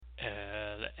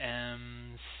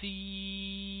LMC.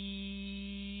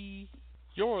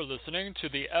 You're listening to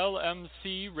the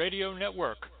LMC Radio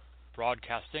Network,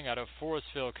 broadcasting out of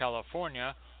Forestville,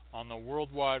 California, on the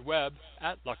World Wide Web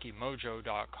at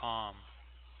luckymojo.com.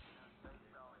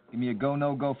 Give me a go,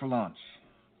 no go for launch.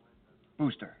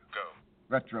 Booster. Go.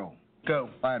 Retro. Go.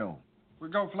 Vital. We're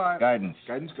go flight. Guidance.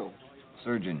 Guidance go.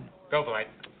 Surgeon. Go flight.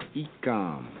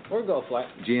 Ecom. We're go flight.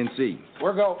 GNC.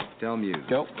 We're go. Telmuse.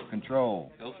 Go.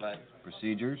 Control. Go flight.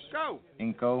 Procedures. Go.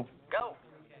 Inco. Go.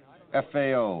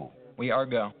 FAO. We are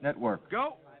go. Network.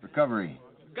 Go. Recovery.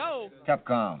 Go.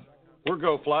 Capcom. We're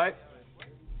go flight.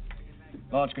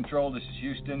 Launch control, this is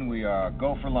Houston. We are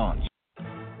go for launch.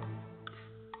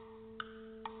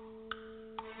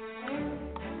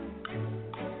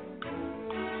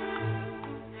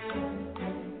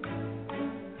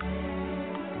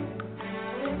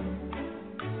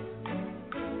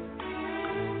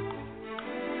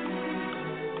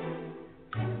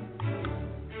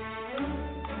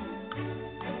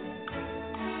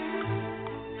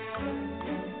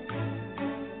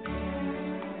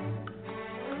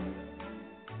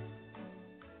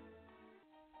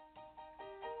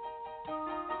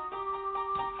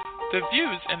 The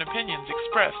views and opinions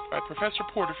expressed by Professor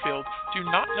Porterfield do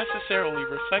not necessarily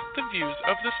reflect the views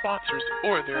of the sponsors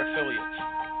or their affiliates.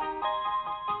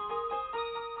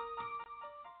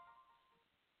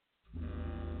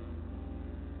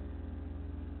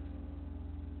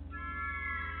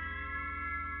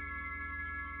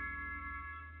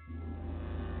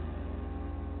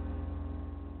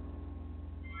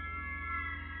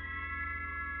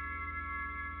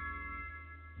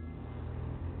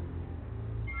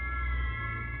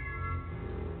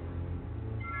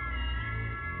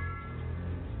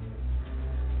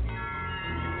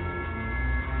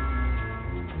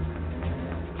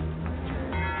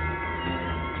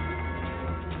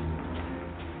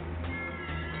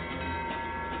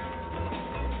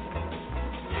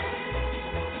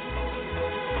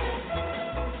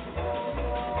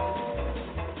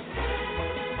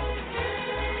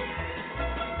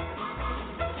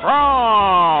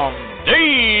 From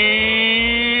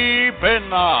deep in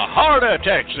the heart of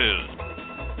Texas,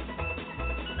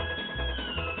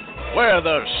 where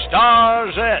the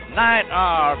stars at night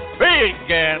are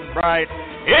big and bright,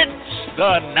 it's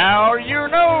the Now You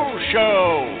Know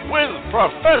Show with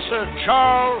Professor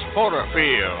Charles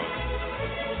Porterfield.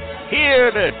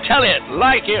 Here to tell it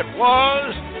like it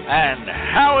was and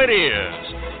how it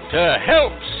is, to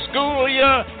help school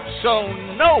you so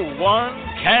no one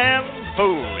can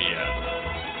fool you.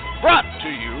 Brought to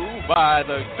you by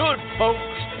the good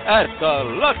folks at the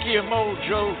Lucky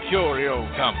Mojo Curio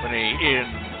Company in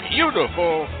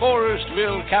beautiful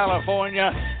Forestville,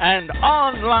 California, and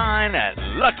online at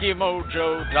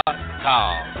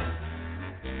luckymojo.com.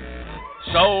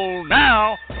 So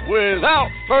now, without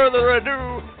further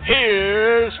ado,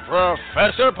 here's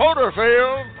Professor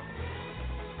Porterfield.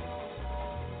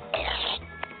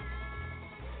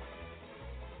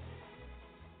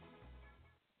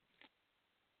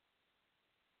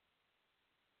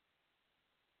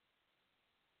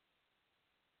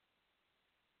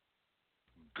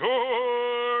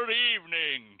 Good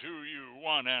evening to you,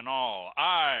 one and all.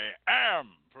 I am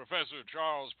Professor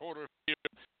Charles Porterfield,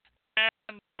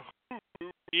 and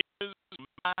who is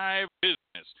my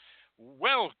business?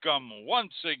 Welcome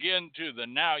once again to the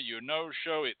Now You Know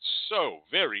Show. It's so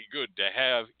very good to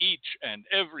have each and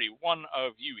every one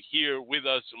of you here with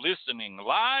us listening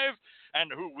live,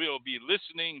 and who will be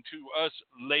listening to us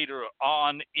later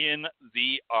on in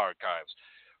the archives.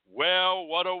 Well,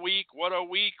 what a week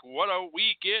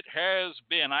it has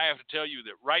been. I have to tell you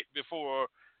that right before,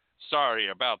 sorry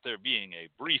about there being a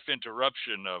brief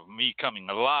interruption of me coming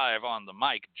live on the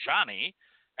mic, Johnny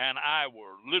and I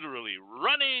were literally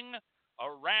running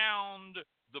around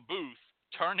the booth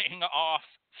turning off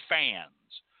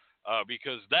fans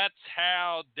because that's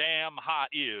how damn hot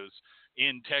is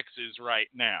in Texas right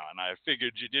now. And I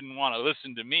figured you didn't want to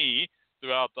listen to me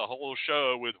throughout the whole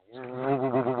show with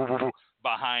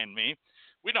behind me.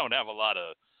 We don't have a lot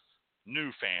of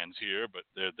new fans here, but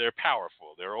they're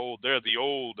powerful. They're old. They're the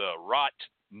old wrought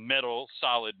metal,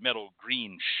 solid metal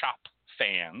green shop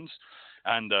fans,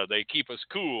 and they keep us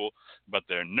cool, but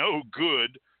they're no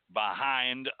good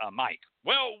behind a mic.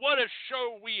 Well, what a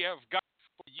show we have got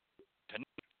for you tonight.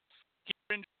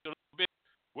 Here in just a little bit,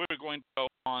 we're going to go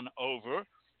on over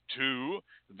to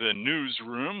the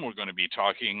newsroom. We're going to be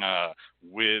talking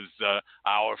with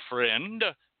our friend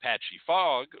Patchy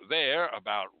Fogg there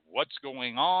about what's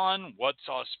going on, what's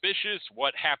auspicious,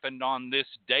 what happened on this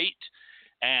date,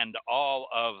 and all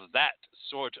of that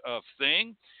sort of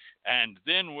thing. And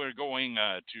then we're going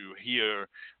to hear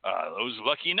those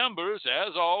lucky numbers,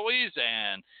 as always,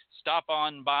 and stop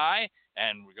on by.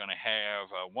 And we're going to have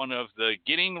one of the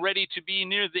getting ready to be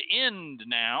near the end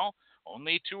now.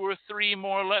 Only 2 or 3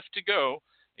 more left to go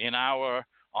in our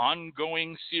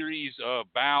ongoing series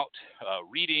about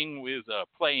reading with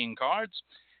playing cards.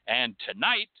 And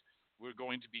tonight, we're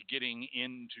going to be getting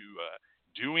into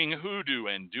doing hoodoo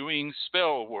and doing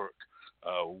spell work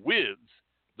with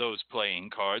those playing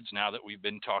cards, now that we've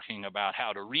been talking about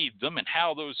how to read them and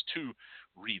how those two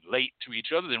relate to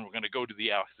each other. Then we're going to go to the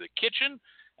kitchen,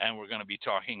 and we're going to be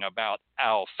talking about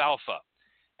alfalfa.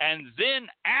 And then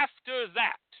after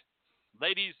that,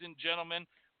 ladies and gentlemen,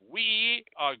 we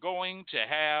are going to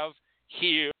have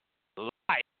here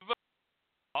live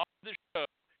on the show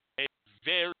a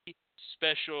very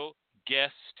special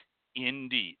guest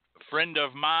indeed. A friend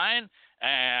of mine,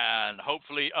 and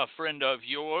hopefully a friend of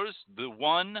yours, the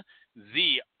one,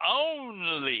 the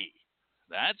only,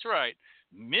 that's right,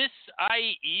 Miss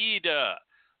Aida.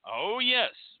 Oh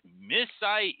yes, Miss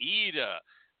Aida,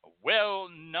 a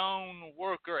well-known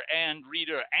worker and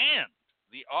reader and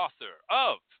the author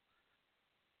of,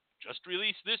 just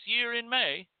released this year in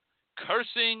May,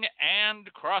 Cursing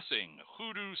and Crossing,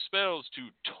 Hoodoo Spells to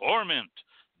Torment,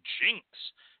 Jinx,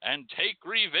 and Take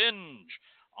Revenge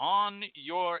on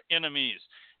Your Enemies.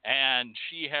 And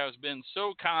she has been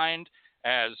so kind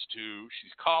as to,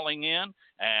 she's calling in,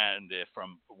 and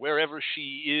from wherever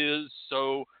she is,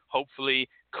 so hopefully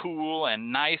cool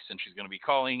and nice, and she's going to be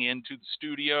calling into the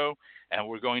studio, and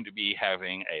we're going to be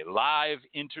having a live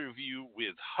interview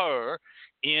with her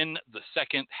in the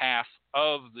second half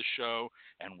of the show,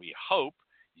 and we hope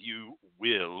you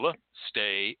will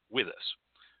stay with us.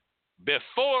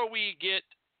 Before we get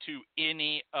to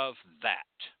any of that,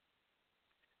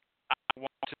 I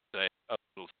want to say a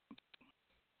little something.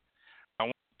 I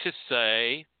want to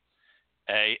say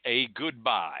a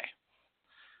goodbye.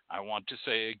 I want to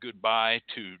say a goodbye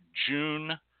to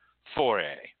June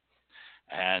Foray.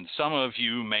 And some of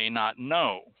you may not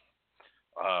know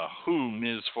who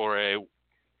Ms. Foray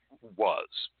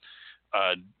was.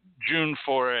 June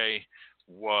Foray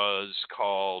was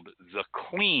called the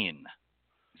Queen,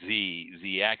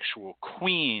 the actual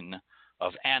queen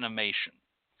of animation.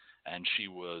 And she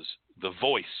was the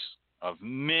voice of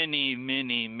many,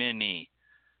 many, many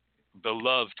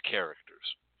beloved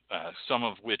characters, some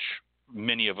of which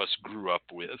many of us grew up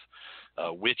with,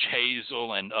 Witch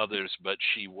Hazel and others, but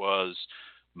she was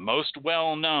most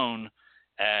well known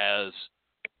as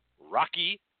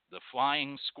Rocky the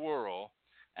Flying Squirrel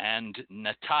and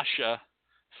Natasha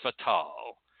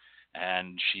Fatal.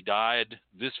 And she died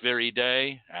this very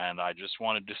day, and I just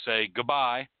wanted to say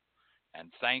goodbye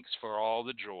and thanks for all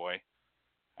the joy,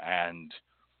 and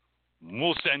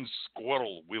Moose and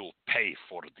Squirrel will pay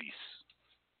for this.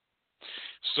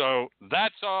 So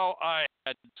that's all I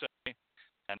had to say,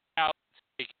 and now let's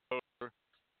take it over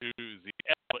to the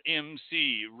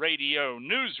LMC Radio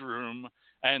Newsroom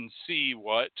and see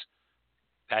what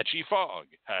Patchy Fogg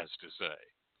has to say.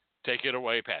 Take it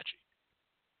away, Patchy.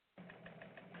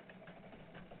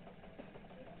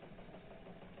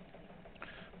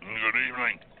 Good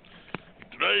evening.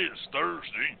 Today is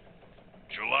Thursday,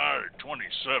 July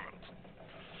 27th,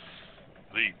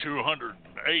 the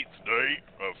 208th day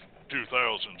of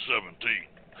 2017.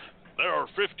 There are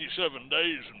 57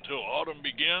 days until autumn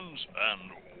begins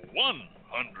and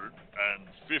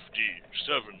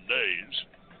 157 days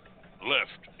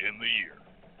left in the year.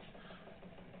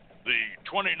 The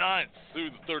 29th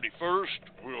through the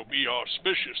 31st will be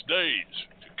auspicious days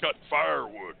to cut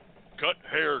firewood, cut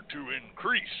hair to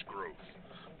increase growth,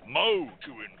 mow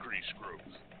to increase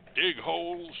growth, dig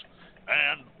holes,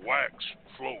 and wax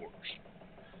floors.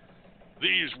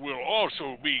 These will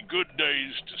also be good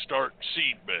days to start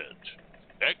seed beds.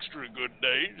 Extra good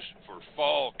days for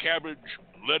fall cabbage,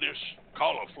 lettuce,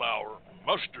 cauliflower,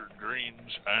 mustard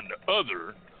greens, and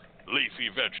other leafy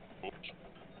vegetables.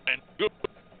 And good for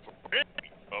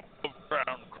any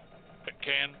above-ground crop that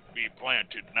can be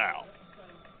planted now.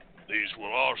 These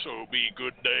will also be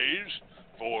good days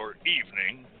for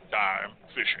evening time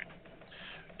fishing.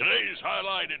 Today's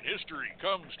highlight in history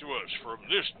comes to us from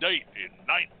this date in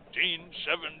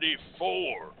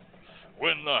 1974,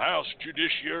 when the House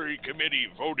Judiciary Committee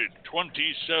voted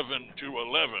 27 to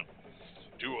 11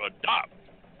 to adopt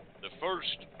the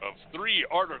first of 3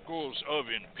 articles of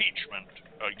impeachment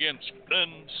against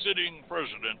then-sitting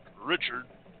President Richard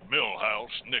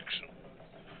Milhouse Nixon.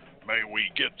 May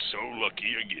we get so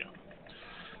lucky again.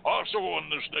 Also on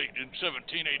this date in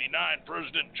 1789,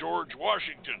 President George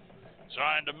Washington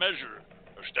signed a measure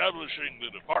establishing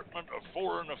the Department of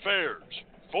Foreign Affairs,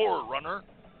 forerunner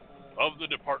of the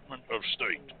Department of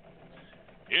State.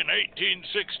 In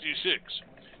 1866,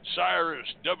 Cyrus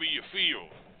W.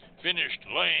 Field finished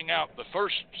laying out the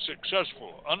first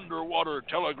successful underwater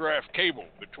telegraph cable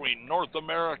between North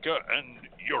America and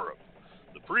Europe.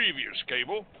 The previous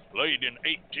cable, laid in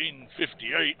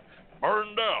 1858,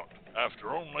 burned out after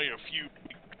only a few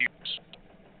weeks.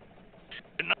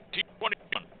 In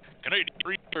 1921, Canadian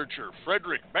researcher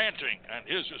Frederick Banting and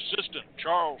his assistant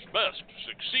Charles Best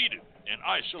succeeded in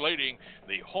isolating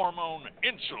the hormone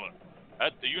insulin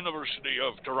at the University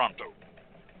of Toronto.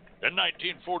 In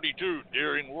 1942,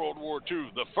 during World War II,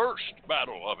 the first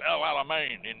Battle of El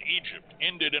Alamein in Egypt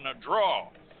ended in a draw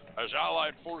as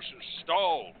Allied forces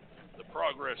stalled the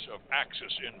progress of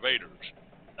Axis invaders.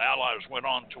 The Allies went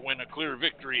on to win a clear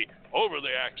victory over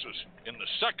the Axis in the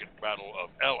Second Battle of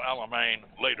El Alamein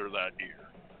later that year.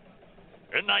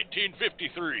 In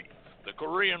 1953, the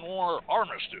Korean War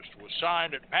armistice was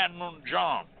signed at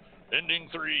Panmunjom, ending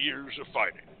 3 years of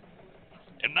fighting.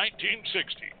 In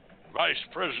 1960, Vice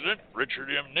President Richard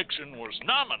M. Nixon was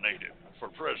nominated for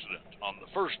president on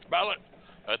the first ballot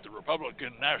at the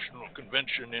Republican National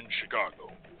Convention in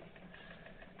Chicago.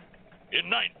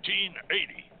 In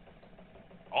 1980,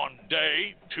 on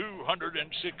day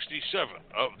 267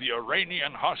 of the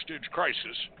Iranian hostage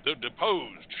crisis, the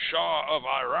deposed Shah of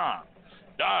Iran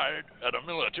died at a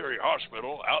military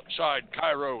hospital outside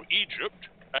Cairo, Egypt,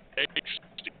 at age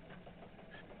 60.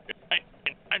 In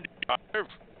 1995,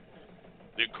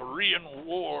 the Korean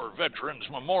War Veterans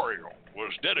Memorial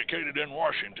was dedicated in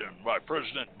Washington by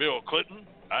President Bill Clinton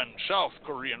and South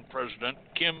Korean President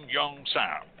Kim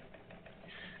Jong-sam.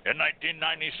 In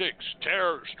 1996,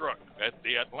 terror struck at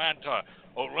the Atlanta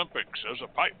Olympics as a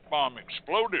pipe bomb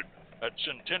exploded at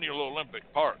Centennial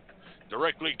Olympic Park,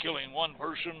 directly killing one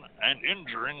person and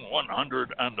injuring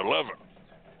 111.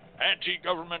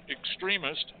 Anti-government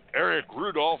extremist Eric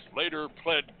Rudolph later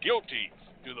pled guilty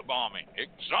to the bombing,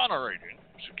 exonerating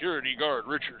security guard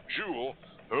Richard Jewell,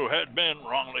 who had been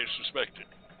wrongly suspected.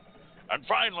 And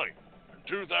finally, in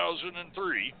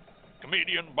 2003,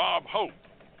 comedian Bob Hope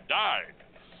died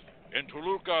in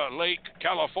Toluca Lake,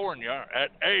 California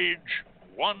at age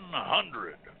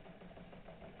 100.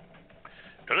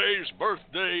 Today's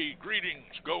birthday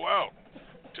greetings go out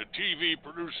to TV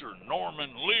producer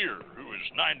Norman Lear, who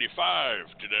is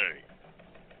 95 today.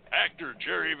 Actor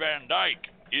Jerry Van Dyke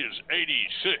is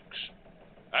 86.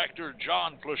 Actor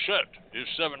John Plachette is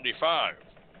 75.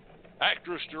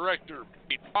 Actress-director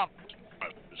Pete Thompson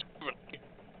is 70.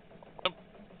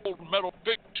 Gold medal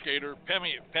figure skater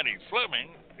Penny Fleming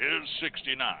is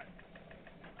 69.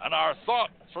 And our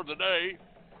thought for the day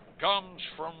comes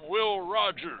from Will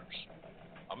Rogers,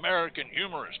 American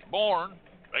humorist, born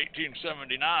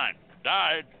 1879,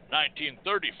 died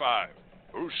 1935,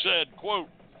 who said, quote,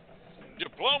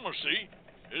 "Diplomacy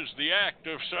is the act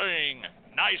of saying,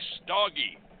 'Nice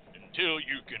doggy,' until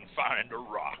you can find a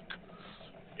rock."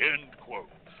 End quote.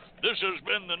 This has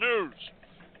been the news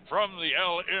from the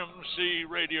LMC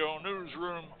Radio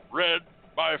Newsroom, read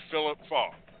by Philip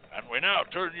Falk. And we now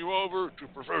turn you over to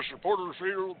Professor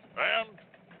Porterfield and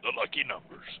the lucky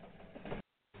numbers.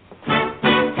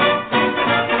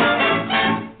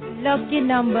 Lucky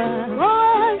number,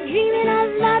 oh, dreaming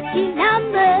of lucky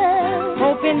numbers,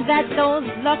 hoping that those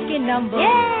lucky numbers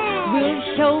will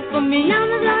show for me.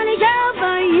 Numbers only show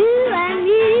for you and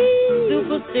me.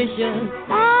 Superstitious,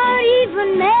 or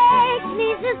even makes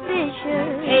me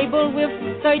suspicious. Table with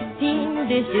 13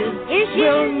 dishes,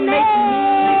 will make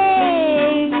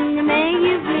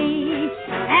you bleed.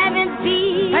 Having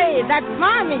peace. Hey, that's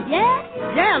mommy. Yeah?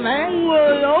 Yeah, man.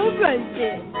 Well,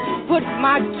 okay. Put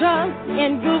my trust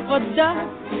in group of dust,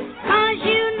 'cause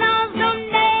you know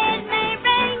someday may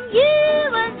bring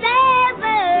you a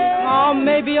 7. Or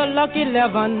maybe a lucky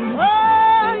 11.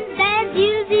 Oh, that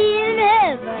you'll be in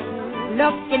heaven.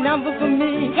 Lucky number for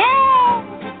me. Yeah.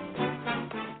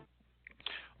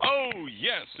 Oh,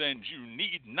 yes, and you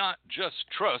need not just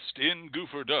trust in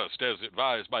goofer dust as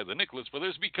advised by the Nicholas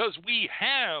Brothers, because we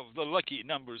have the lucky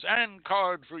numbers and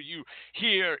card for you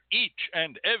here each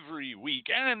and every week.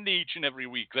 And each and every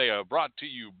week they are brought to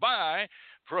you by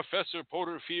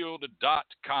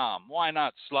ProfessorPorterfield.com. Why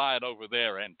not slide over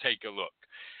there and take a look?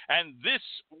 And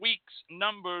this week's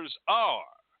numbers are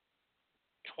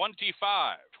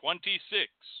 25,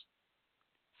 26,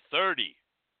 30,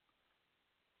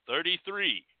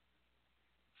 33,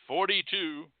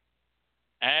 42,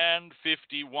 and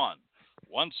 51.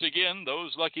 Once again,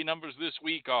 those lucky numbers this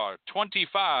week are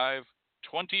 25,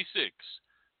 26,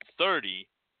 30,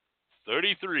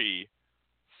 33,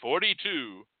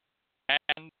 42,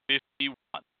 and 51.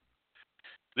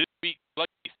 This week's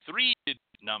lucky three-digit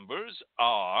numbers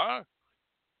are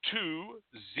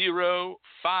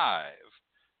 205.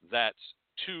 That's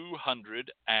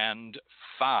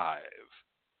 205.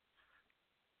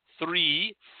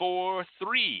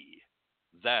 343.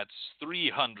 That's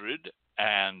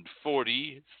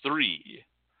 343.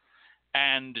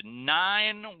 And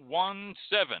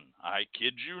 917. I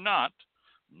kid you not.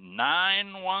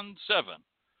 917.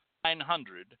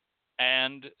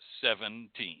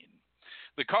 917.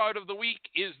 The card of the week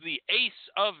is the Ace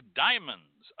of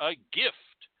Diamonds, a gift.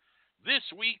 This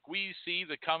week we see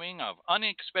the coming of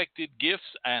unexpected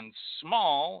gifts and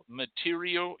small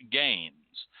material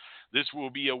gains. This will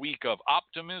be a week of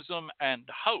optimism and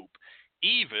hope,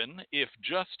 even if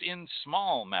just in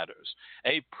small matters.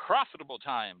 A profitable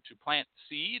time to plant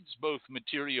seeds, both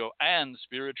material and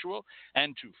spiritual,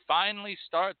 and to finally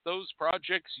start those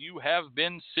projects you have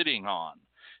been sitting on.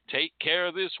 Take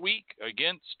care this week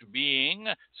against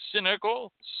being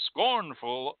cynical,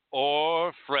 scornful,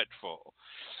 or fretful.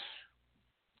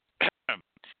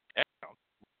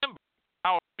 Remember,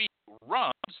 our week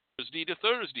runs Thursday to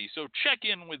Thursday, so check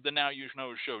in with the Now You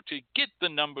Know Show to get the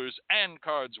numbers and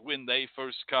cards when they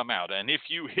first come out. And if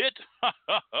you hit,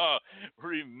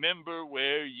 remember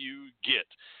where you get.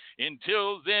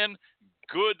 Until then,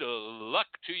 good luck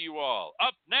to you all.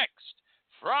 Up next,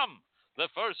 from the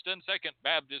First and Second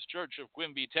Baptist Church of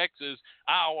Quimby, Texas,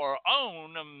 our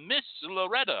own Miss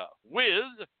Loretta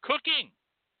with Cooking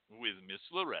with Miss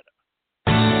Loretta.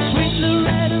 Sweet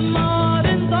Loretta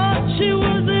Martin thought she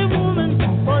was a woman,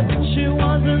 but she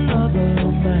was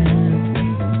another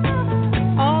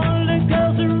man. All the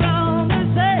girls around her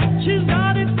say she's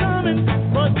got it coming,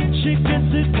 but she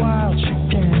gets it while she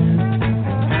can.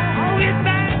 Oh, get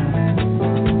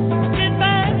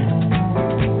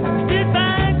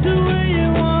back to where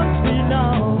you once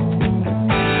belonged. Get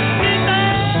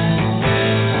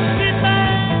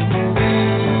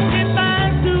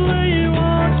back to where you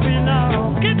once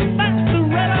belonged. Get back to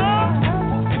Loretta.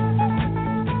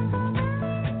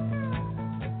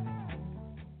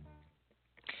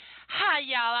 Hi,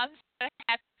 y'all. I'm so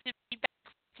happy to be back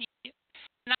with you.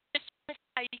 And I just want to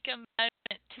take a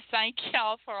moment to thank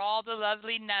y'all for all the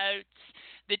lovely notes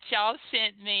that y'all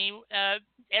sent me.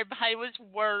 Everybody was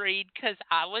worried because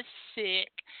I was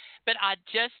sick, but I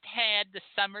just had the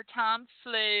summertime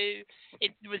flu.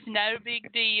 It was no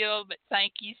big deal, but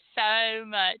thank you so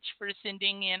much for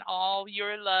sending in all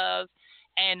your love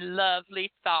and lovely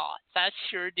thoughts. I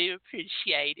sure do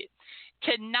appreciate it.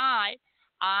 Tonight,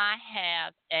 I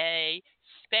have a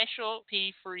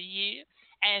specialty for you,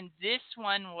 and this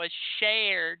one was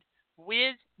shared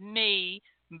with me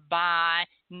by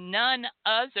none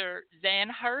other than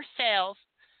herself,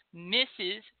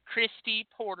 Mrs. Christy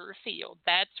Porterfield.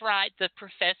 That's right, the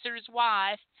professor's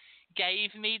wife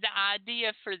gave me the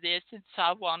idea for this, and so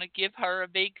I want to give her a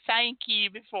big thank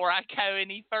you before I go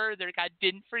any further. I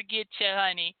didn't forget you,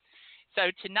 honey.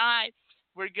 So tonight,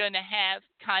 we're going to have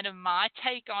kind of my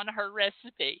take on her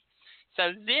recipe.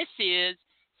 So this is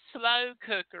slow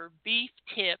cooker beef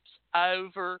tips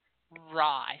over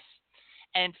rice.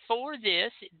 And for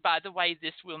this, by the way,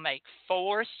 this will make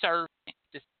 4 servings.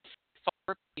 This is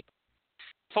 4 people.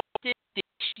 For this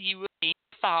dish, you will need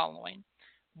the following: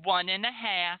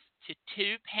 1.5 to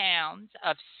 2 pounds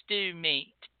of stew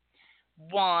meat,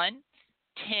 1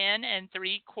 10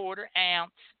 3/4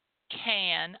 ounce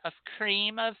can of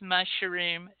cream of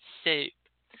mushroom soup,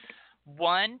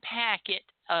 1 packet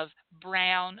of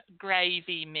brown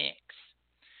gravy mix,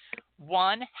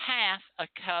 1/2 a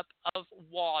cup of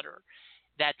water.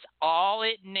 That's all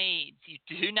it needs. You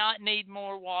do not need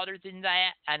more water than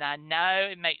that. And I know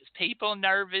it makes people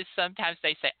nervous. Sometimes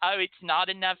they say, oh, it's not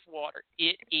enough water.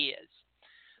 It is.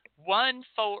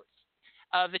 1/4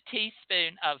 of a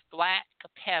teaspoon of black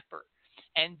pepper.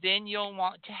 And then you'll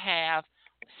want to have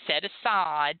set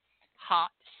aside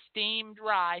hot steamed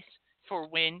rice for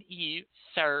when you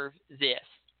serve this.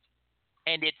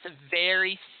 And it's a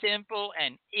very simple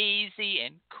and easy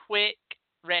and quick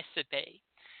recipe.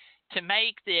 To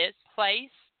make this,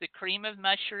 place the cream of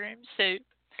mushroom soup,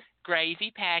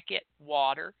 gravy packet,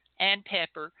 water, and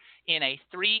pepper in a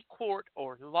 3-quart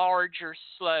or larger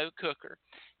slow cooker.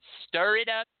 Stir it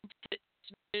up until it's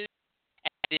smooth,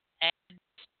 and then add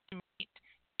the meat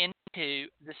into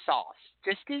the sauce.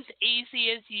 Just as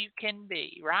easy as you can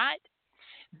be, right?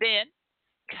 Then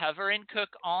cover and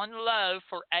cook on low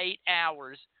for 8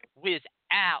 hours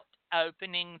without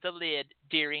opening the lid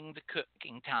during the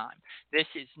cooking time. This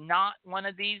is not one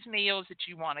of these meals that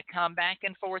you want to come back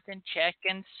and forth and check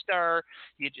and stir.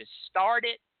 You just start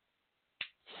it,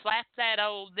 slap that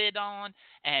old lid on,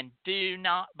 and do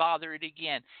not bother it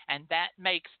again. And that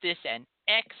makes this an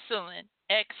excellent,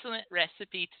 excellent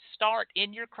recipe to start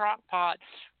in your crock pot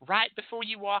right before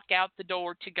you walk out the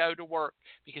door to go to work,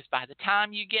 because by the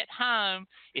time you get home,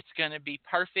 it's going to be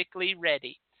perfectly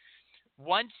ready.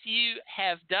 Once you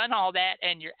have done all that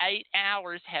and your 8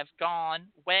 hours have gone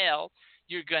well,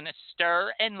 you're going to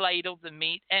stir and ladle the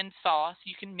meat and sauce.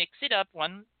 You can mix it up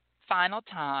one final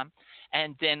time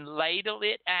and then ladle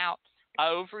it out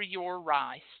over your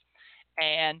rice,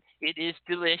 and it is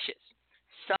delicious.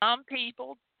 Some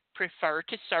people prefer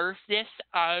to serve this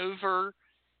over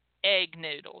egg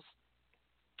noodles,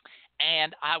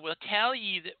 and I will tell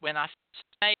you that when I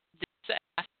made this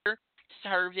after,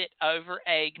 served it over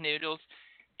egg noodles,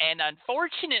 and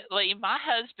unfortunately, my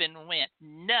husband went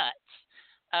nuts.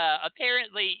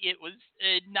 Apparently, it was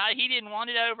not. He didn't want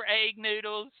it over egg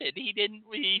noodles, and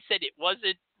he said it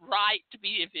wasn't right to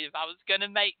be. If I was going to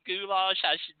make goulash,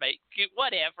 I should make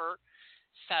whatever.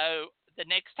 So the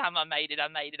next time I made it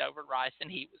over rice, and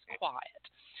he was quiet.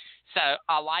 So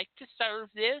I like to serve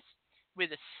this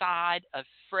with a side of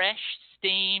fresh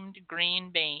steamed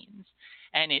green beans,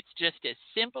 and it's just as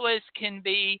simple as can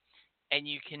be. And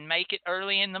you can make it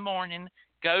early in the morning,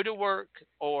 go to work,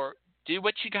 or do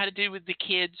what you got to do with the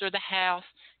kids or the house,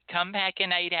 come back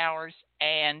in 8 hours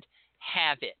and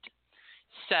have it.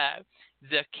 So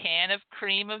the can of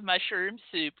cream of mushroom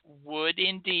soup would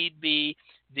indeed be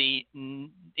the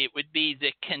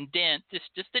condensed,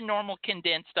 just the normal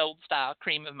condensed old style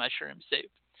cream of mushroom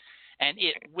soup. And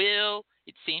it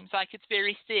seems like it's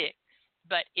very thick,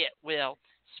 but it will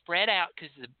spread out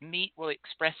because the meat will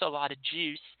express a lot of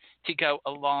juice to go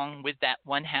along with that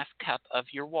 1/2 cup of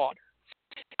your water.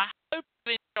 I hope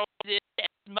you enjoyed this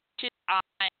as much as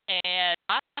I and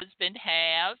my husband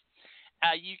have.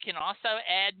 You can also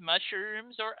add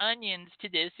mushrooms or onions to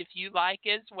this if you like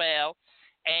as well.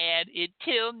 And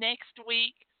until next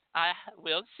week, I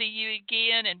will see you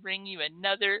again and bring you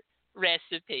another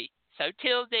recipe. So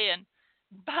till then,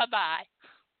 bye-bye.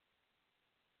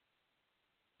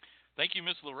 Thank you,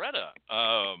 Miss Loretta.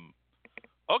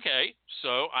 Okay,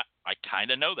 so I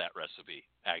kind of know that recipe,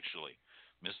 actually.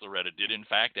 Miss Loretta did, in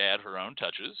fact, add her own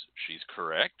touches. She's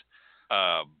correct.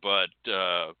 But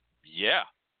yeah,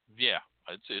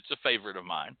 it's a favorite of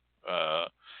mine.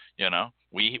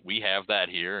 We have that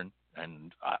here,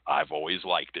 and I've always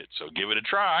liked it. So give it a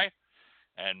try,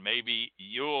 and maybe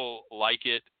you'll like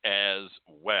it as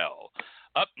well.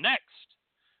 Up next,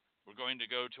 we're going to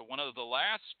go to one of the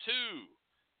last two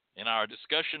in our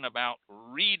discussion about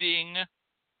reading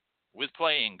with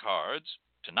playing cards.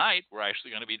 Tonight, we're actually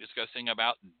going to be discussing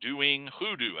about doing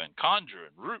hoodoo and conjure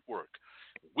and root work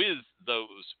with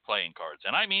those playing cards.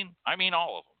 And I mean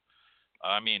all of them.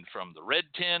 I mean from the red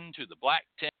 10 to the black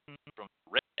 10, from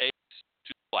the red ace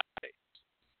to the black ace.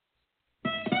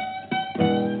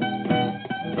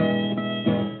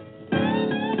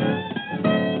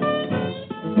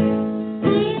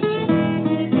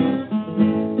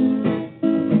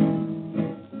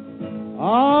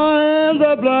 I am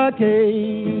the black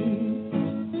ace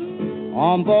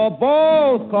on the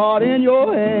ball card in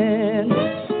your hand.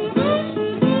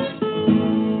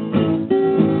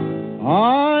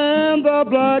 I am the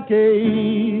black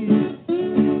ace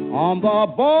on the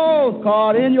ball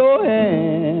card in your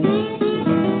hand.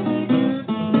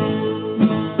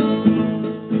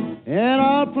 And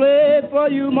I'll play for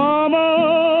you,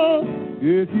 mama,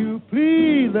 if you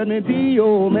please let me be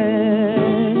your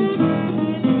man.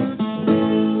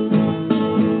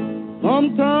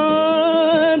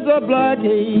 Sometimes a black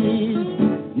ace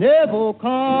never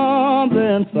comes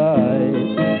in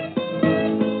sight.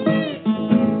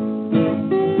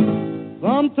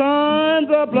 Sometimes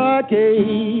a black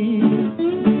ace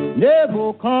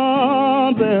never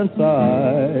comes in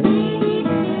sight.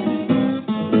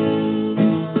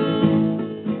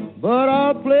 But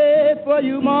I'll play for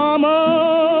you,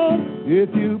 mama,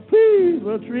 if you please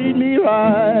will treat me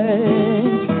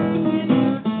right.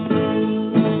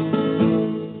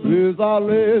 Since I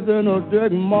live in a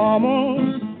dick,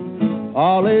 mama,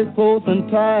 I'll lay close and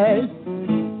tight.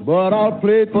 But I'll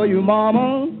play for you,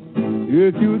 mama,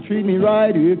 if you treat me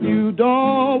right. If you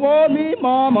don't want me,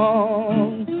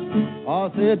 mama, I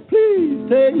said, please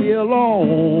take me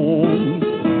along.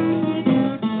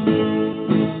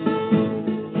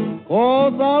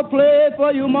 'Cause I'll play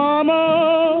for you,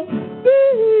 mama,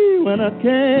 when a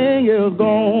king is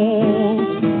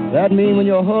gone. That means when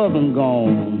your husband's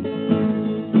gone.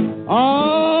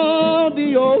 I'll be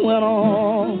your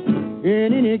winner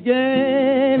in any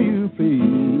game you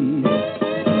please.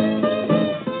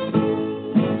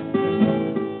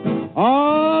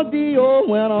 I'll be your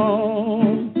winner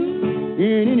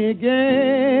in any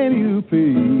game you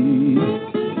please.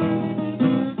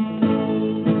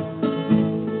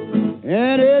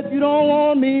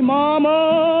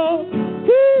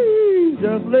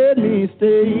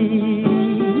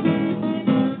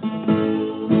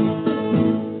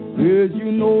 Cause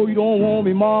you know you don't want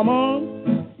me, mama.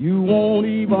 You won't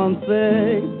even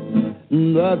say,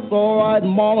 that's all right,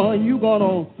 mama. You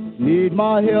gonna need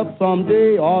my help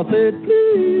someday. I said,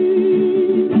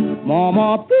 please,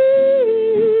 mama,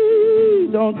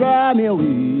 please, don't drive me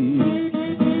away.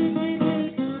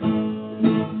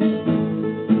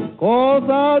 'Cause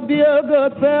I'll be a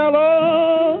good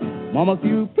fella, mama, if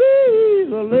you please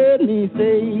let me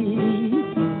stay.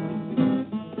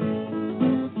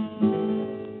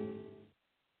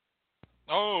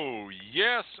 Oh,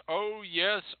 yes, oh,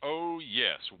 yes, oh,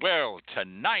 yes. Well,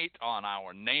 tonight on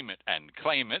our Name It and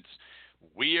Claim It,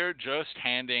 we're just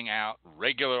handing out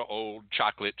regular old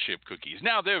chocolate chip cookies.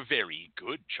 Now, they're very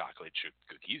good chocolate chip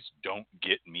cookies, don't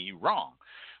get me wrong,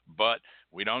 but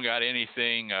we don't got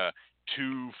anything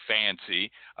too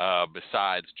fancy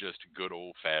besides just good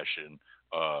old-fashioned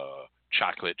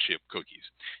chocolate chip cookies.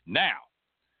 Now,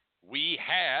 we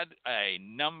had a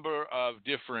number of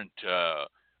different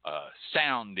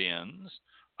sound-ins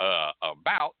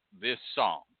about this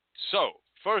song. So,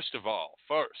 first,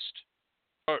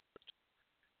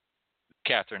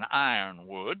 Catherine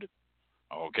Ironwood,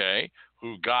 okay,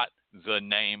 who got the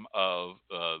name of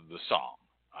the song.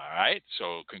 All right,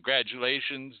 so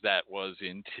congratulations. That was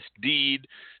indeed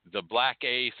the Black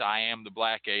Ace. I Am the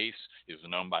Black Ace is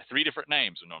known by three different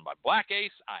names. It's known by Black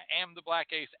Ace, I Am the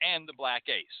Black Ace, and the Black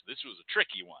Ace. This was a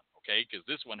tricky one, okay, because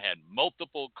this one had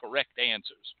multiple correct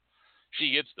answers.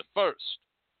 She gets the first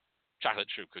chocolate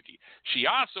chip cookie. She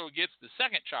also gets the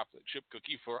second chocolate chip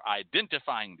cookie for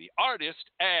identifying the artist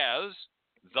as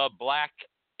the Black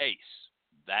Ace.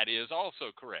 That is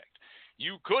also correct.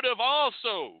 You could have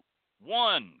also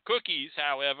won cookies,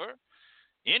 however,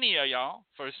 any of y'all,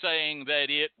 for saying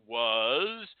that it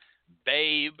was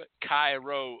Babe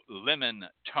Cairo Lemon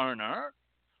Turner.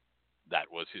 That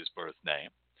was his birth name.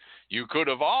 You could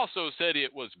have also said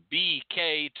it was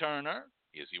B.K. Turner,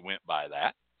 as he went by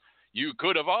that. You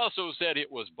could have also said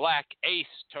it was Black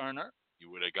Ace Turner.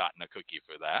 You would have gotten a cookie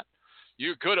for that.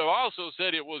 You could have also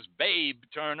said it was Babe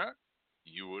Turner.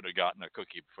 You would have gotten a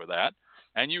cookie for that.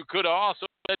 And you could have also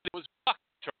said it was Buck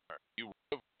Turner. You would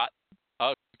have gotten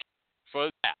a cookie for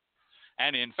that.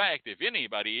 And in fact, if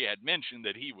anybody had mentioned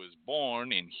that he was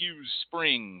born in Hughes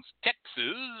Springs,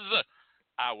 Texas,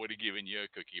 I would have given you a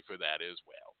cookie for that as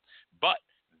well. But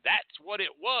that's what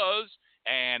it was.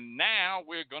 And now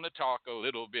we're going to talk a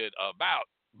little bit about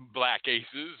black aces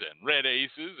and red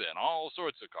aces and all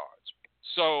sorts of cards.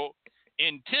 So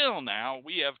until now,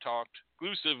 we have talked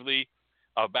exclusively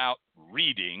about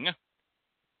reading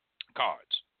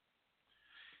cards.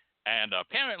 And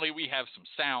apparently we have some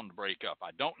sound breakup. I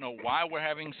don't know why we're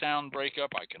having sound breakup.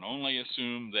 I can only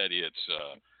assume that it's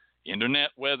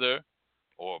internet weather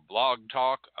or blog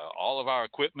talk. All of our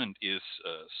equipment is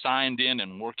signed in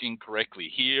and working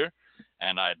correctly here.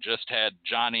 And I just had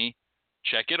Johnny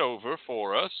check it over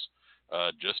for us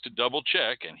just to double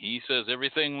check. And he says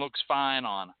everything looks fine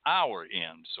on our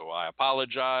end. So I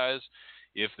apologize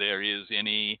if there is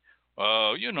any,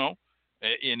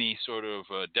 any sort of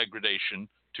degradation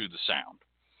to the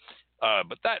sound.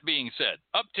 But that being said,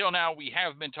 up till now, we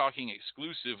have been talking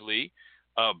exclusively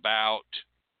about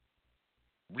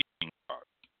reading cards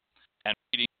and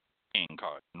reading playing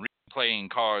cards and reading playing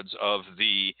cards of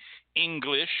the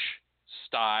English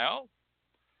style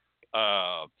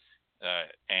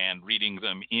and reading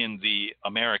them in the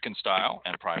American style,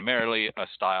 and primarily a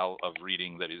style of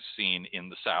reading that is seen in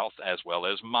the South, as well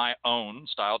as my own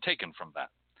style taken from that.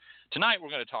 Tonight, we're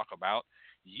going to talk about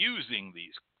using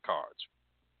these cards.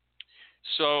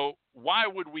 So why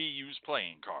would we use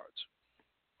playing cards?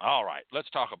 All right, let's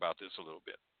talk about this a little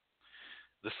bit.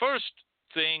 The first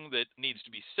thing that needs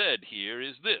to be said here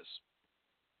is this.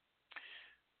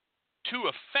 To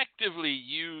effectively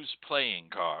use playing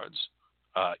cards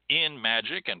in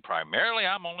Magic, and primarily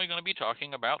I'm only going to be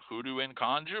talking about Hoodoo and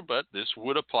Conjure, but this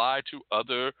would apply to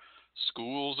other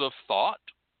schools of thought,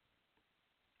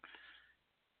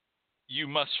 you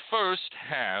must first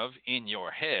have in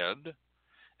your head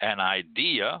an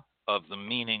idea of the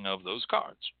meaning of those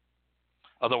cards.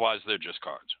 Otherwise, they're just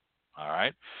cards. All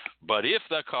right? But if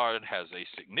the card has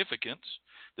a significance,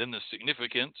 then the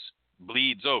significance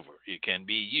bleeds over. It can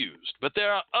be used. But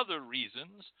there are other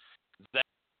reasons that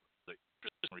the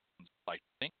interesting reasons, I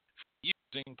think, for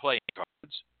using playing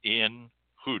cards in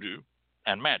Hoodoo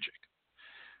and Magic.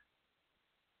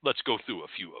 Let's go through a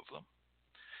few of them.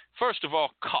 First of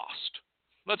all, cost.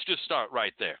 Let's just start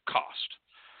right there. Cost.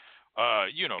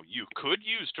 You could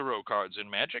use tarot cards in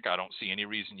Magic. I don't see any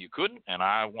reason you couldn't, and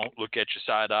I won't look at you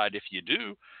side-eyed if you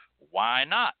do. Why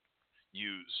not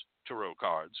use tarot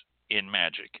cards in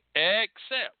Magic,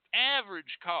 except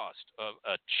average cost of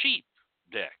a cheap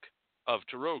deck of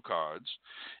tarot cards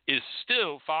is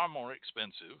still far more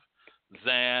expensive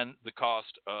than the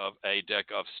cost of a deck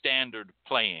of standard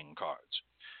playing cards.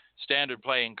 Standard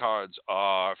playing cards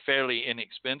are fairly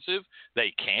inexpensive.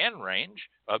 They can range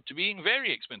up to being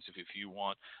very expensive if you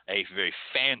want a very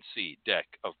fancy deck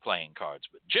of playing cards.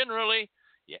 But generally,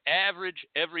 your average,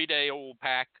 everyday old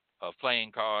pack of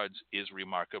playing cards is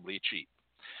remarkably cheap.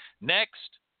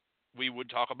 Next, we would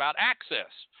talk about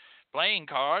access. Playing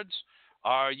cards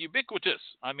are ubiquitous.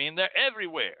 I mean, they're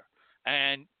everywhere.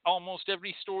 And almost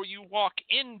every store you walk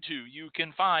into, you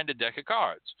can find a deck of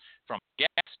cards. From a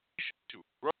gas station to a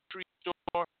grocery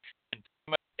store and pretty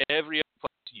much every other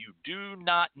place. You do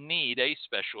not need a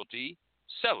specialty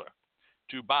seller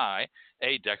to buy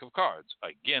a deck of cards.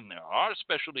 Again, there are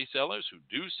specialty sellers who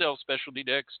do sell specialty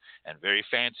decks and very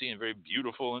fancy and very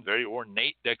beautiful and very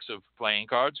ornate decks of playing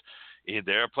cards.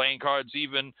 There are playing cards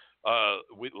even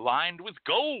lined with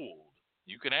gold.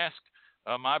 You can ask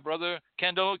my brother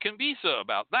Kendall Kimbisa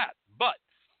about that. But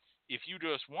if you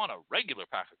just want a regular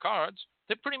pack of cards,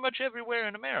 they're pretty much everywhere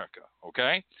in America,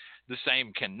 okay? The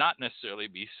same cannot necessarily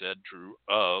be said true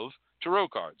of tarot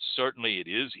cards. Certainly it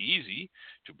is easy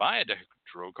to buy a deck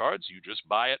of tarot cards. You just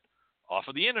buy it off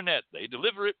of the internet. They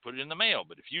deliver it, put it in the mail.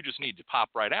 But if you just need to pop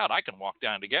right out, I can walk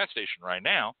down to the gas station right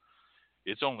now.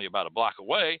 It's only about a block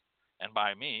away and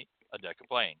buy me a deck of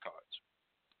playing cards.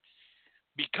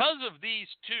 Because of these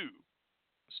two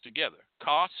together,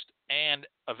 cost and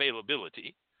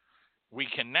availability, we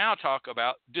can now talk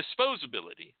about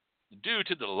disposability. Due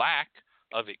to the lack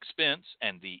of expense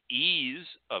and the ease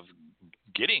of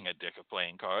getting a deck of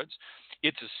playing cards,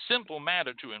 it's a simple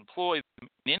matter to employ them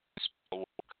in spell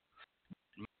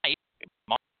work. Might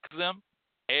mark them,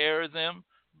 air them,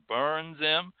 burn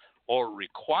them, or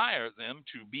require them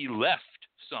to be left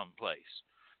someplace.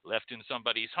 Left in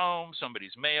somebody's home,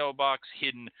 somebody's mailbox,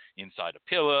 hidden inside a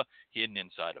pillow, hidden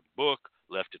inside a book,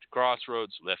 left at a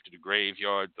crossroads, left at a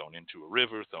graveyard, thrown into a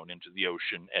river, thrown into the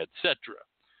ocean, etc.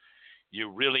 You're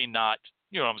really not,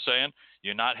 you know what I'm saying?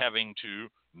 You're not having to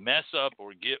mess up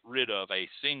or get rid of a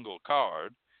single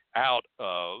card out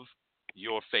of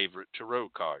your favorite tarot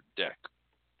card deck.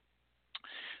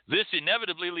 This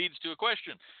inevitably leads to a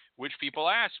question, which people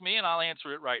ask me, and I'll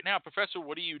answer it right now. Professor,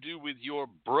 what do you do with your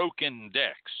broken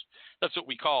decks? That's what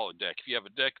we call a deck. If you have a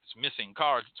deck that's missing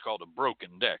cards, it's called a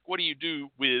broken deck. What do you do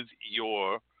with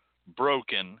your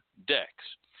broken decks?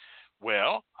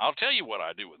 Well, I'll tell you what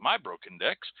I do with my broken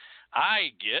decks.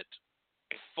 I get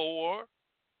 4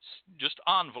 just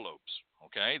envelopes,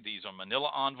 okay? These are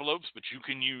manila envelopes, but you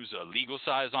can use a legal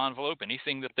size envelope,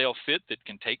 anything that they'll fit that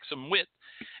can take some width,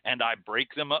 and I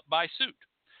break them up by suit.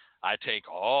 I take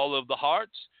all of the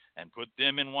hearts and put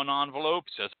them in one envelope.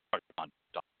 It says heart on.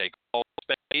 I take all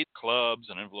spades, clubs,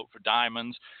 an envelope for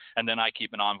diamonds, and then I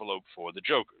keep an envelope for the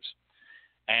jokers.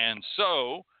 And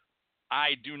so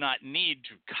I do not need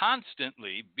to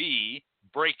constantly be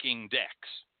breaking decks,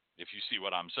 if you see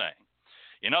what I'm saying.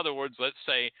 In other words, let's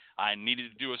say I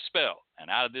needed to do a spell,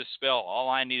 and out of this spell, all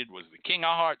I needed was the King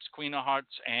of Hearts, Queen of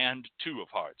Hearts, and 2 of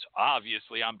Hearts.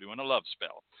 Obviously, I'm doing a love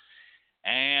spell.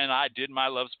 And I did my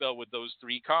love spell with those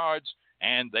 3 cards,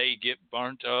 and they get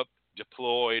burnt up,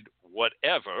 deployed,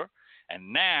 whatever.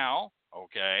 And now,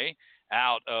 okay,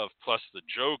 out of plus the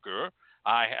Joker,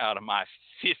 out of my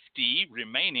 50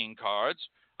 remaining cards,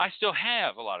 I still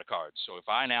have a lot of cards. So if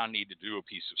I now need to do a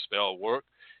piece of spell work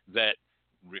that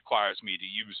requires me to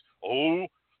use,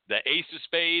 the Ace of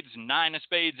Spades, 9 of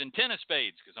Spades, and 10 of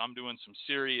Spades, because I'm doing some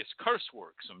serious curse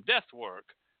work, some death work,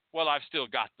 well, I've still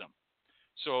got them.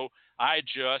 So I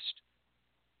just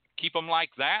keep them like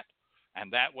that,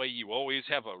 and that way you always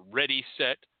have a ready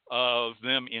set of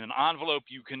them in an envelope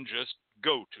you can just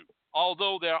go to.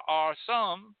 Although there are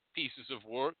some pieces of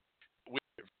work which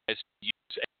use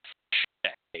a fresh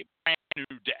deck, a brand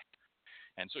new deck.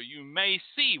 And so you may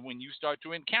see when you start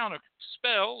to encounter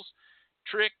spells,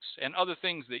 tricks, and other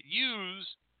things that use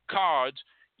cards,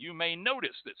 you may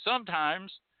notice that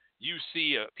sometimes you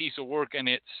see a piece of work and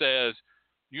it says,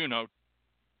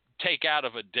 take out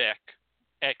of a deck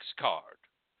X card,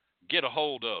 get a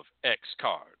hold of X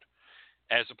card,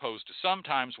 as opposed to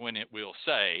sometimes when it will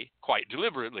say, quite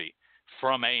deliberately,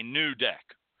 from a new deck,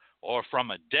 or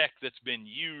from a deck that's been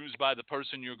used by the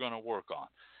person you're going to work on,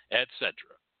 etc.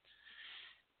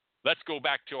 Let's go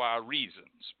back to our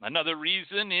reasons. Another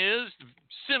reason is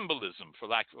symbolism, for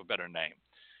lack of a better name.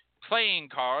 Playing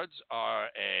cards are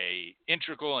an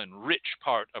integral and rich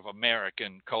part of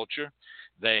American culture.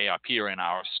 They appear in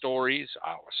our stories,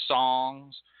 our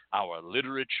songs, our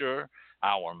literature,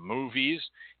 our movies,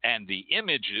 and the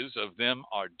images of them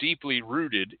are deeply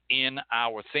rooted in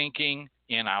our thinking,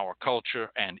 in our culture,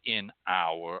 and in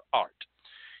our art.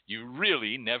 You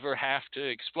really never have to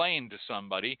explain to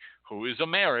somebody who is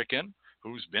American,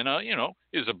 who's been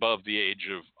is above the age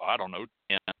of, I don't know,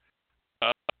 10,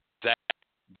 that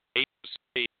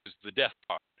is the Death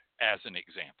Card, as an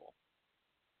example.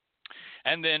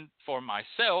 And then for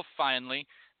myself, finally,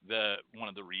 one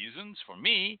of the reasons for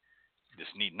me, this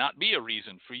need not be a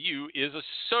reason for you, is a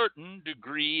certain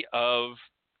degree of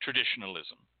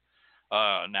traditionalism.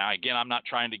 Now, again, I'm not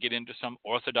trying to get into some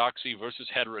orthodoxy versus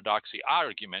heterodoxy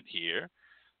argument here,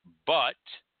 but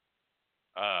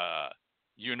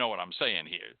you know what I'm saying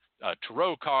here.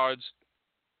 Tarot cards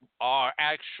are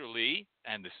actually,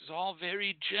 and this is all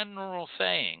very general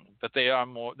saying, but they are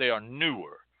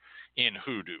newer in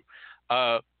hoodoo.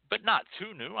 But not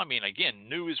too new. I mean, again,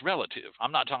 new is relative.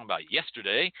 I'm not talking about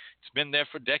yesterday. It's been there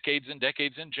for decades and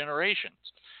decades and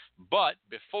generations. But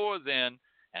before then,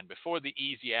 and before the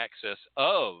easy access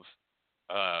of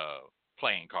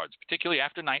playing cards, particularly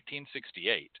after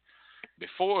 1968,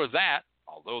 before that,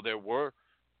 although there were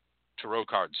tarot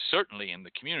cards certainly in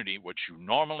the community, what you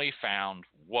normally found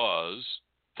was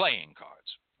playing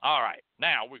cards. All right,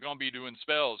 now we're going to be doing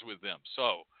spells with them.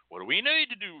 So what do we need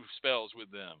to do spells with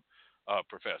them,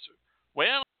 Professor?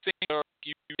 Well, I think there are a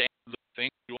few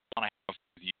things you want to have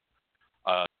with you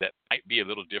that might be a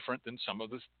little different than some of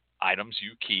the items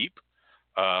you keep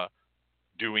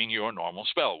doing your normal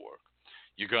spell work.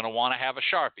 You're going to want to have a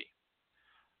Sharpie.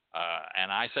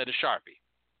 And I said a Sharpie.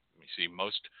 You see,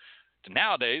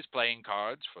 nowadays, playing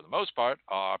cards, for the most part,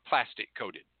 are plastic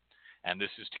coated. And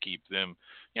this is to keep them,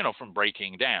 from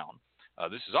breaking down.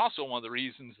 This is also one of the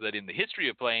reasons that in the history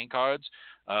of playing cards,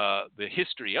 the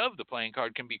history of the playing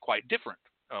card can be quite different,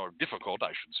 or difficult,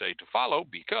 I should say, to follow,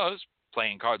 because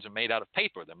playing cards are made out of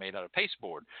paper. They're made out of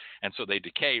pasteboard. And so they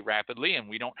decay rapidly, and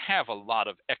we don't have a lot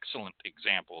of excellent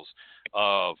examples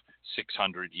of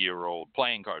 600-year-old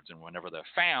playing cards. And whenever they're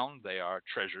found, they are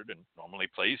treasured and normally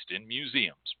placed in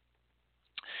museums.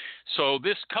 So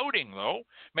this coating, though,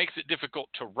 makes it difficult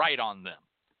to write on them.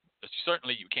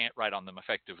 Certainly you can't write on them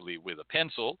effectively with a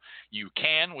pencil. You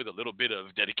can, with a little bit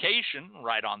of dedication,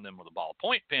 write on them with a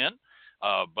ballpoint pen.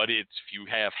 But if you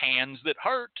have hands that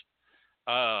hurt,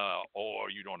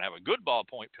 or you don't have a good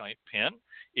ballpoint pen,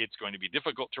 it's going to be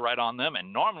difficult to write on them.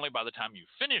 And normally by the time you've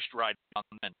finished writing on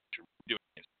them,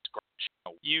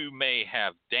 you may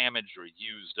have damaged or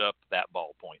used up that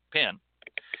ballpoint pen.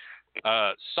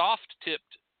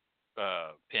 Soft-tipped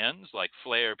pens, like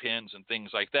flare pens and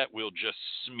things like that, will just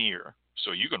smear.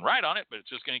 So you can write on it, but it's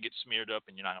just going to get smeared up,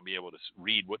 and you're not going to be able to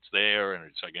read what's there, and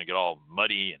it's going to get all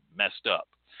muddy and messed up.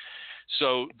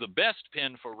 So the best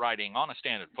pen for writing on a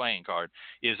standard playing card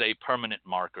is a permanent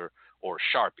marker or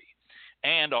Sharpie.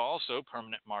 And also,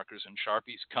 permanent markers and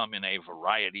Sharpies come in a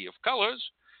variety of colors.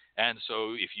 And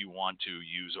so if you want to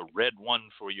use a red one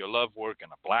for your love work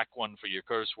and a black one for your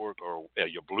curse work, or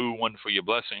your blue one for your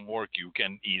blessing work, you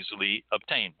can easily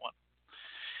obtain one.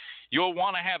 You'll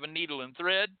want to have a needle and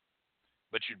thread,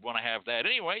 but you'd want to have that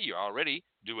anyway. You're already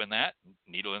doing that.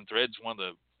 Needle and thread's one of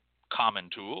the common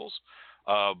tools,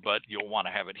 but you'll want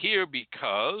to have it here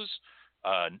because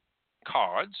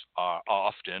cards are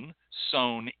often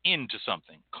sewn into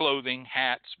something. Clothing,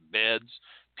 hats, beds,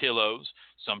 pillows.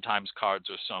 Sometimes cards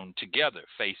are sewn together,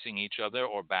 facing each other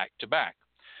or back to back.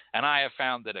 And I have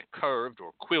found that a curved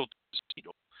or quilted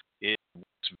needle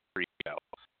works very well,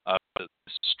 a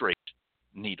straight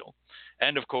needle.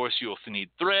 And of course, you'll need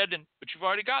thread, but you've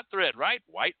already got thread, right?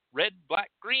 White, red,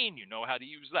 black, green. You know how to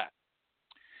use that.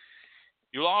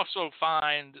 You'll also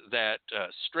find that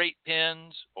straight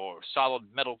pins or solid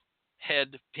metal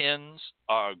head pins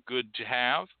are good to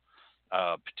have.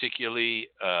 Particularly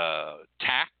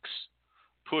tacks,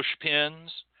 push pins,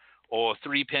 or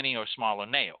 3-penny or smaller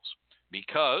nails,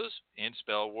 because in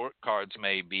spell work, cards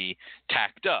may be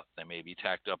tacked up. They may be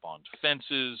tacked up onto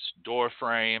fences, door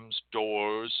frames,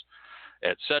 doors,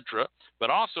 etc. But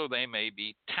also they may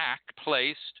be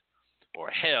placed or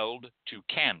held to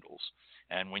candles.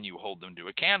 And when you hold them to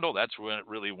a candle, that's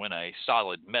when a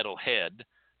solid metal head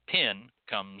pin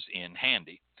comes in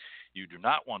handy. You do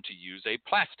not want to use a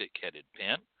plastic-headed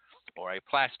pen or a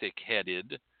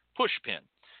plastic-headed push pin,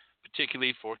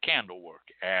 particularly for candle work,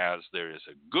 as there is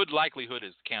a good likelihood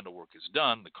as the candle work is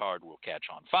done, the card will catch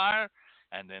on fire,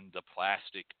 and then the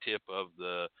plastic tip of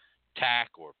the tack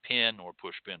or pin or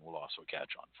push pin will also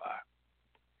catch on fire.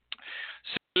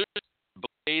 Scissors,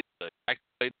 blades,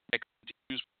 blade to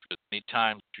use, because many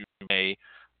times you may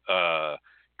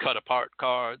cut apart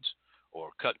cards,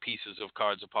 or cut pieces of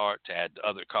cards apart to add to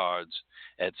other cards,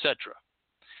 etc.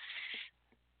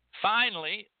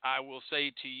 Finally, I will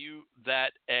say to you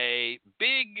that a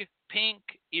big pink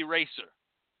eraser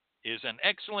is an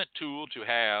excellent tool to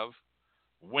have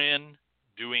when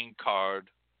doing card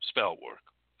spell work.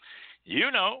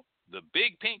 You know, the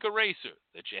big pink eraser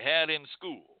that you had in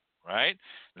school, right?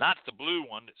 Not the blue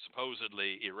one that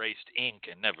supposedly erased ink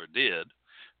and never did,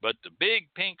 but the big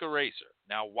pink eraser.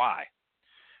 Now, why?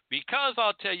 Because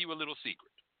I'll tell you a little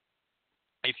secret.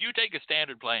 If you take a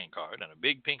standard playing card and a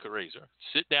big pink eraser,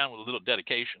 sit down with a little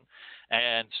dedication,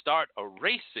 and start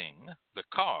erasing the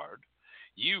card,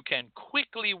 you can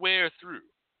quickly wear through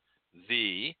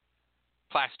the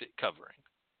plastic covering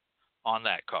on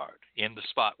that card in the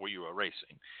spot where you're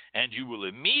erasing, and you will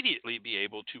immediately be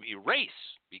able to erase,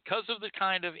 because of the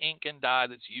kind of ink and dye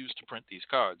that's used to print these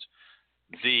cards,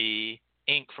 the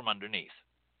ink from underneath.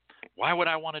 Why would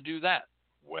I want to do that?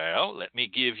 Well, let me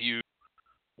give you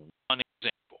one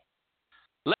example.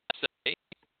 Let's say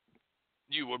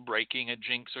you were breaking a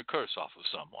jinx or curse off of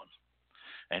someone,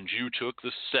 and you took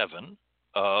the 7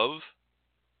 of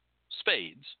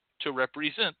spades to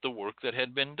represent the work that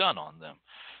had been done on them.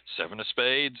 7 of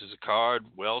spades is a card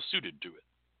well suited to it.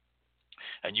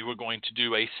 And you were going to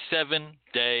do a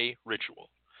 7-day ritual.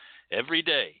 Every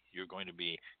day you're going to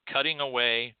be cutting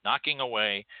away, knocking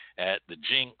away at the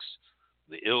jinx,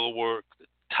 the ill work, the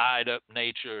tied up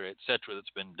nature, etc. that's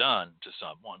been done to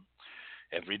someone.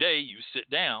 Every day you sit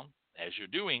down as you're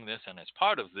doing this, and as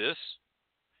part of this,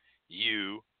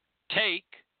 you take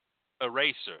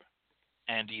eraser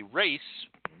and erase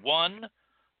one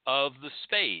of the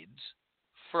spades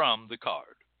from the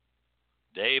card,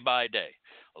 day by day,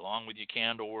 along with your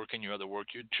candle work and your other work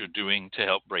you're doing to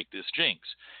help break this jinx.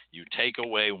 You take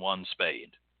away one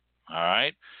spade, all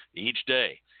right, each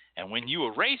day. And when you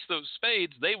erase those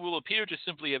spades, they will appear to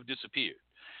simply have disappeared.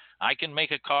 I can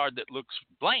make a card that looks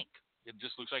blank. It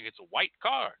just looks like it's a white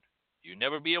card. You'll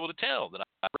never be able to tell that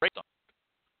I erased on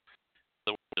it.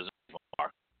 The word doesn't even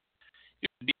mark. You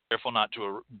should be careful not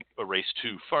to erase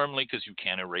too firmly, because you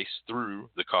can erase through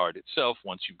the card itself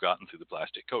once you've gotten through the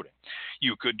plastic coating.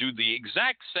 You could do the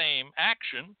exact same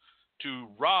action to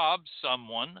rob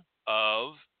someone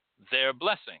of their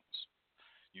blessings.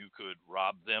 You could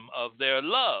rob them of their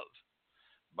love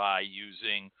by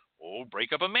using,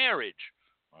 break up a marriage,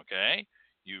 okay?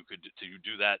 You could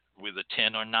do that with a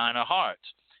 10 or 9 of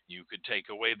hearts. You could take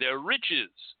away their riches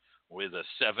with a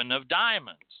 7 of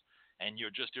diamonds. And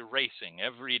you're just erasing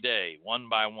every day, one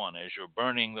by one, as you're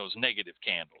burning those negative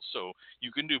candles. So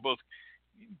you can do both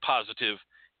positive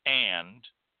and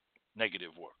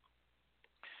negative work.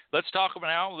 Let's talk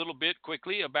now a little bit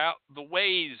quickly about the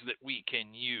ways that we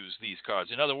can use these cards.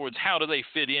 In other words, how do they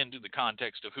fit into the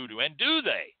context of hoodoo? And do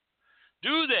they?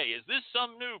 Do they? Is this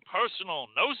some new personal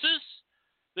gnosis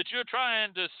that you're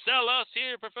trying to sell us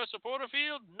here, Professor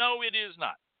Porterfield? No, it is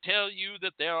not. Tell you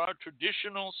that there are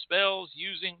traditional spells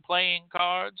using playing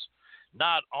cards,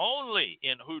 not only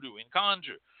in hoodoo and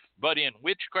conjure, but in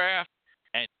witchcraft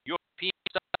and European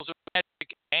styles of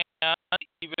magic, and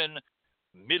even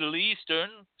Middle Eastern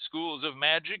schools of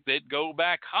magic that go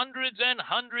back hundreds and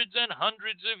hundreds and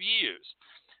hundreds of years.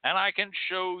 And I can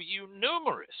show you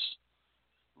numerous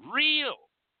real,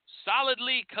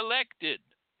 solidly collected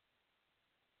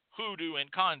hoodoo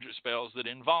and conjure spells that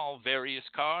involve various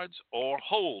cards or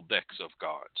whole decks of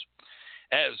cards,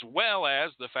 as well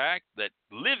as the fact that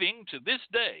living to this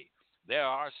day, there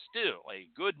are still a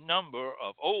good number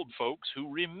of old folks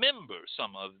who remember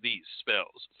some of these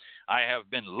spells. I have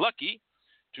been lucky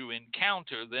to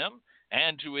encounter them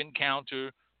and to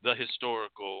encounter the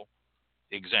historical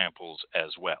examples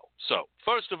as well. So,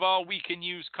 first of all, we can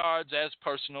use cards as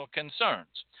personal concerns.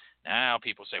 Now,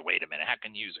 people say, wait a minute, how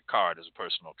can you use a card as a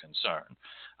personal concern?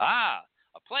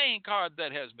 A playing card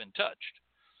that has been touched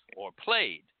or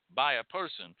played by a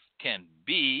person can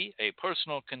be a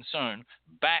personal concern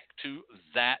back to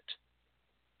that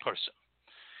person.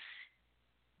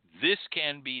 This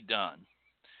can be done.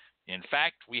 In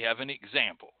fact, we have an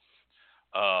example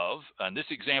of, and this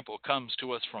example comes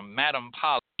to us from Madame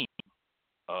Pauline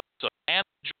of Savannah,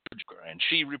 Georgia, and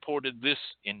she reported this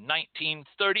in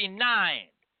 1939.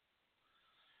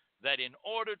 That in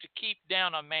order to keep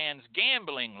down a man's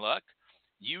gambling luck,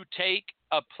 you take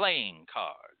playing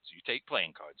cards. You take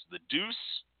playing cards. The deuce,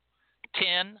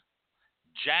 10,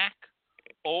 jack,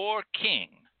 or king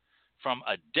from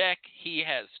a deck he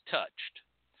has touched.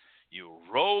 You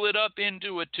roll it up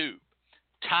into a tube,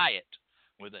 tie it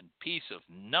with a piece of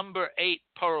number 8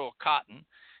 pearl cotton,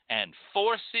 and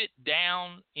force it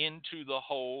down into the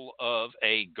hole of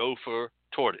a gopher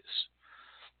tortoise.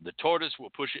 The tortoise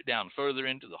will push it down further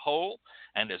into the hole,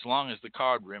 and as long as the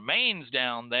card remains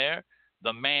down there,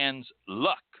 the man's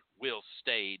luck will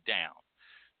stay down.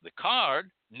 The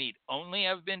card need only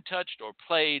have been touched or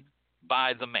played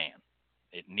by the man.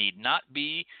 It need not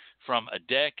be from a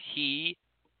deck he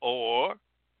or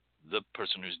the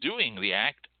person who's doing the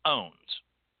act owns.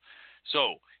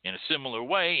 So, in a similar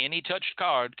way, any touched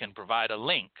card can provide a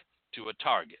link to a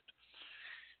target.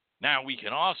 Now, we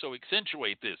can also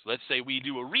accentuate this. Let's say we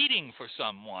do a reading for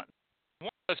someone. We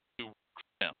want us to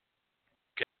them.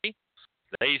 Okay?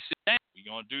 They sit down.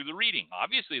 We're going to do the reading.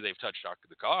 Obviously, they've touched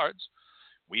the cards.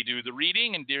 We do the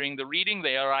reading, and during the reading,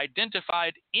 they are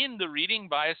identified in the reading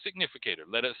by a significator.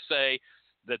 Let us say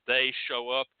that they show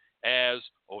up as,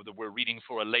 we're reading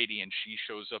for a lady, and she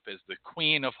shows up as the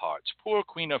Queen of Hearts. Poor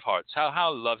Queen of Hearts.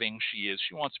 How loving she is.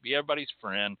 She wants to be everybody's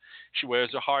friend. She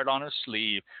wears her heart on her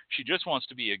sleeve. She just wants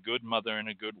to be a good mother and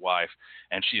a good wife,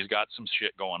 and she's got some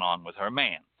shit going on with her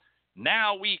man.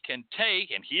 Now we can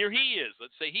take, and here he is.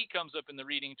 Let's say he comes up in the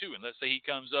reading too, and let's say he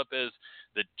comes up as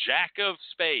the Jack of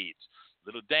Spades. A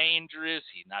little dangerous.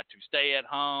 He's not too stay at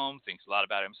home. Thinks a lot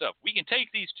about himself. We can take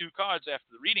these two cards after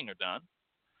the reading are done,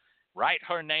 write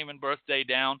her name and birthday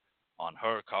down on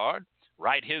her card,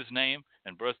 write his name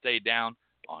and birthday down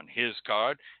on his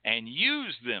card, and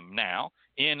use them now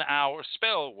in our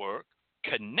spell work,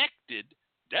 connected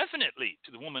definitely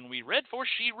to the woman we read for.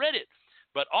 She read it,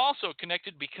 but also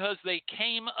connected because they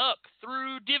came up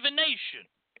through divination.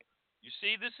 You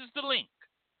see, this is the link.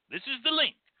 This is the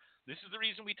link. This is the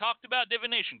reason we talked about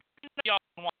divination. Y'all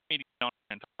want me to go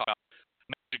and talk about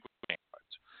magic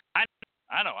cards.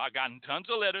 I know, I've gotten tons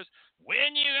of letters.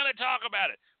 When you going to talk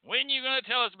about it? When you going to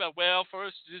tell us about it? Well,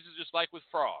 first, this is just like with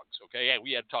frogs, okay? Yeah,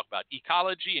 we had to talk about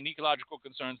ecology and ecological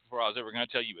concerns before I was ever going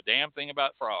to tell you a damn thing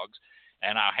about frogs.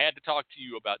 And I had to talk to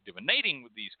you about divinating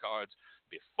with these cards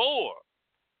before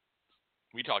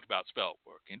we talked about spell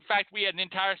work. In fact, we had an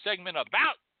entire segment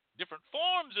about different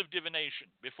forms of divination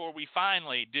before we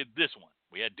finally did this one.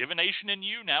 We had divination in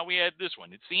you, now we had this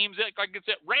one. It seems like it's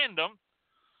at random,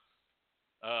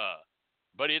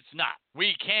 but it's not.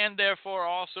 We can therefore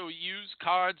also use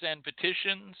cards and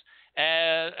petitions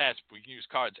as we can use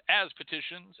cards as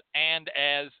petitions and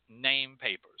as name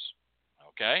papers.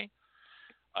 Okay?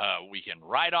 We can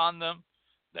write on them.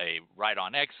 They write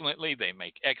on excellently. They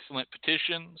make excellent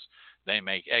petitions. They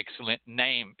make excellent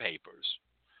name papers.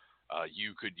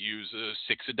 You could use a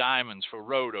 6 of diamonds for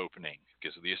road opening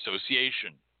because of the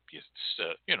association. It's,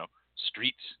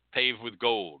 streets paved with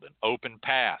gold, an open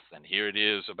path, and here it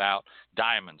is about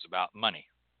diamonds, about money.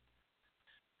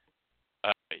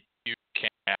 You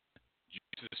can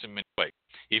use this in many ways.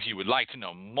 If you would like to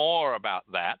know more about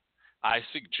that, I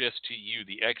suggest to you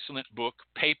the excellent book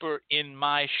Paper in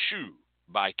My Shoe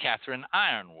by Catherine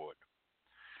Ironwood.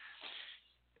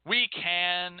 We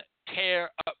can tear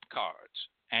up cards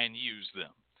and use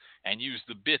them, and use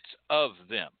the bits of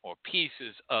them or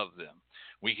pieces of them.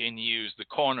 We can use the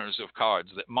corners of cards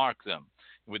that mark them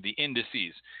with the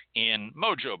indices in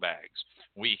mojo bags.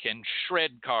 We can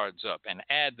shred cards up and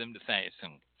add them to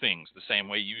things the same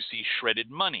way you see shredded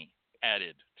money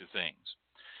added to things.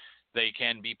 They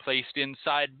can be placed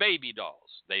inside baby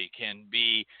dolls. They can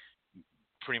be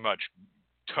pretty much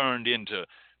turned into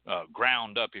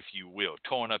ground up, if you will,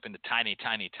 torn up into tiny,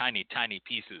 tiny, tiny, tiny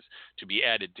pieces to be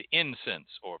added to incense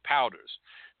or powders.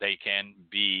 They can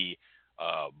be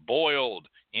boiled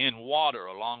in water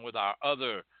along with our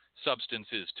other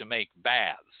substances to make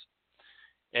baths,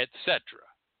 etc.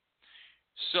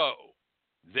 So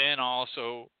then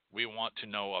also we want to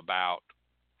know about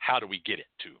how do we get it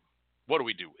to? What do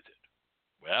we do with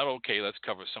it? Well, okay, let's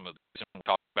cover some of this and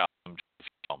talk about them.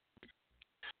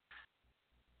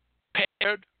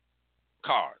 Paired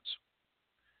cards.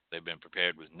 They've been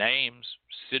prepared with names,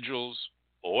 sigils,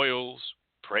 oils,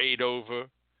 prayed over,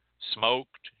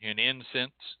 smoked in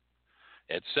incense,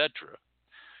 etc.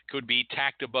 Could be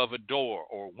tacked above a door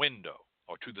or window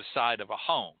or to the side of a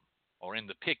home or in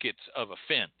the pickets of a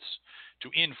fence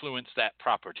to influence that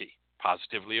property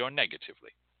positively or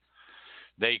negatively.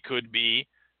 They could be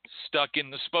stuck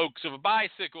in the spokes of a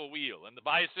bicycle wheel and the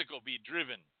bicycle be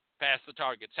driven past the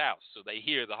target's house so they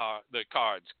hear the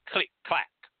cards click, clack.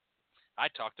 I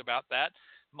talked about that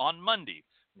on Monday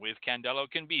with Candelo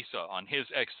Canbisa on his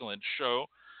excellent show,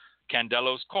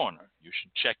 Candelo's Corner. You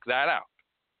should check that out.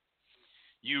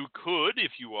 You could,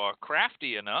 if you are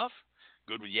crafty enough,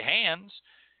 good with your hands,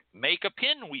 make a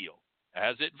pinwheel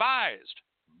as advised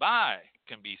by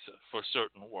Canbisa for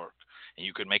certain work. And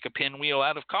you could make a pinwheel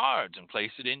out of cards and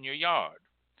place it in your yard.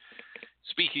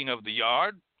 Speaking of the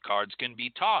yard, cards can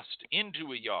be tossed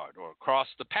into a yard or across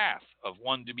the path of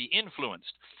one to be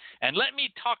influenced. And let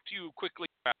me talk to you quickly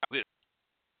about this.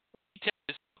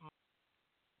 This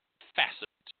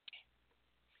fascinates me.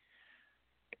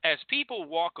 as people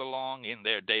walk along in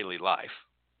their daily life,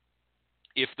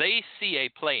 if they see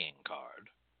a playing card,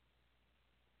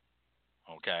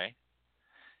 okay,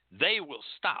 they will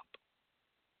stop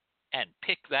and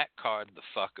pick that card the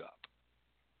fuck up.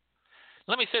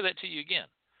 Let me say that to you again.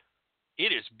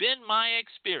 It has been my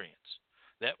experience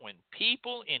that when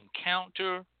people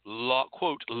encounter,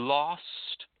 quote, lost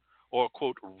or,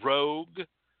 quote, rogue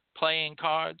playing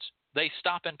cards, they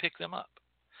stop and pick them up.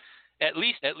 At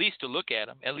least to look at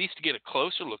them, at least to get a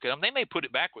closer look at them. They may put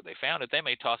it back where they found it. They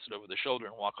may toss it over their shoulder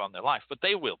and walk on their life. But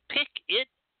they will pick it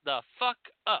the fuck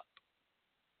up.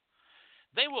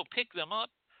 They will pick them up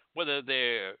whether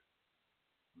their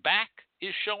back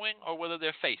is showing or whether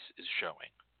their face is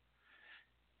showing.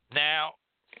 Now,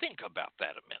 think about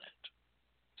that a minute.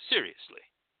 Seriously.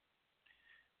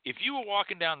 If you were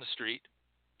walking down the street,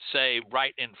 say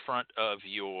right in front of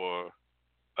your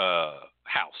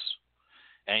house,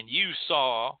 and you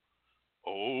saw,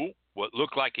 what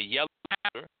looked like a yellow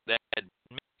powder that had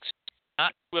mixed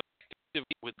not too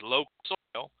effectively with local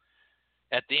soil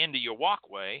at the end of your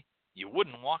walkway, you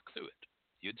wouldn't walk through it.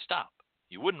 You'd stop.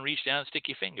 You wouldn't reach down and stick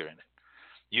your finger in it.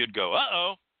 You'd go,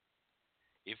 uh-oh.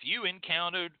 If you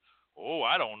encountered,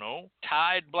 I don't know,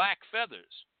 tied black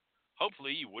feathers,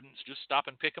 hopefully you wouldn't just stop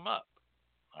and pick them up.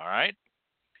 All right?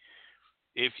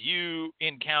 If you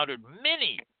encountered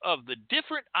many of the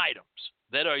different items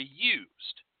that are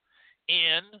used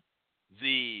in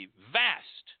the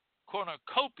vast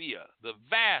cornucopia, the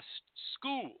vast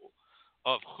school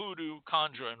of hoodoo,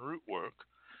 conjure, and root work,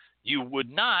 you would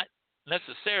not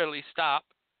necessarily stop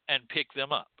and pick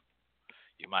them up.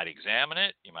 You might examine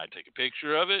it. You might take a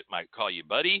picture of it. Might call your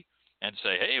buddy and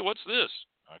say, hey, what's this?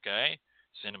 Okay?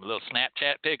 Send him a little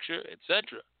Snapchat picture,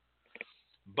 etc.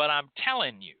 But I'm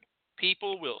telling you,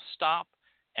 people will stop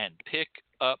and pick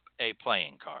up a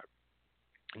playing card.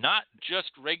 Not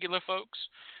just regular folks,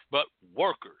 but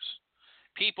workers.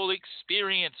 People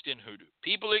experienced in hoodoo,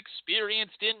 people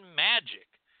experienced in magic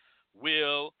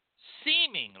will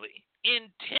seemingly,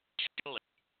 intentionally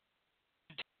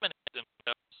intimidate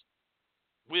themselves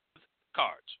with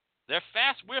cards.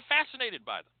 We're fascinated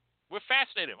by them. We're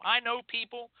fascinated. I know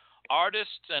people,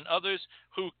 artists and others,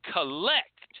 who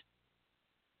collect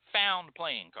found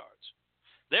playing cards.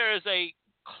 There is a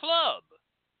club,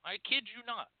 I kid you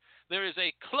not, there is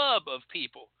a club of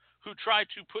people who try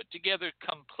to put together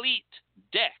complete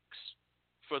decks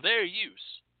for their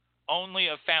use only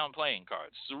of found playing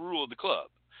cards. It's the rule of the club.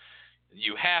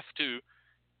 You have to,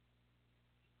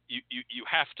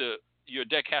 your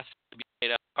deck has to be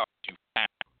made up of cards you found.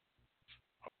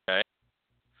 Okay?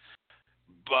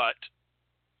 But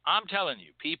I'm telling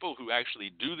you, people who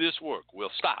actually do this work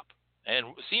will stop and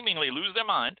seemingly lose their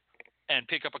mind and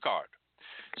pick up a card.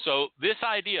 So this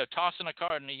idea of tossing a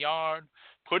card in the yard,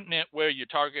 putting it where your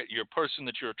target, your person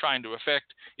that you're trying to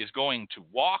affect, is going to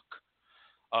walk,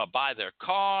 by their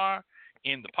car,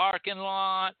 in the parking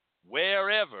lot,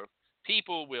 wherever,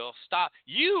 people will stop.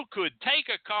 You could take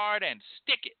a card and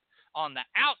stick it on the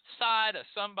outside of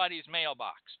somebody's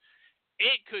mailbox.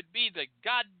 It could be the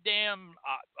goddamn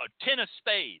a 10 of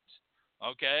spades,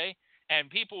 okay? And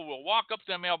people will walk up to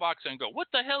their mailbox and go, what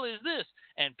the hell is this?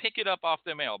 And pick it up off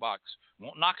their mailbox.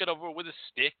 Won't knock it over with a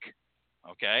stick,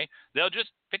 okay? They'll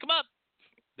just pick them up.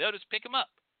 They'll just pick them up.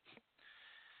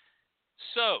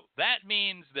 So that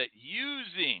means that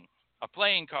using a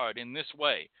playing card in this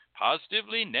way,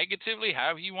 positively, negatively,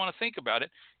 however you want to think about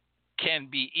it, can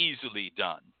be easily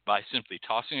done by simply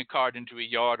tossing a card into a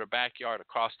yard or backyard,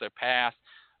 across their path,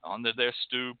 onto their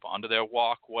stoop, onto their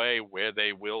walkway, where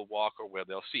they will walk or where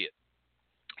they'll see it.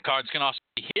 Cards can also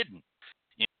be hidden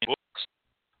in books,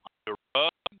 under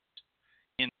rugs,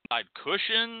 inside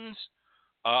cushions,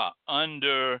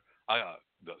 under,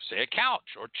 say, a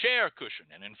couch or chair cushion.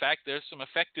 And in fact, there's some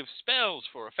effective spells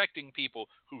for affecting people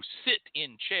who sit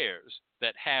in chairs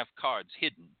that have cards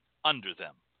hidden under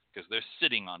them because they're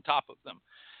sitting on top of them.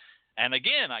 And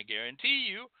again, I guarantee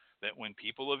you that when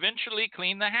people eventually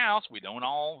clean the house, we don't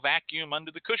all vacuum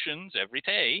under the cushions every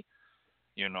day.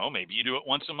 You know, maybe you do it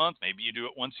once a month, maybe you do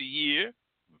it once a year,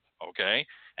 okay?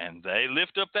 And they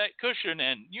lift up that cushion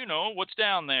and, you know, what's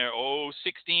down there?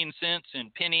 16 cents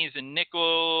and pennies and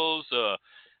nickels, a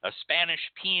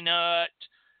Spanish peanut,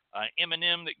 an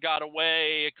M&M that got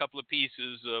away, a couple of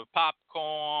pieces of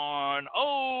popcorn.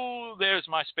 There's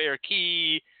my spare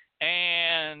key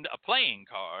and a playing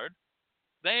card.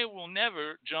 They will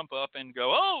never jump up and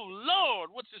go, oh, Lord,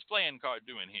 what's this playing card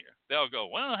doing here? They'll go,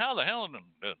 well, how the hell?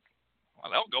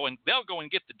 They'll go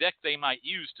and get the deck they might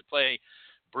use to play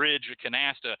bridge or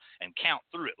canasta and count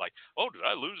through it. Like, did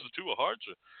I lose the 2 of hearts?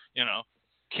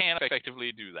 Can't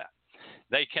effectively do that.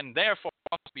 They can therefore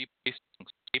be placed on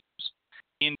a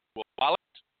a wallet,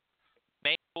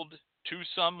 mailed to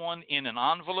someone in an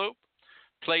envelope,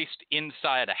 placed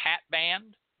inside a hat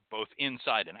band, both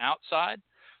inside and outside,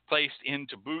 placed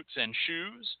into boots and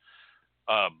shoes,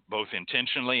 both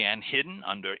intentionally and hidden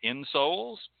under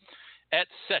insoles,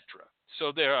 etc.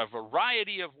 So there are a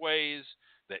variety of ways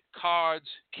that cards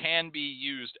can be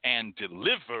used and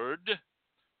delivered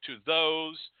to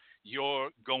those you're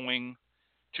going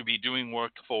to be doing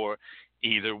work for,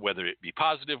 either whether it be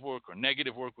positive work or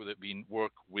negative work, whether it be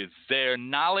work with their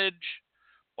knowledge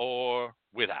or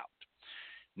without.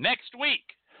 Next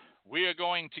week, we are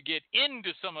going to get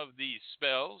into some of these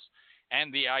spells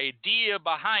and the idea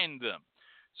behind them.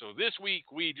 So this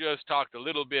week, we just talked a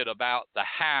little bit about the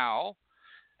how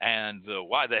and the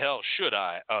why the hell should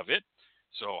I of it.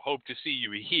 So hope to see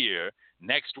you here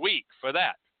next week for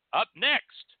that. Up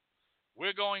next,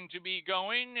 we're going to be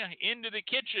going into the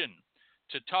kitchen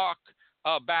to talk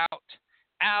about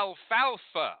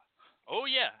alfalfa. Oh,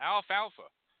 yeah, alfalfa.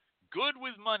 Good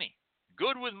with money.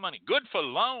 Good with money. Good for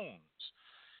loans.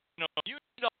 You know, you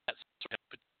need all that stuff,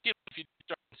 particularly if you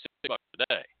start $6 a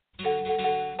day.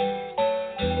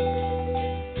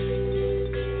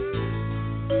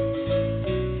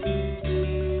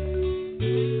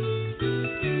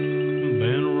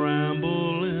 Been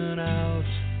rambling out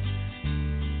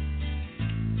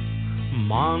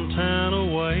Montana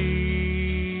way,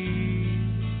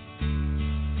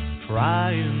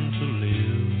 trying to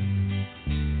live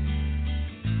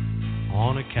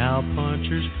on a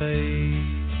cowpuncher's pay.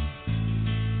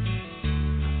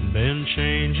 Been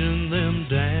changing them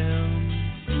down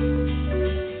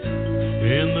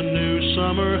in the new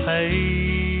summer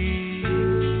hay,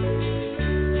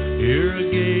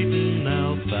 irrigating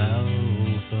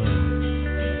alfalfa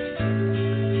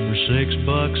for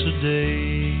 $6 a day.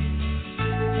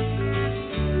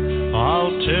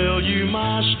 I'll tell you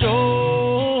my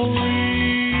story,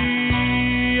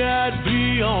 I'd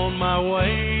be on my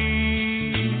way,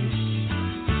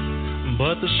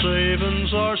 but the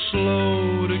savings are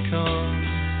slow to come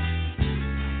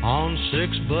on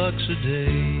 $6 a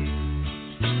day.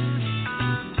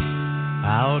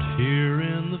 Out here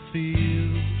in the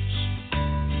fields,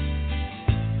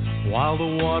 while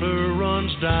the water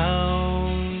runs down,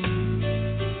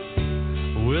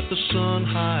 with the sun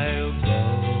high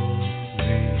above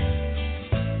me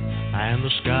and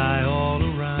the sky all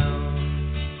around,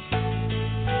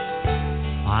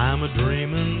 I'm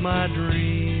a-dreaming my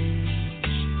dreams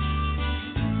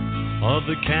of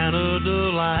the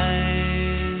Canada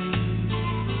line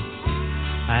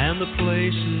and the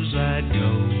places I'd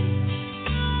go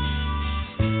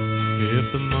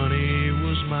if the money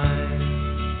was mine.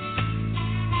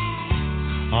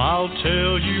 I'll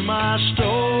tell you my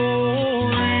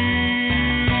story,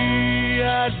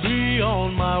 I'd be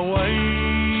on my way,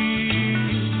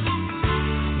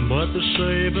 but the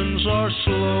savings are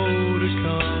slow to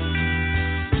come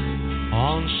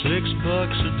on $6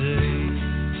 a day.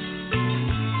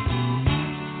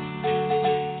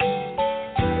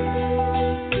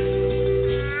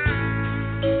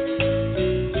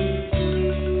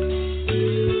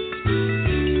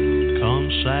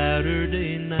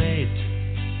 Saturday night,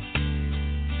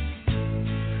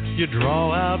 you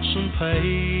draw out some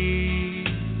pay,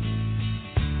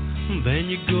 then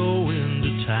you go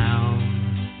into town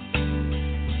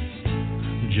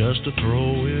just to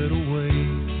throw it away.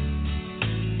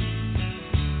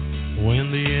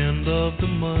 When the end of the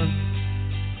month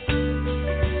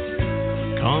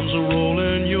comes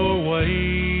a-rolling your way,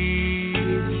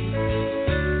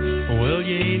 well,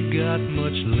 you ain't got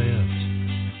much left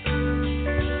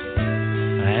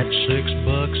at $6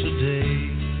 a day.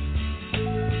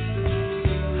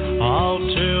 I'll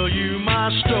tell you my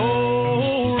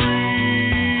story,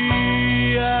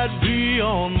 I'd be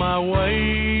on my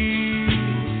way,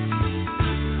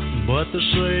 but the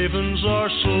savings are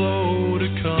slow to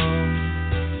come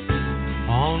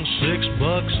on $6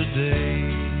 a day.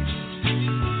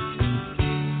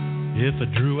 If I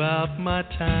drew out my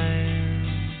time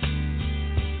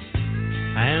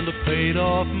and I paid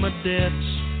off my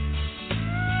debts,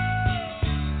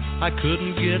 I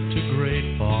couldn't get to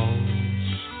Great Falls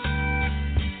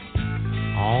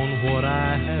on what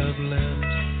I have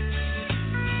left,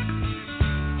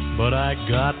 but I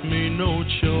got me no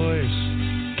choice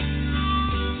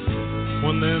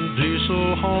when them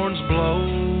diesel horns blow,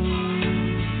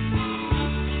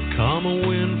 come a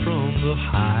wind from the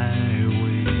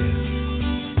highway,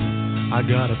 I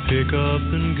gotta pick up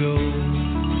and go.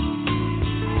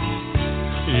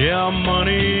 Yeah,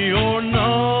 money or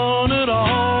none at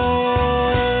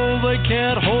all, they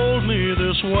can't hold me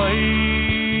this way,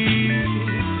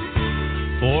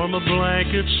 for my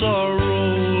blankets are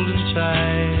rolled and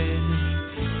tied,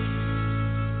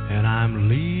 and I'm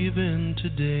leaving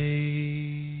today.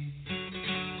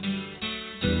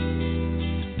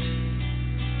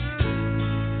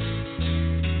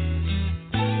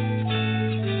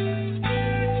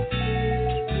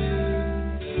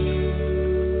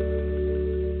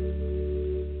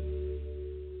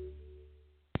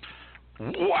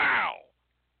 Wow.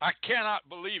 I cannot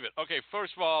believe it. Okay,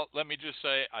 first of all, let me just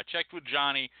say I checked with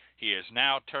Johnny. He has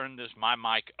now turned my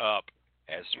mic up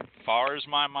as far as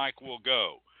my mic will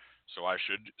go. So I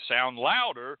should sound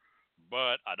louder,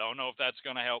 but I don't know if that's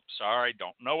going to help. Sorry,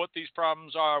 don't know what these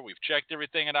problems are. We've checked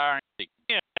everything at Iron.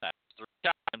 Again, that's 3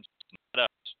 times, not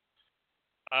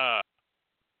us.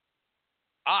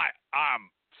 I'm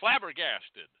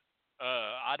flabbergasted.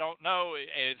 I don't know.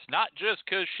 It's not just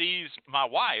because she's my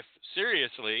wife.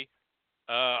 Seriously.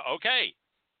 Okay.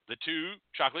 The 2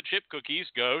 chocolate chip cookies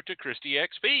go to Christy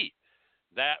XP.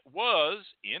 That was,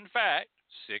 in fact,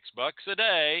 $6 a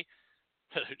day.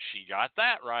 She got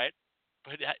that right.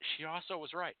 But she also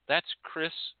was right. That's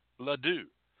Chris Ledoux.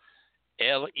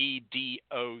 Ledous.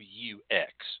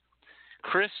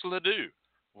 Chris Ledoux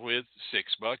with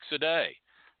 $6 a day.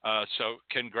 So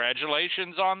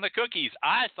congratulations on the cookies.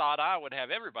 I thought I would have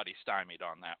everybody stymied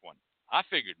on that one. I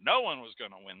figured no one was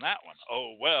going to win that one.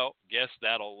 Oh, well, guess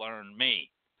that'll learn me.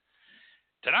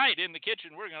 Tonight in the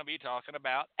kitchen, we're going to be talking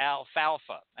about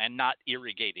alfalfa and not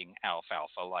irrigating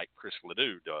alfalfa like Chris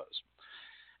Ledoux does.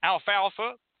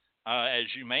 Alfalfa,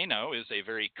 as you may know, is a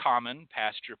very common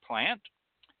pasture plant.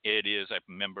 It is a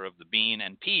member of the bean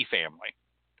and pea family.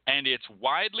 And it's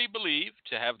widely believed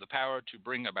to have the power to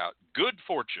bring about good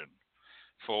fortune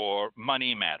for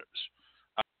money matters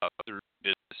through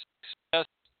business success,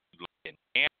 in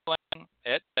gambling,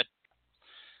 etc.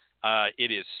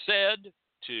 It is said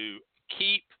to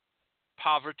keep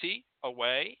poverty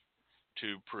away,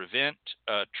 to prevent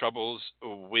troubles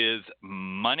with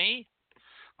money,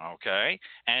 okay,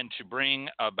 and to bring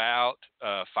about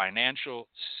financial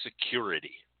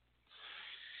security.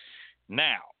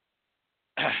 Now,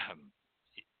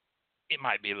 it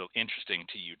might be a little interesting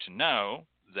to you to know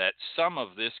that some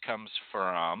of this comes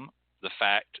from the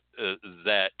fact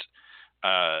that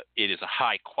it is a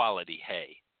high-quality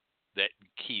hay that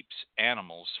keeps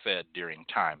animals fed during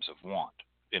times of want.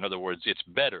 In other words, it's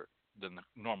better than the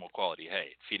normal quality hay.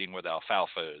 Feeding with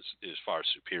alfalfa is far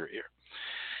superior.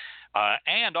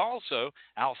 And also,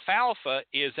 alfalfa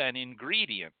is an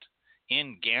ingredient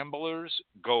in Gambler's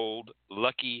Gold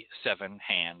Lucky 7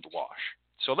 hand wash.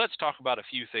 So let's talk about a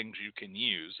few things you can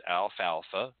use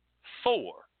alfalfa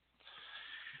for.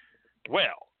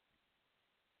 Well,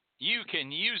 you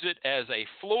can use it as a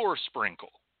floor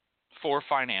sprinkle for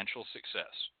financial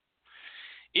success.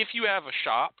 If you have a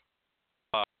shop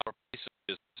or place of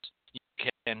business, you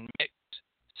can mix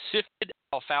sifted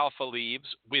alfalfa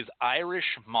leaves with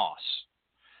Irish moss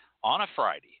on a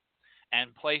Friday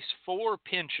and place 4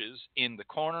 pinches in the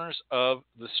corners of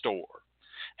the store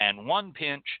and 1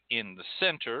 pinch in the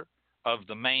center of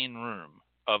the main room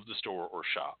of the store or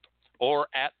shop, or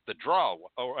at the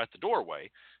doorway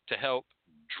to help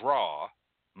draw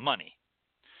money.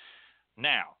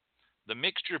 Now, the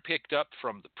mixture picked up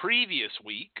from the previous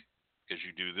week, because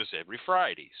you do this every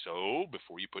Friday. So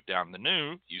before you put down the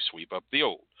new, you sweep up the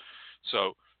old.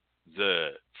 So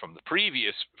from the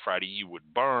previous Friday, you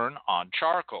would burn on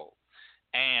charcoal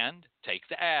and take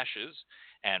the ashes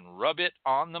and rub it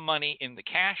on the money in the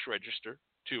cash register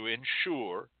to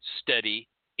ensure steady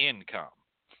income.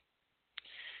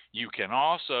 You can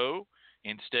also,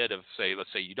 instead of,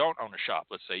 let's say you don't own a shop,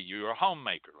 let's say you're a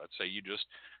homemaker, let's say you just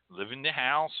live in the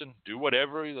house and do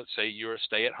whatever, let's say you're a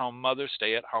stay-at-home mother,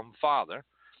 stay-at-home father,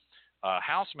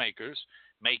 housemakers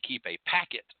may keep a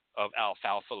packet of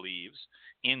alfalfa leaves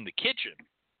in the kitchen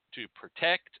to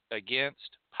protect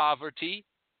against poverty.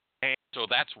 And so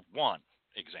that's one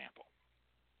example.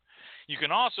 You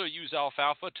can also use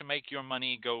alfalfa to make your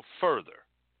money go further.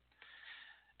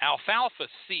 Alfalfa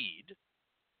seed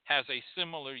has a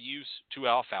similar use to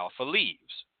alfalfa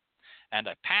leaves, and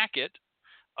a packet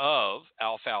of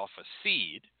alfalfa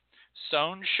seed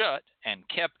sewn shut and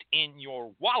kept in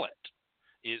your wallet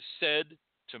is said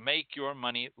to make your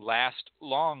money last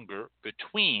longer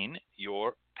between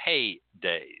your pay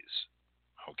days.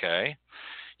 Okay?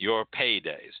 Your pay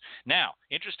days. Now,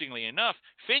 interestingly enough,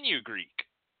 fenugreek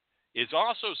is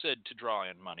also said to draw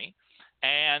in money,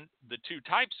 and the 2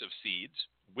 types of seeds,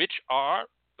 which are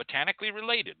botanically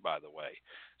related, by the way.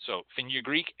 So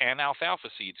fenugreek and alfalfa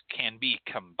seeds can be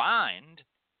combined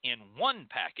in 1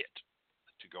 packet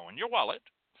to go in your wallet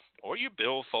or your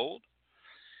billfold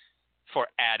for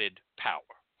added power.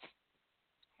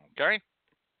 Okay?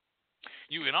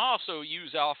 You can also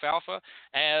use alfalfa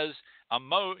as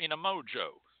in a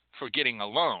mojo for getting a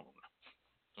loan.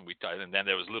 And then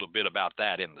there was a little bit about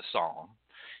that in the song.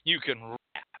 You can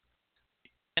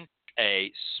wrap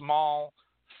a small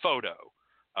photo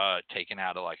taken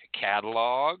out of like a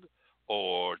catalog,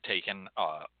 or taken,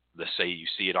 let's say you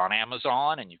see it on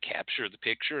Amazon and you capture the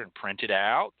picture and print it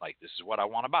out, like this is what I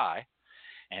want to buy.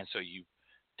 And so you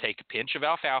take a pinch of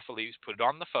alfalfa leaves, put it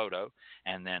on the photo,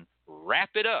 and then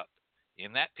wrap it up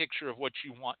in that picture of what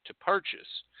you want to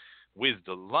purchase with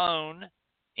the loan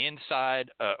inside.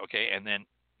 Okay, and then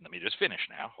let me just finish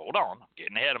now. Hold on. I'm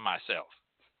getting ahead of myself.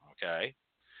 Okay.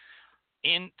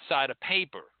 Inside a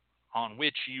paper on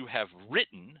which you have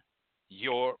written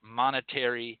your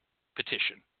monetary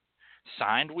petition,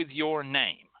 signed with your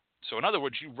name. So in other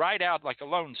words, you write out like a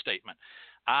loan statement.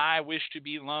 I wish to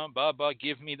be loaned, blah, blah,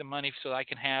 give me the money so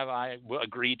I will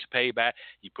agree to pay back.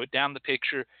 You put down the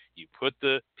picture, you put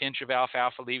the pinch of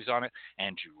alfalfa leaves on it,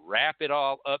 and you wrap it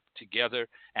all up together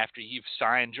after you've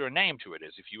signed your name to it,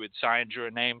 as if you had signed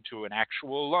your name to an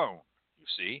actual loan, you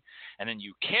see. And then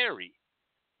you carry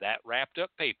that wrapped up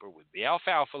paper with the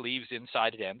alfalfa leaves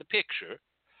inside it and the picture,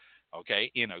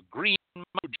 okay, in a green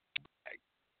mojo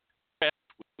bag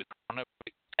with a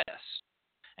S.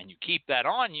 And you keep that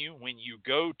on you when you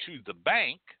go to the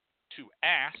bank to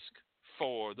ask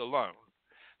for the loan.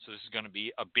 So this is going to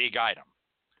be a big item: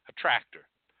 a tractor,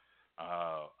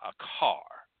 a car,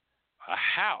 a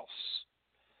house,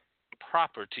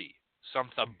 property,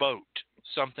 a boat,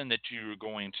 something that you're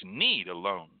going to need a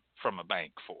loan from a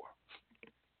bank for.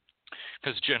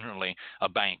 Because generally, a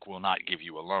bank will not give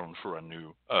you a loan for a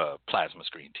new plasma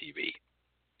screen TV.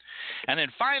 And then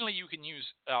finally, you can use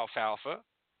alfalfa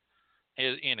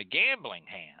in a gambling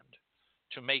hand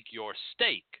to make your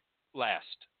stake last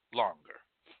longer.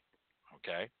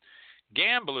 Okay?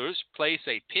 Gamblers place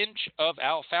a pinch of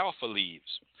alfalfa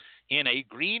leaves in a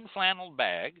green flannel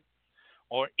bag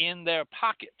or in their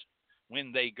pocket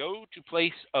when they go to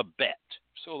place a bet.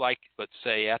 So like, let's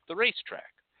say, at the racetrack,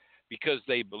 because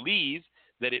they believe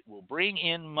that it will bring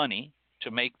in money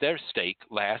to make their stake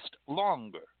last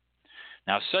longer.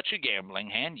 Now, such a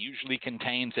gambling hand usually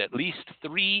contains at least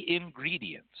 3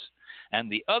 ingredients,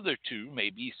 and the other 2 may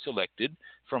be selected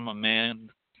from a many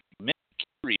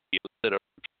materials that are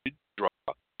to draw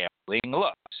gambling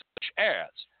luck, such as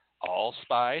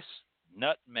allspice,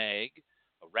 nutmeg,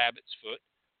 a rabbit's foot,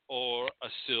 or a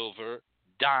silver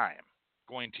dime.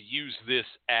 Going to use this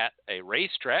at a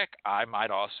racetrack, I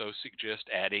might also suggest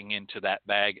adding into that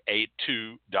bag a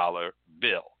 $2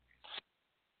 bill.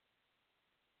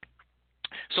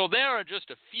 So there are just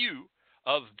a few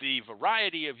of the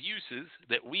variety of uses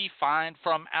that we find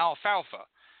from alfalfa,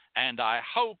 and I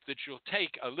hope that you'll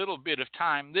take a little bit of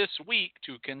time this week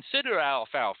to consider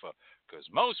alfalfa, because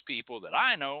most people that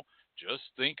I know just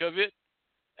think of it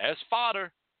as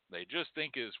fodder. They just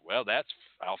think well, that's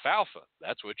alfalfa.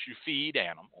 That's what you feed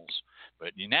animals.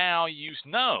 But now you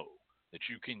know that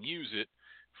you can use it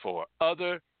for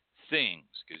other things,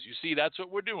 because you see, that's what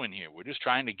we're doing here. We're just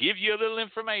trying to give you a little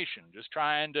information, just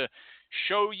trying to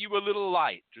show you a little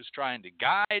light, just trying to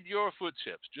guide your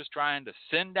footsteps, just trying to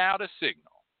send out a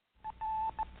signal.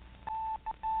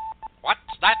 What's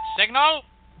that signal?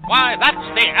 Why, that's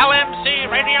the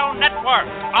LMC Radio Network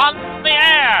on the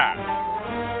air.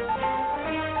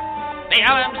 The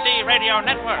LMC Radio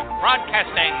Network,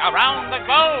 broadcasting around the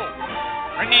globe,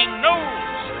 bringing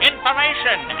news,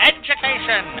 information,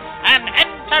 education, and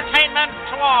entertainment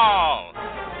to all.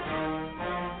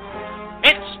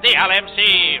 It's the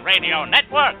LMC Radio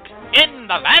Network in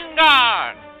the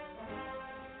vanguard.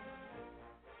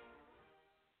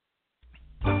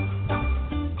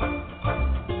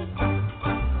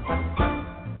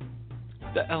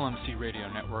 The LMC Radio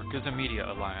Network is a media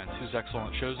alliance whose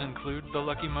excellent shows include The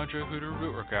Lucky Mojo Hooter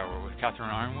Rootwork Hour with Catherine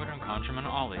Ironwood and Conjurman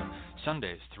Ollie,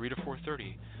 Sundays 3 to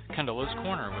 4:30. Candelo's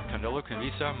Corner with Candelo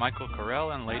Convisa, Michael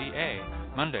Carell, and Lady A,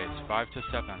 Mondays 5 to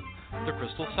 7. The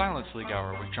Crystal Silence League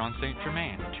Hour with John St.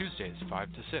 Germain, Tuesdays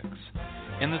 5 to 6.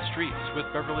 In the Streets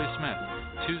with Beverly Smith,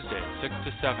 Tuesdays 6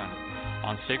 to 7.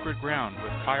 On Sacred Ground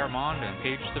with Kai Armand and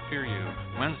Paige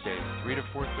Zafiriou, Wednesdays 3 to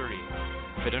 4:30.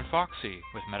 Fit and Foxy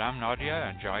with Madame Nadia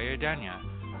and Jaya Danya,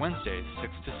 Wednesdays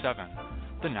 6 to 7.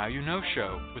 The Now You Know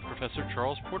Show with Professor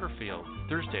Charles Porterfield,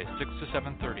 Thursdays 6 to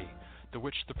 7:30. The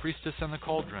Witch, the Priestess, and the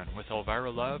Cauldron with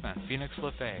Elvira Love and Phoenix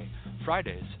LaFay,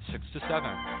 Fridays 6 to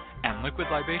 7. And Liquid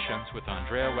Libations with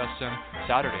Andrea Weston,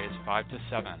 Saturdays 5 to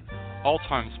 7. All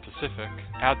times Pacific,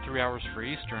 add 3 hours for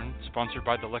Eastern, sponsored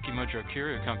by the Lucky Mojo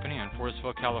Curio Company in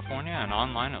Forestville, California, and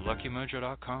online at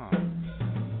luckymojo.com.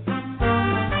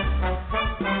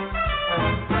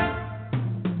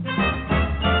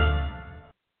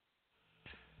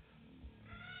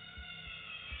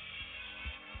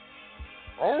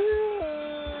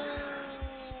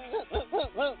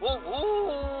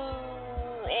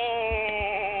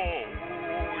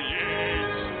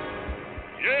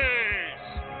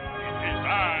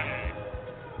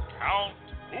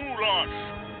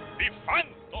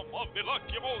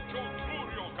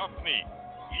 Company,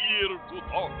 here to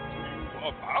talk to you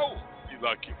about the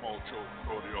Lucky Mojo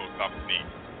Curio Company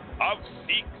of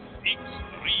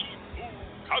 6632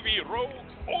 Covey Road,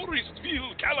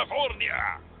 Forestville,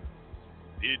 California.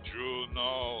 Did you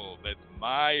know that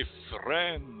my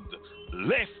friend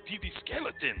Lefty the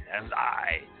Skeleton and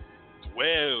I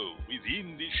dwell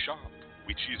within this shop,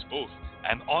 which is both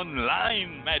an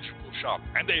online magical shop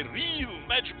and a real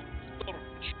magical store?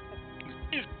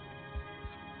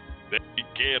 They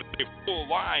carry a full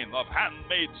line of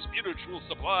handmade spiritual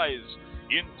supplies,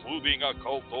 including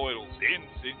occult oils,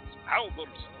 incense, powders,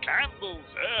 candles,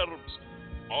 herbs,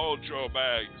 mojo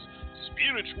bags,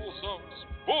 spiritual songs,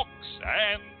 books,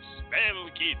 and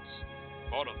spell kits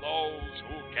for those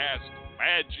who cast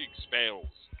magic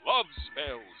spells, love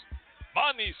spells,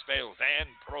 money spells, and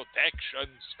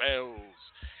protection spells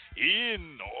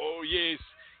in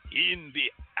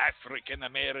the African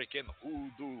American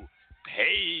hoodoo,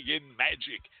 pagan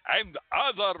magic, and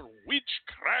other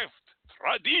witchcraft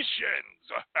traditions.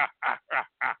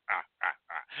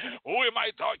 Who am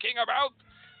I talking about?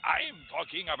 I'm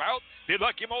talking about the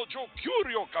Lucky Mojo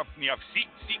Curio Company of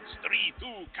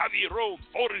 6632 Covey Road,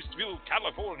 Forestville,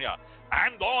 California,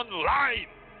 and online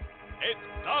at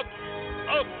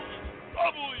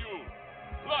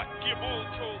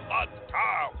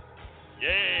www.luckymojo.com.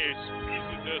 Yes,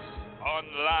 visit us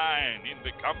online in the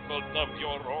comfort of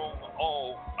your own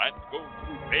home and go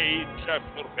through page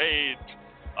after page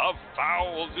of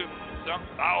thousands and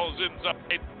thousands of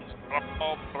items from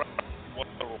all around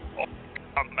the world.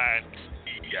 Come and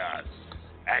see us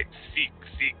at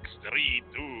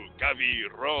 6632 Covey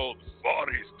Road,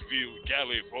 Forestville,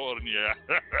 California.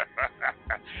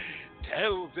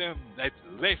 Tell them that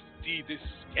Lefty the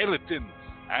Skeleton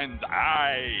and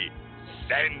I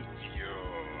sent you.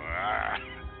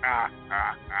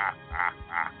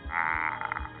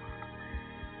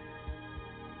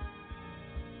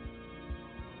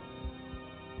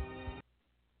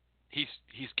 He's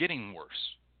getting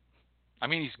worse. I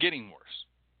mean, he's getting worse.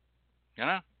 You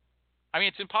know? I mean,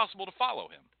 it's impossible to follow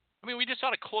him. I mean, we just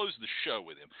ought to close the show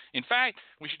with him. In fact,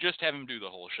 we should just have him do the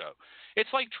whole show.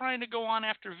 It's like trying to go on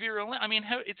after Vera Lynn. I mean,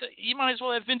 you might as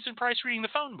well have Vincent Price reading the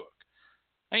phone book.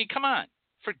 I mean, come on.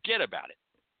 Forget about it.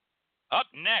 Up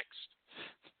next,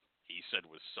 he said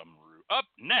with some rude. Up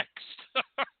next,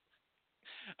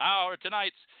 our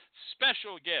tonight's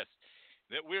special guest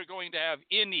that we're going to have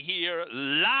in here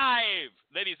live,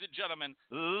 ladies and gentlemen,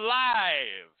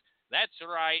 live. That's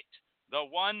right, the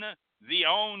one, the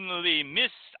only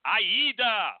Miss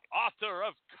Aida, author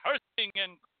of Cursing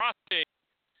and Crossing.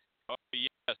 Oh,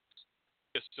 yes,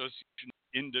 the Association of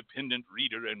Independent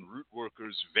Reader and Root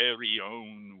Workers' very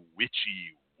own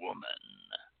witchy woman.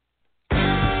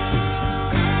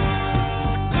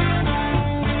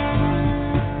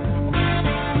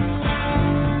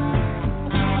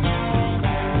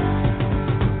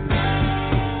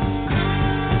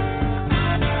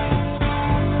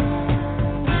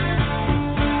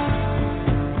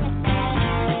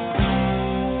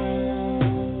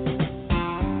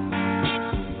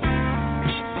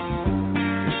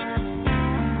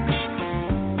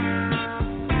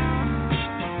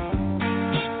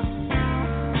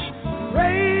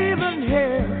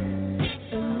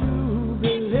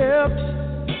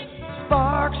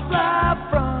 Sparks fly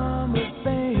from her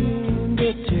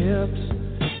fingertips,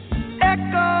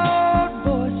 echoed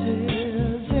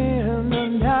voices in the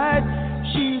night.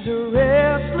 She's a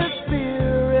restless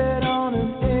spirit on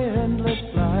an endless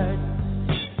flight.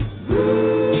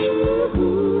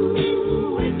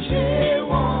 Ooh, witchy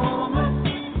woman,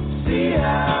 see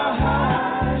how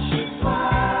high she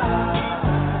flies.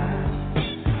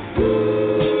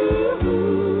 Ooh,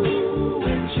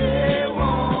 witchy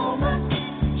woman,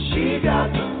 she got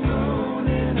the moon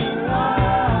in her eye.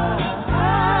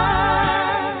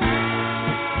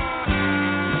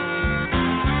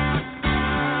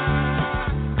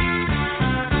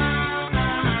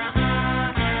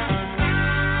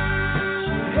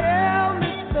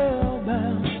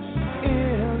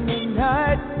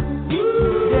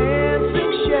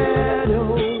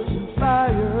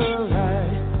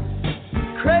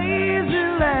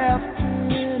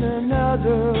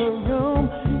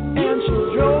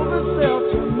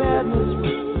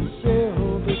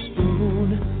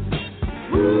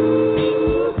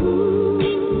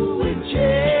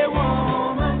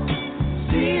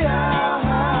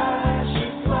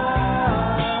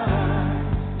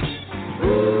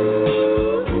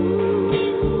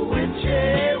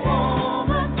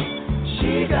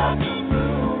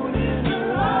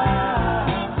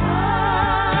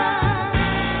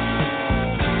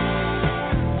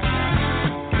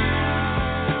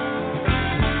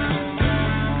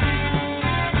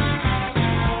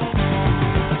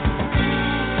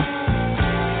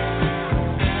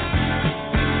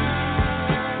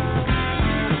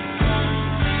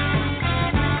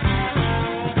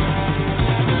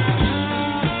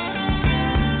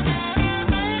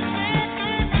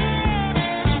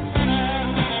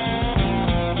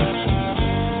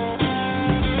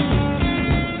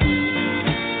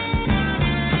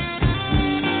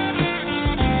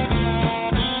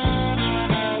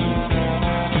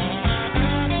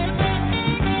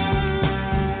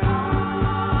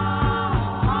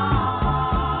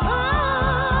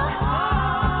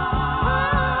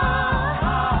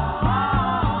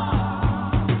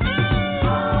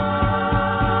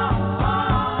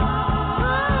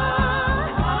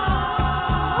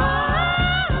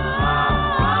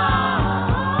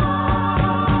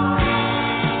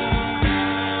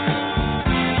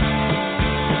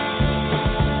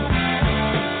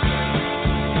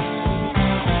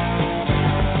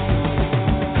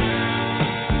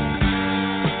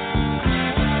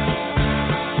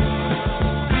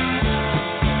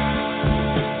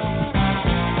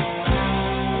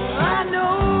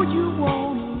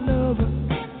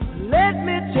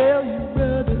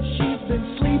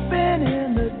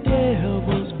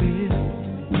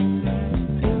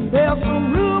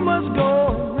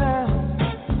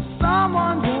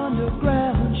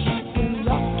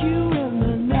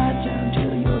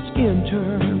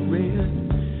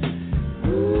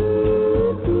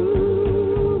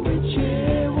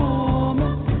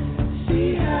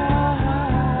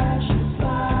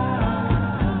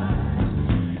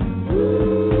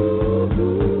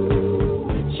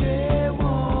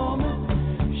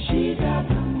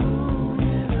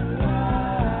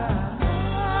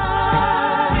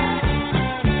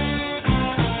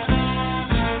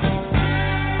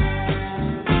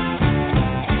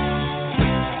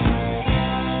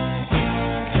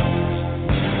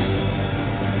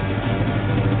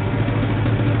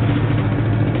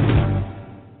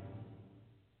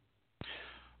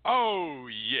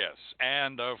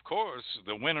 And, of course,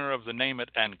 the winner of the Name It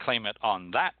and Claim It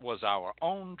on that was our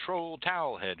own Troll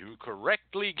Towelhead, who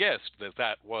correctly guessed that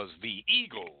that was the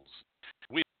Eagles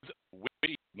with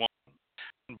Witchy Woman.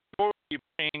 And before we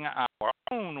bring our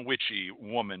own witchy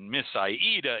woman, Miss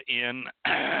Aida, in,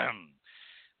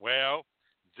 well,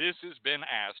 this has been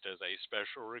asked as a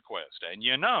special request. And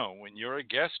you know, when you're a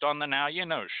guest on the Now You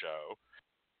Know show,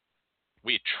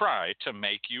 we try to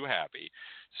make you happy.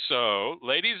 So,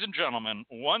 ladies and gentlemen,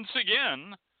 once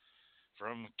again,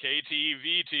 from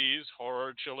KTVT's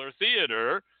Horror Chiller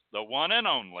Theater, the one and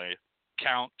only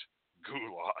Count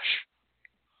Goulash.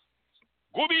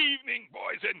 Good evening,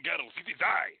 boys and girls. It is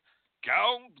I,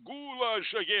 Count Goulash,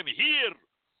 again here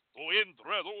to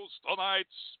introduce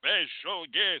tonight's special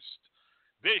guest,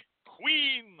 the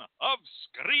Queen of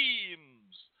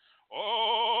Screams.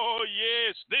 Oh,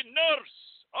 yes, the nurse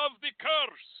of the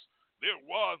curse, the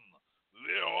one,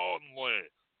 the only,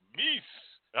 Miss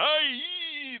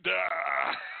Aida.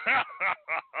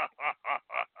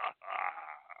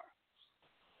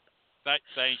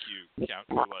 Thank you, Count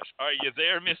Goulash. Are you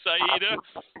there, Miss Aida?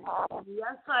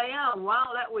 Yes, I am. Wow,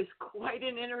 that was quite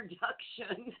an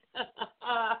introduction.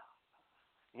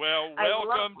 Well,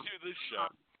 welcome to the show.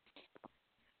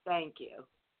 Thank you.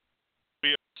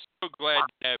 We are so glad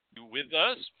to have you with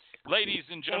us. Ladies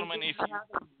and gentlemen,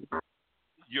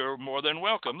 you're more than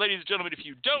welcome. Ladies and gentlemen, if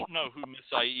you don't know who Miss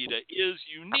Aida is,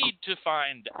 you need to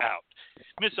find out.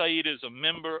 Miss Aida is a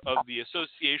member of the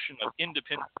Association of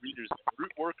Independent Readers and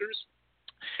Root Workers,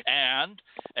 and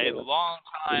a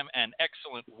long-time and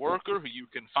excellent worker who you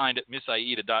can find at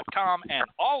missaida.com, and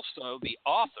also the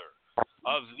author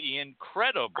of the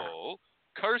incredible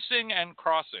Cursing and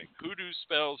Crossing, Hoodoo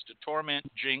Spells to Torment,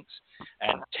 Jinx,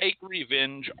 and Take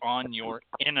Revenge on Your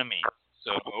Enemies.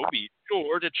 So be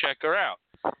sure to check her out.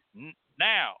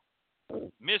 Now,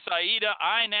 Miss Aida,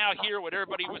 I now hear what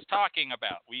everybody was talking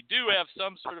about. We do have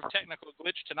some sort of technical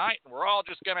glitch tonight, and we're all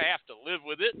just going to have to live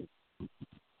with it.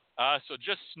 So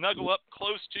just snuggle up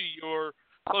close to your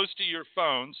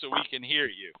phone so we can hear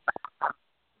you.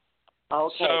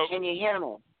 Okay, so, can you hear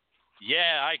me?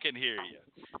 Yeah, I can hear you.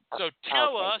 So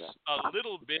tell us a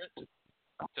little bit,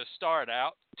 to start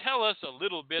out, tell us a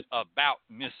little bit about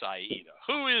Miss Aida.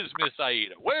 Who is Miss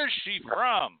Aida? Where's she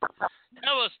from?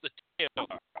 Tell us the tale.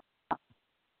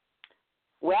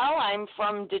 Well, I'm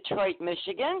from Detroit,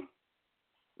 Michigan.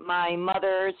 My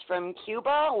mother's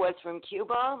was from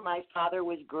Cuba. My father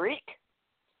was Greek.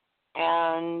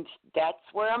 And that's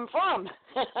where I'm from.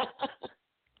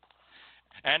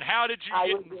 And how did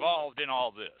you get involved in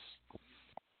all this?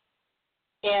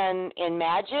 In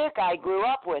magic, I grew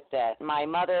up with it. My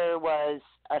mother was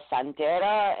a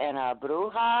santera and a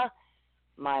bruja.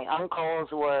 My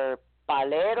uncles were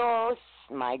paleros.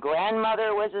 My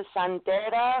grandmother was a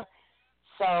santera.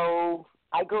 So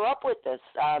I grew up with this.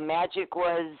 Magic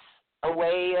was a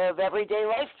way of everyday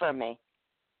life for me.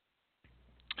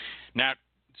 Now,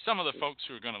 some of the folks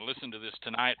who are going to listen to this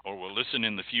tonight or will listen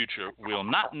in the future will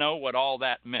not know what all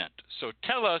that meant. So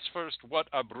tell us first what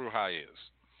a bruja is.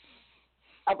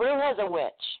 A bruja is a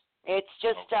witch. It's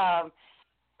just a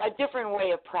different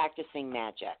way of practicing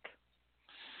magic.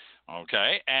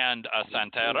 Okay, and a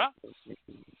santera?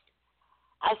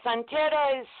 A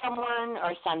santera is someone,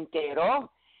 or santero,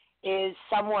 is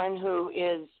someone who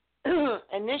is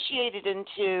initiated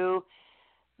into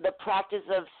the practice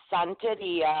of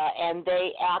santeria, and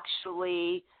they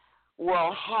actually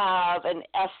will have an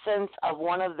essence of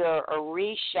one of their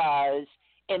orishas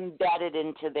embedded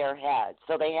into their head.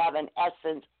 So they have an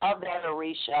essence of that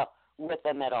orisha with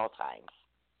them at all times.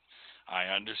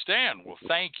 I understand. Well,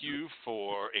 thank you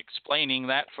for explaining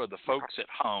that for the folks at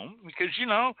home, because, you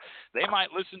know, they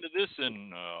might listen to this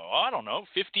in,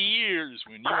 50 years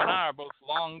when you and I are both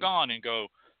long gone and go,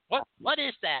 What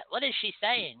is that? What is she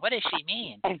saying? What does she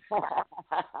mean?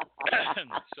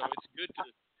 So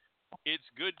it's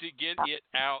good to get it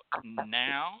out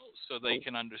now so they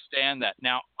can understand that.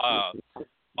 Now,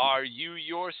 are you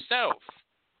yourself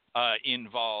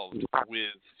involved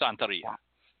with Santeria?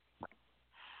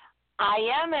 I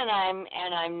am,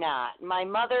 and I'm not. My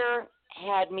mother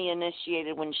had me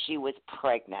initiated when she was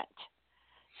pregnant,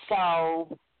 so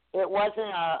it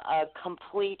wasn't a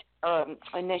complete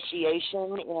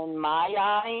initiation in my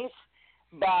eyes,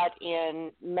 but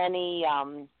in many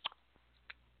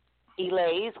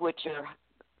ilays, which are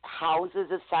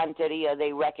houses of Santeria,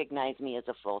 they recognize me as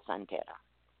a full Santera.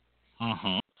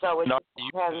 Mm-hmm. So it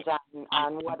depends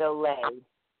on what ilay.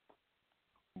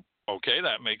 Okay,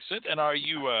 that makes it. And are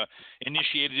you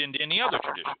initiated into any other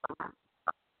tradition?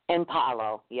 In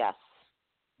Palo, yes.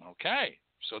 Okay.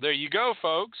 So there you go,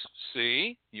 folks.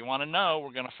 See, you want to know,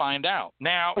 we're going to find out.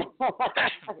 Now,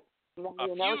 Now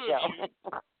You Know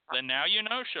Show. The Now You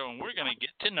Know Show, and we're going to get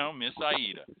to know Miss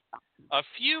Aida. A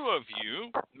few of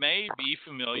you may be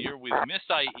familiar with Miss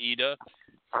Aida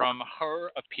from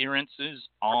her appearances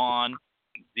on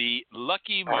the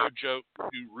Lucky Mojo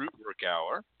Root Work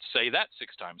Hour. Say that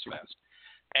 6 times fast.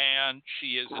 And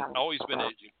she has always been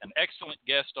an excellent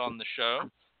guest on the show.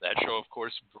 That show, of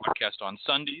course, broadcast on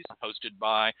Sundays, hosted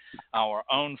by our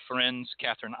own friends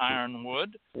Catherine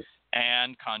Ironwood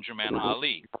and ConjureMan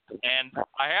Ali. And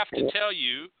I have to tell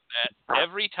you that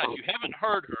every time, if you haven't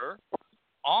heard her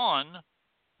on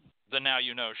the Now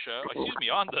You Know Show,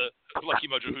 on the Lucky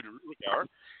Mojo Hoodoo Root Hour,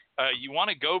 you want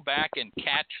to go back and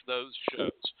catch those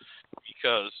shows,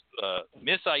 because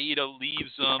Miss Aida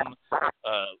leaves them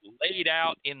laid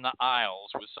out in the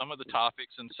aisles with some of the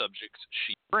topics and subjects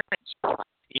she brings,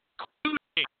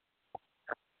 including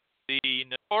the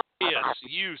notorious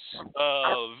use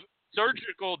of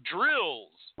surgical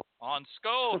drills on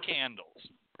skull candles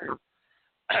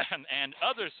and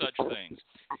other such things.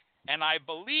 And I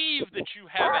believe that you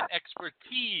have an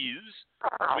expertise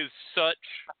with such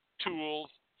tools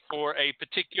for a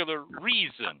particular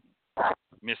reason,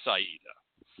 Miss Aida.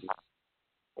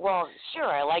 Well,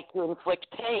 sure, I like to inflict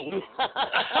pain. No,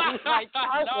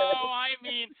 I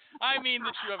mean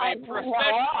that you have a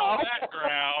professional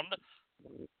background.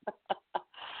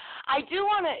 I do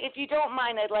want to, if you don't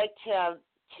mind, I'd like to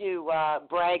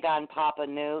brag on Papa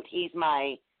Newt. He's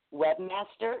my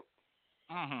webmaster.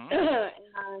 Mm-hmm.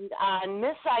 And on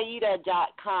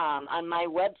missaida.com, on my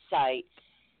website,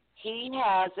 he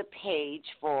has a page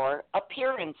for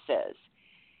appearances.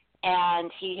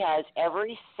 And he has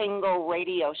every single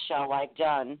radio show I've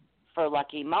done for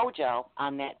Lucky Mojo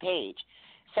on that page.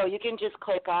 So you can just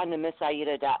click on to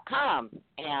missaida.com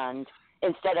and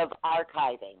instead of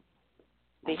archiving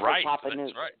before Right, Papa that's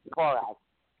Newt right. for us.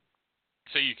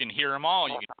 So you can hear them all.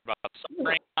 You can hear about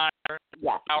submarine iron,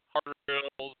 power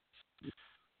drills,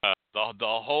 the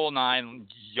whole 9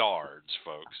 yards,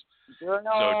 folks. So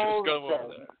just go over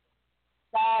there.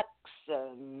 Sex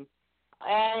and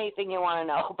anything you want to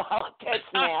know about. That's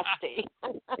nasty.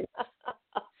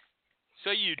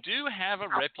 So you do have a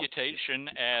reputation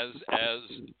as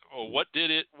what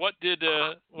did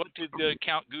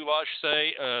Count Goulash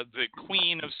say? The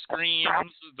queen of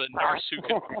screams, the nurse who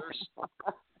can nurse.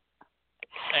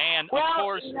 And well, of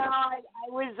course, I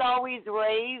was always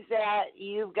raised that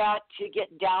you've got to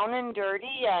get down and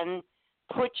dirty and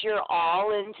put your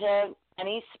all into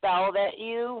any spell that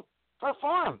you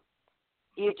perform.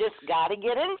 You just got to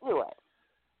get into it.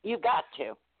 You've got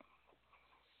to.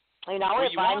 You know,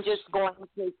 if I'm just going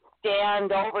to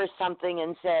stand over something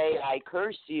and say, I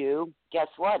curse you, guess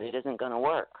what? It isn't going to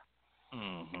work.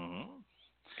 Mm-hmm.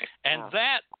 And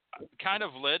that kind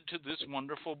of led to this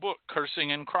wonderful book,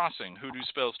 Cursing and Crossing, Hoodoo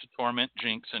Spells to Torment,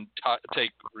 Jinx, and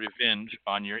Take Revenge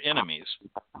on Your Enemies.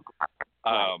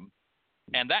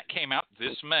 And that came out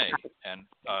this May. And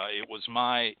it was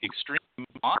my extreme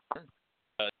honor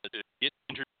to get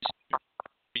introduced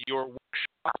to your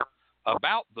workshop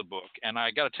about the book. And I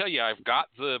got to tell you, I've got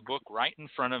the book right in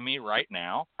front of me right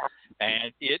now,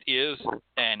 and it is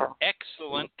an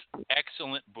excellent,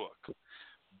 excellent book.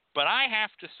 But I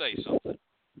have to say something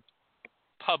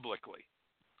publicly,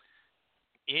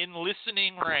 in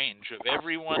listening range of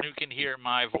everyone who can hear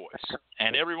my voice,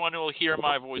 and everyone who will hear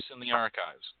my voice in the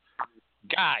archives.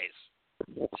 Guys,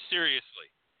 seriously,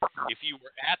 if you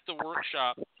were at the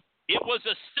workshop, it was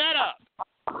a setup.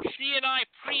 She and I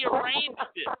prearranged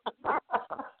it.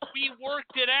 We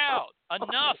worked it out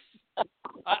enough.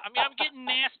 I mean, I'm getting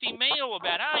nasty mail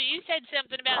about, you said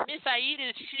something about Miss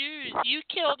Aida's shoes. You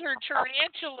killed her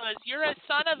tarantulas. You're a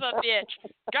son of a bitch.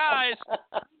 Guys,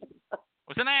 it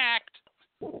was an act.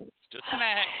 It's just an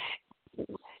act.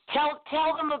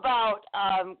 Tell them about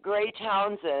Gray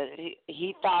Townsend.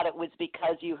 He thought it was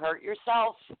because you hurt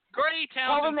yourself. Gray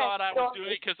Townsend thought I was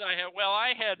doing it because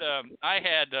I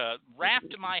had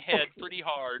wrapped my head pretty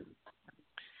hard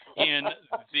in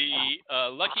the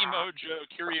Lucky Mojo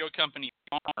Curio Company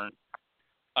barn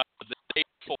the day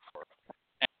before.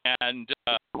 And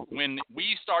when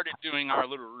we started doing our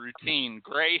little routine,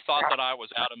 Gray thought that I was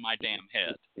out of my damn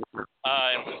head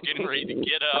and was getting ready to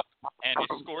get up and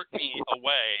escort me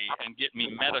away and get me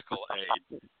medical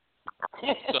aid.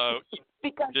 So,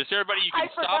 just everybody, you can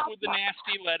stop with the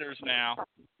nasty letters now.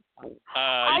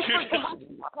 I forgot to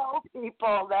tell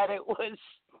people that it was.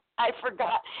 I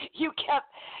forgot. You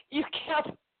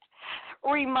kept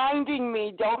reminding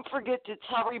me, don't forget to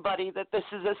tell everybody that this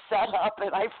is a setup,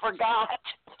 and I forgot.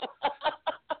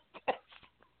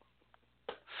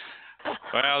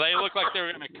 Well, they look like they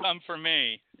were going to come for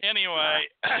me. Anyway.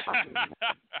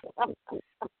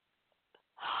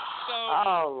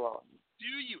 Oh. Do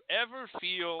you ever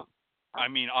feel, I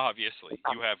mean, obviously,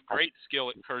 you have great skill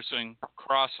at cursing,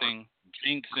 crossing,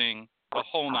 jinxing, the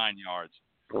whole 9 yards.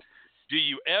 Do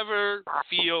you ever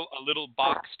feel a little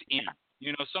boxed in?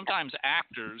 You know, sometimes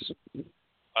actors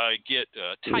get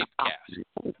typecast.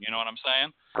 You know what I'm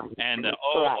saying? And,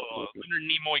 Leonard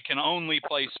Nimoy can only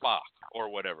play Spock or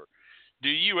whatever. Do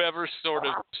you ever sort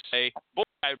of say, boy,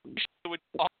 I wish it would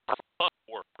all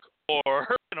work? Or,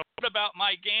 you know, what about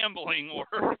my gambling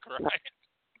work,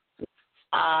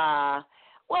 right?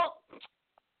 Well,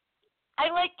 I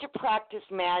like to practice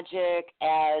magic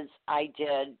as I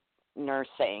did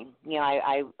nursing. You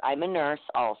know, I'm a nurse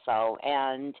also,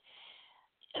 and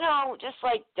you know, just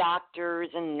like doctors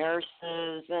and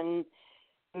nurses and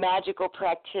magical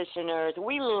practitioners,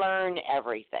 we learn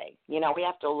everything. You know, we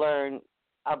have to learn.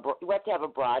 We have to have a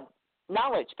broad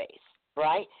knowledge base,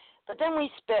 right? But then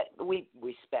we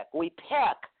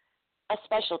pick a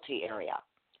specialty area.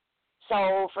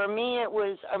 So for me, it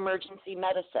was emergency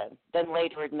medicine, then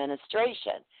later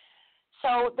administration.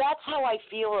 So that's how I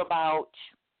feel about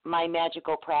my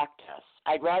magical practice.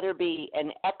 I'd rather be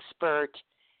an expert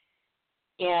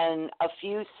in a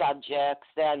few subjects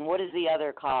than, what is the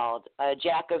other called? A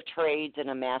jack of trades and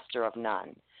a master of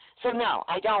none. So no,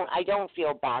 I don't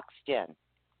feel boxed in.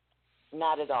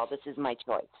 Not at all. This is my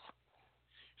choice.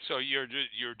 So you're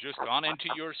just gone into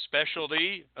your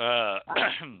specialty, the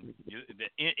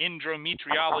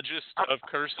endometriologist of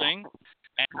cursing.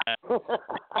 And,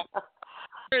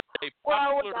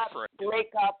 well,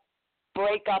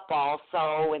 break up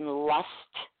also, and lust,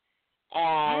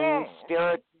 and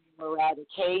spiritual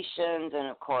eradications, and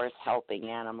of course helping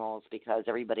animals, because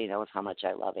everybody knows how much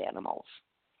I love animals.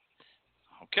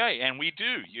 Okay, and we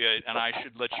do. And I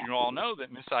should let you all know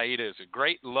that Miss Aida is a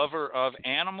great lover of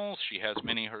animals. She has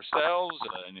many herself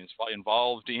and is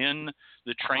involved in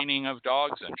the training of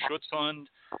dogs and Schutzhund,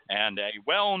 and a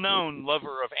well-known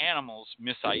lover of animals,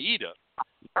 Miss Aida.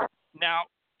 Now,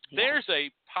 there's a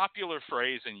popular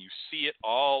phrase, and you see it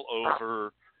all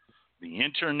over the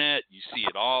internet. You see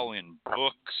it all in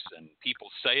books, and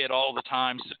people say it all the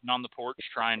time, sitting on the porch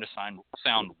trying to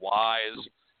sound wise.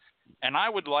 And I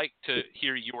would like to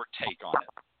hear your take on it.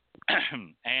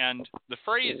 And the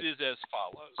phrase is as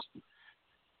follows,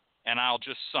 and I'll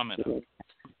just sum it up.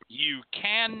 You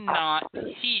cannot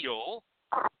heal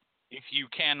if you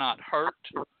cannot hurt.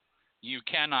 You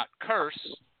cannot curse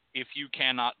if you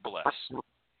cannot bless.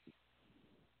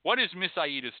 What is Miss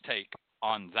Aida's take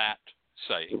on that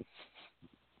saying?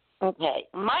 Okay,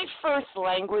 my first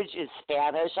language is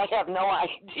Spanish. I have no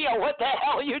idea what the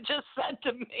hell you just said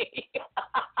to me.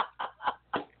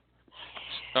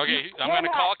 Okay, I'm going to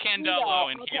call Candelo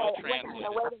and he'll translate.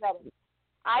 Wait a minute.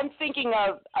 I'm thinking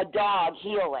of a dog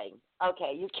healing.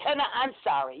 Okay, you cannot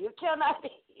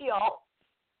heal.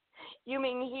 You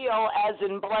mean heal as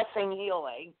in blessing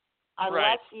healing,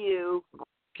 unless you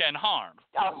can harm.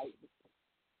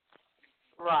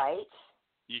 Right.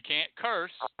 You can't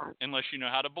curse unless you know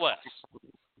how to bless.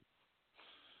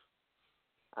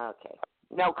 Okay.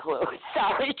 No clue.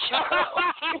 Sorry, Charles.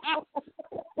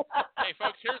 Hey,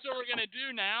 folks, here's what we're going to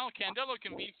do now. Candelo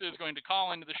Convisa is going to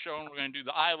call into the show, and we're going to do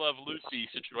the I Love Lucy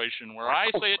situation, where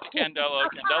I say it to Candelo,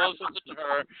 Candelo says it to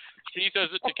her, she says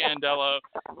it to Candelo,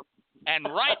 and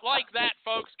right like that,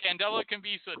 folks, Candelo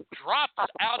Convisa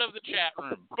drops out of the chat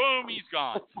room. Boom, he's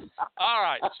gone. All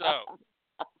right, so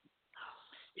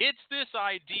it's this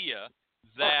idea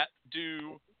that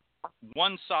do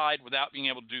one side without being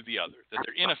able to do the other, that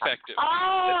they're ineffective.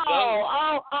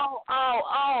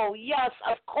 Yes,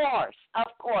 of course.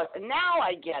 And now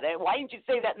I get it. Why didn't you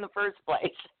say that in the first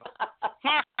place?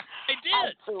 I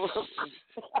did. Absolutely.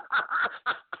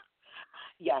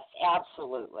 Yes,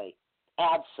 absolutely.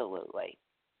 And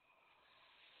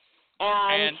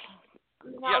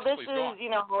yes, this please,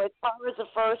 is, as far as the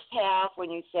first half, when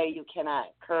you say you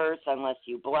cannot curse unless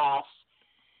you bless,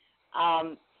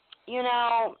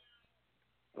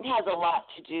 it has a lot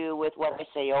to do with what I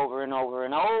say over and over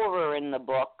and over in the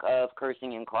book of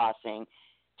Cursing and Crossing,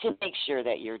 to make sure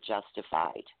that you're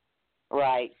justified,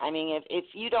 right? I mean, if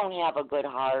you don't have a good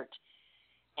heart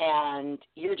and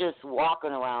you're just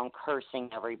walking around cursing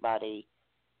everybody,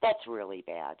 that's really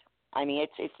bad. I mean,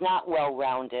 it's not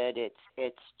well-rounded.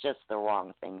 It's just the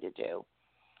wrong thing to do.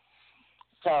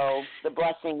 So the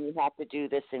blessing, you have to do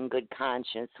this in good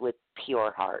conscience with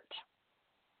pure heart.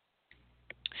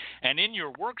 And in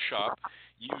your workshop,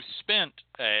 you spent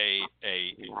a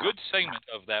good segment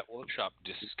of that workshop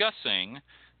discussing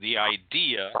the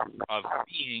idea of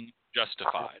being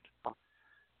justified.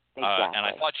 Exactly. And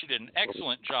I thought you did an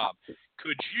excellent job.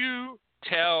 Could you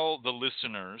tell the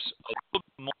listeners a little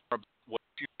more about what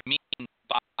you mean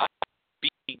by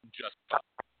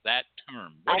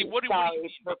What do you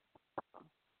mean?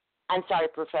 I'm sorry,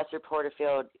 Professor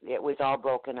Porterfield. It was all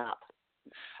broken up.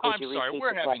 I'm sorry.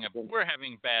 We're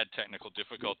having bad technical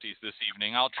difficulties this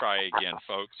evening. I'll try again,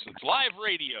 folks. It's live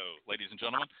radio, ladies and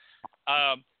gentlemen.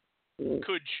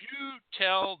 Could you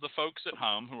tell the folks at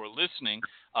home who are listening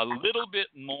a little bit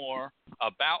more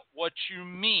about what you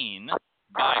mean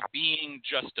by being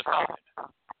justified?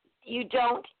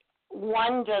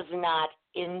 One does not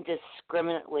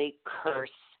indiscriminately curse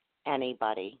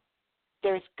anybody.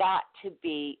 There's got to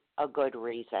be a good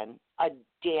reason, a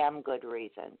damn good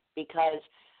reason, because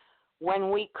when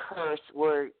we curse,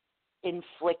 we're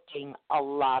inflicting a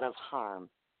lot of harm.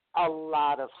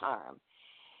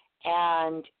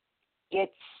 And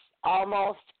it's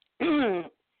almost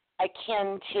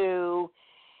akin to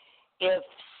if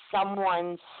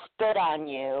someone spit on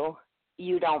you,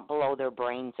 you don't blow their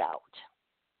brains out,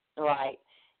 right?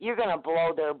 You're going to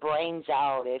blow their brains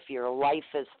out if your life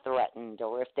is threatened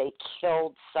or if they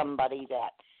killed somebody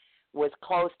that was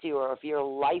close to you or if your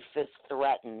life is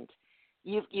threatened.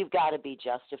 You've got to be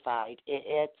justified.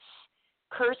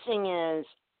 Cursing is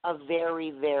a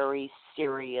very, very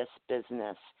serious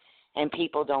business, and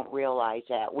people don't realize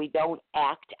that. We don't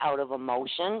act out of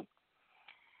emotion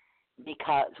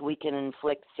because we can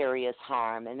inflict serious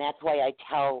harm, and that's why I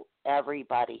tell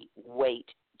everybody, wait,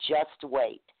 just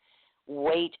wait.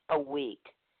 Wait a week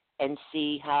and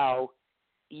see how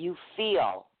you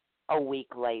feel a week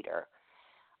later.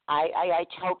 I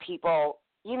tell people,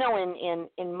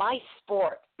 in my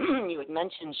sport, you had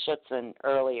mentioned Schutzen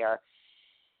earlier,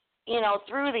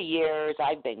 through the years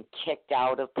I've been kicked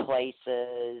out of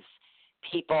places.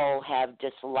 People have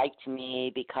disliked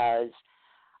me because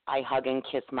I hug and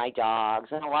kiss my dogs,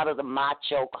 and a lot of the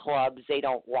macho clubs, they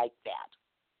don't like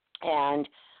that. And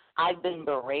I've been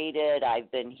berated,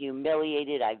 I've been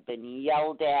humiliated, I've been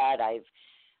yelled at.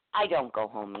 I don't go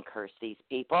home and curse these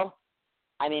people.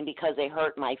 I mean, because they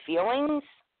hurt my feelings,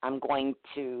 I'm going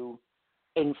to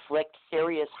inflict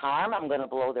serious harm. I'm going to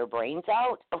blow their brains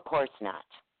out. Of course not.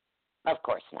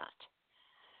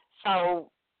 So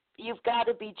you've got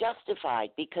to be justified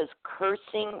because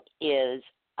cursing is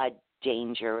a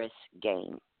dangerous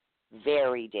game,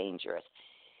 very dangerous.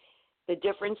 The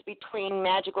difference between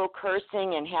magical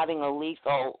cursing and having a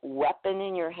lethal weapon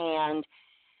in your hand,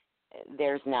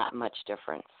 there's not much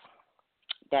difference.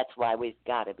 That's why we've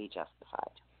got to be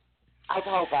justified. I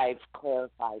hope I've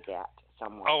clarified that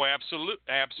somewhat. Oh,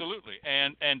 absolutely.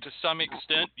 And to some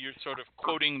extent, you're sort of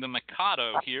quoting the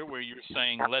Mikado here where you're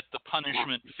saying, let the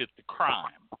punishment fit the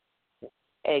crime.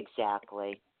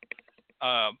 Exactly.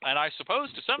 And I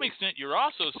suppose to some extent you're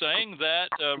also saying that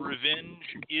revenge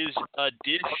is a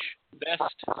dish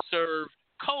best served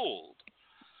cold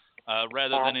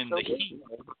rather than in the heat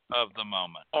of the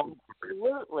moment.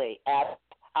 Absolutely.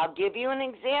 I'll give you an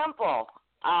example.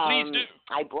 Please do.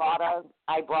 I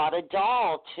brought a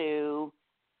doll to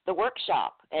the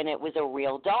workshop, and it was a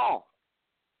real doll.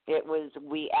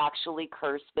 We actually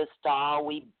cursed this doll.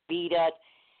 We beat it.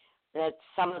 That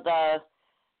some of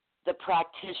the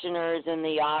practitioners in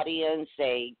the audience,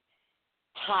 they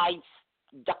tied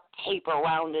duct tape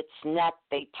around its neck.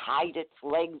 They tied its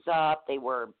legs up. They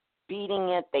were beating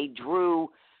it. They drew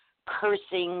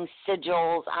cursing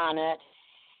sigils on it.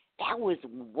 That was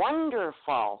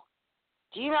wonderful.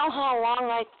 Do you know how long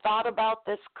I thought about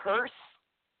this curse?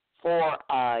 For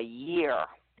a year.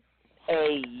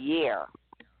 A year.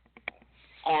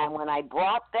 And when I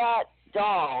brought that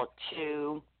doll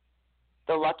to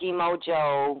the Lucky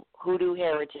Mojo Hoodoo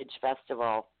Heritage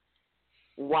Festival,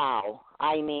 wow.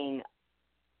 I mean,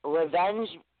 revenge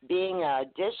being a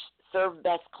dish served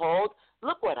best cold,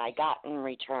 look what I got in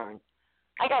return.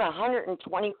 I got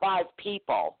 125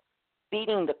 people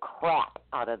beating the crap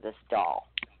out of this doll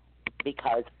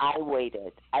because I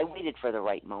waited. I waited for the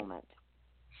right moment.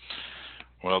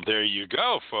 Well, there you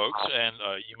go, folks. And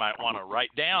you might want to write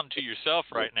down to yourself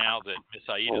right now that Miss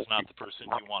Aida is not the person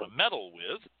you want to meddle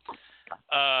with.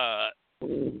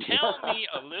 Tell me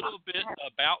a little bit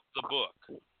about the book.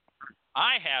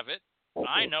 I have it.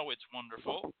 I know it's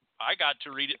wonderful. I got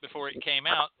to read it before it came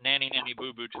out. Nanny, nanny,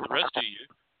 boo, boo to the rest of you.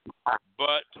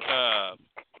 But tell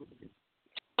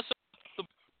us about the book.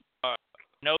 I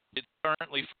know it's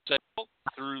currently for sale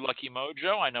through Lucky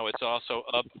Mojo. I know it's also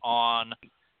up on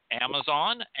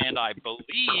Amazon, and I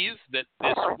believe that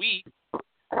this week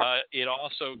it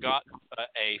also got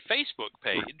a Facebook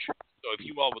page. So if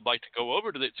you all would like to go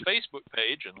over to its Facebook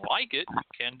page and like it, you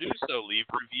can do so. Leave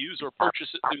reviews or purchase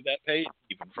it through that page,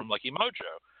 even from Lucky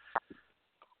Mojo.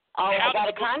 Oh, I got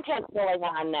a contest going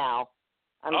on now.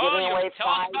 I'm giving away tell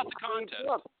us about the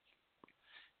contest.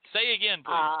 Say again,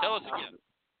 please. Tell us again.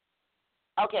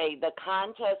 Okay, the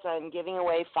contest, I'm giving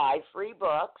away 5 free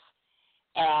books,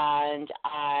 and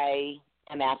I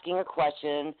am asking a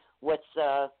question. What's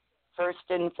the first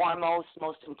and foremost,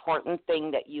 most important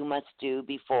thing that you must do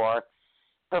before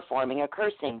performing a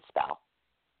cursing spell?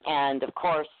 And, of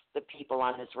course, the people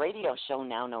on this radio show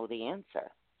now know the answer.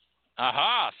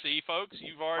 Aha! See, folks,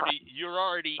 you're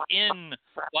already in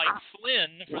like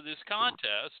Flynn for this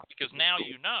contest because now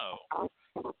you know.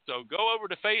 So go over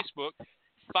to Facebook,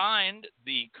 find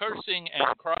the Cursing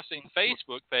and Crossing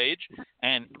Facebook page,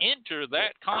 and enter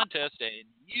that contest, and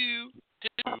you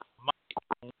too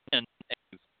might win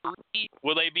a free.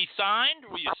 Will they be signed?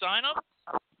 Will you sign them?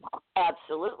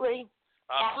 Absolutely.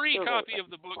 A free copy of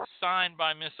the book signed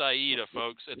by Miss Aida,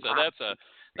 folks.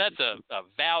 That's a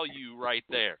value right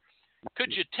there.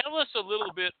 Could you tell us a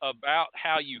little bit about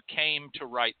how you came to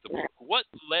write the book? What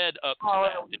led up to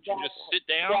that? Did you just sit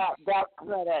down?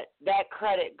 That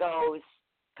credit goes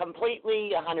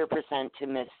completely 100%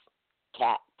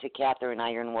 to Catherine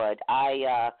Ironwood.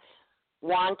 I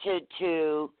wanted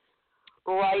to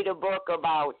write a book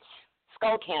about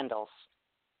skull candles.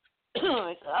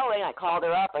 I said, and I called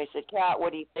her up. I said, Kat,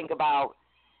 what do you think about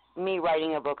me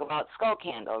writing a book about skull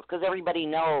candles? Because everybody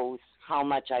knows how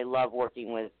much I love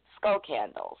working with skull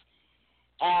candles.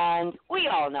 And we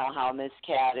all know how Miss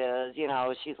Cat is. You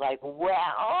know, she's like,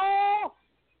 well,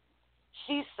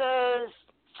 she says,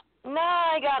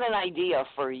 I got an idea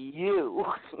for you.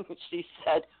 She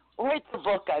said, write the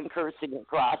book on cursing and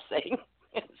crossing.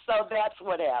 So that's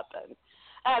what happened.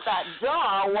 I thought,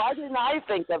 duh, why didn't I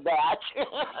think of that?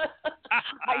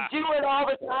 I do it all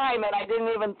the time, and I didn't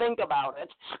even think about it.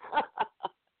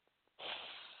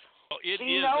 It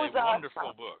is a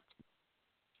wonderful book.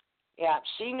 Yeah,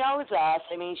 she knows us.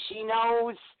 I mean, she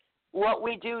knows what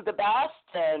we do the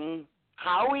best and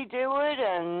how we do it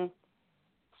and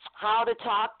how to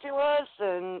talk to us.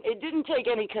 And it didn't take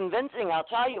any convincing, I'll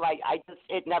tell you.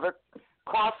 It never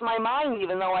crossed my mind,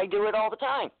 even though I do it all the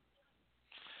time.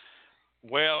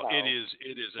 Well, it is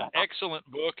an excellent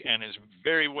book and is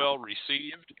very well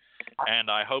received,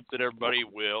 and I hope that everybody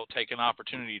will take an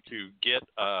opportunity to get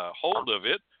a hold of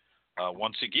it.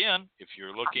 Once again, if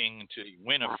you're looking to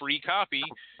win a free copy,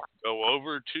 go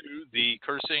over to the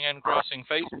Cursing and Crossing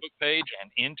Facebook page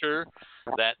and enter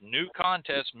that new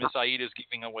contest. Miss Aida is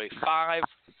giving away 5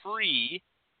 free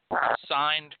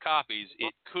signed copies.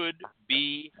 It could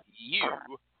be you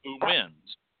who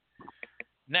wins.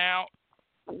 Now,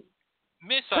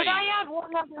 Miss Aida. Could I add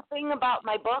one other thing about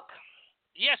my book?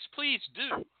 Yes, please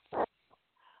do.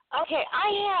 Okay,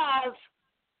 I have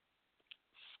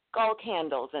skull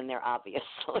candles in there,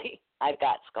 obviously. I've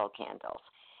got skull candles.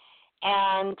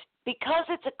 And because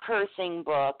it's a cursing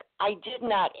book, I did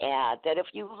not add that if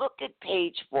you look at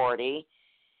page 40,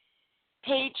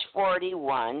 page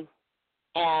 41,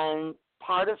 and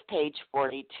part of page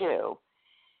 42,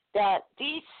 that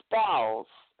these spells,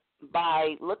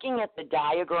 by looking at the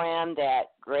diagram that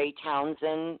Gray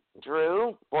Townsend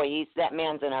drew, boy, that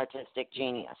man's an artistic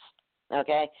genius,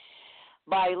 okay?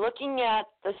 By looking at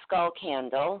the skull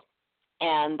candle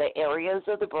and the areas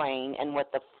of the brain and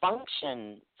what the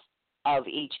functions of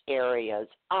each areas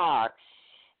are,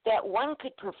 that one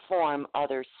could perform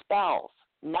other spells,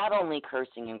 not only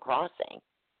cursing and crossing.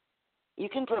 You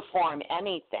can perform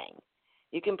anything.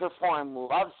 You can perform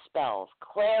love spells,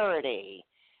 clarity,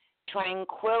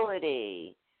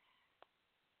 tranquility.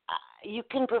 You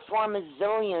can perform a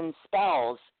zillion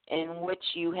spells in which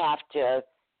you have to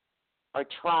or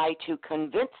try to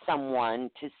convince someone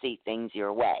to see things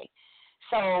your way.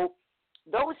 So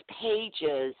those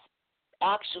pages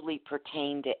actually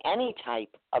pertain to any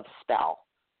type of spell,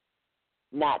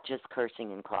 not just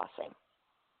cursing and crossing.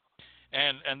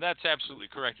 And that's absolutely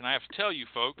correct. And I have to tell you,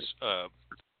 folks,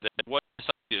 that what this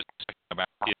is talking about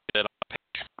is that on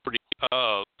page 40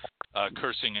 of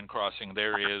Cursing and Crossing,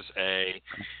 there is a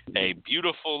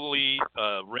beautifully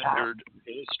rendered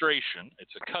illustration.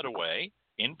 It's a cutaway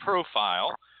in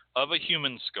profile of a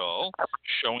human skull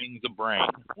showing the brain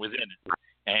within it.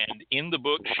 And in the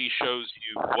book, she shows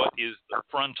you what is the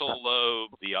frontal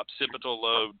lobe, the occipital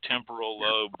lobe, temporal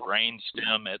lobe,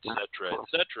 brainstem,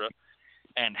 etc.,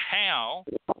 and how,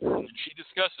 and she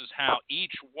discusses how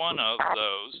each one of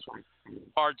those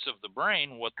parts of the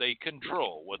brain, what they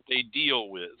control, what they deal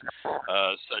with,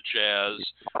 such as,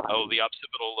 the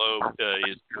occipital lobe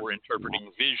is for interpreting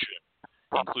vision,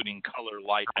 including color,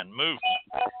 light, and movement.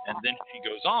 And then she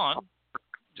goes on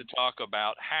to talk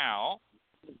about how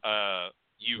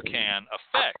you can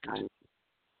affect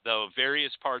the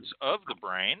various parts of the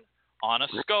brain on a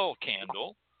skull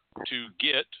candle to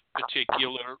get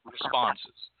particular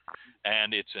responses.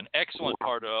 And it's an excellent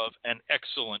part of an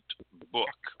excellent book.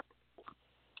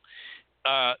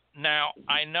 Now,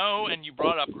 I know, and you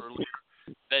brought up earlier,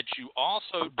 that you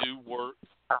also do work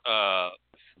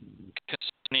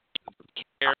concerning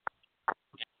care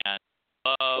and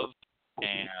love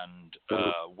and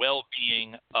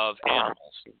well-being of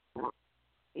animals.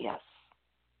 Yes.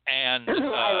 And I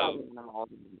love animals.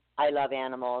 I love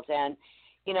animals. And,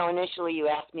 initially you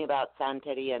asked me about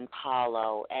Santeria and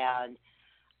Palo, and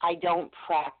I don't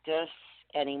practice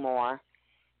anymore.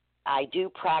 I do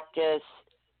practice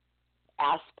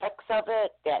aspects of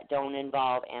it that don't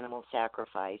involve animal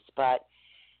sacrifice, but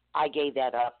I gave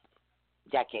that up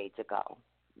decades ago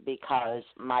because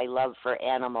my love for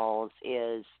animals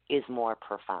is more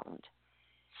profound.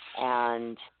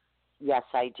 And yes,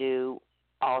 I do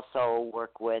also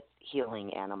work with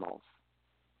healing animals.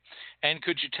 And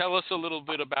could you tell us a little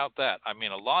bit about that? I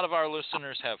mean, a lot of our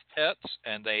listeners have pets,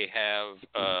 and they have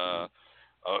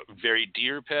very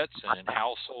dear pets and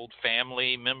household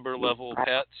family member level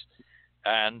pets.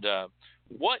 And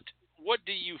what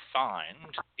do you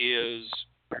find is,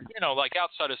 like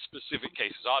outside of specific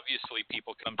cases, obviously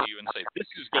people come to you and say, this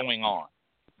is going on.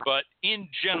 But in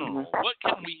general, what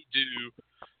can we do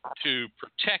to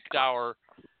protect our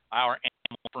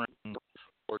animal friends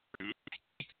or to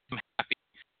keep them happy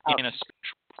in a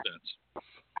spiritual sense?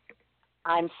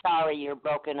 I'm sorry, you're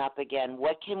broken up again.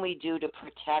 What can we do to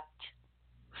protect?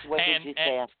 What did you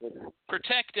say after that?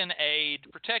 Protect and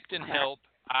aid, protect and help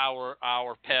our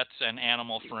pets and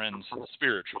animal friends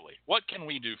spiritually. What can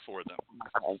we do for them?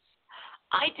 Okay.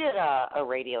 I did a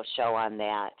radio show on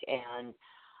that, and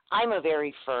I'm a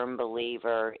very firm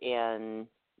believer in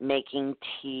making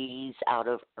teas out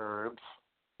of herbs.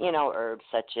 Herbs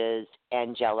such as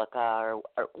angelica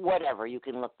or whatever. You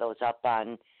can look those up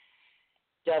on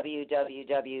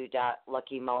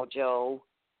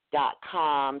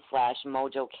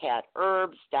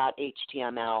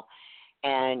www.luckymojo.com/mojocatherbs.html,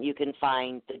 and you can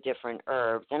find the different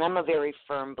herbs. And I'm a very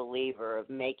firm believer of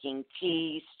making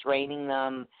teas, straining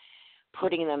them,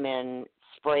 putting them in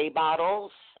spray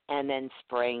bottles, and then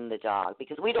spraying the dog,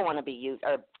 because we don't want to be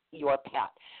your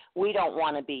pet. We don't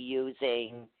want to be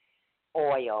using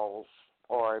oils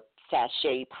or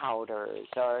sachet powders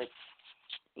or,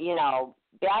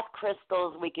 bath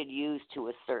crystals we could use to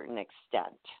a certain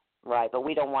extent, right? But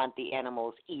we don't want the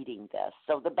animals eating this.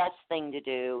 So the best thing to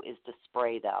do is to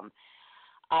spray them.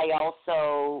 I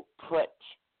also put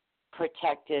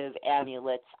protective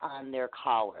amulets on their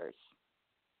collars,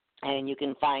 and you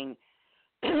can find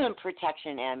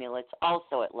protection amulets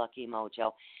also at Lucky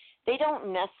Mojo. They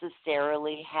don't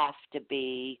necessarily have to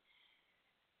be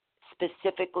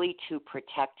specifically to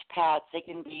protect pets. They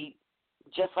can be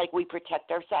just like we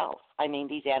protect ourselves. I mean,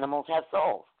 these animals have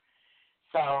souls.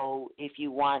 So if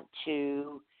you want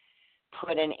to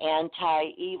put an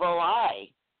anti-evil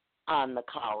eye on the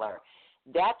collar,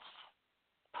 that's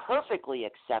perfectly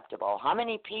acceptable. How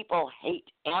many people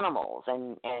hate animals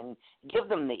and give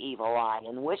them the evil eye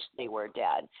and wish they were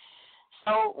dead?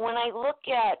 So when I look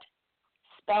at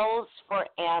spells for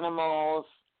animals,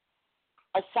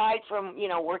 aside from,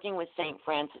 working with St.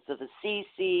 Francis of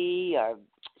Assisi or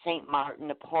St. Martin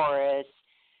de Porres,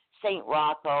 St.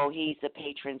 Rocco, he's the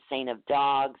patron saint of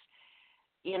dogs.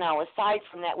 Aside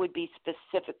from that would be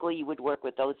specifically, you would work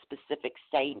with those specific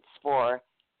saints for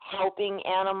helping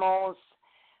animals.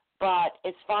 But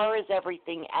as far as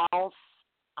everything else,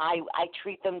 I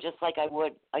treat them just like I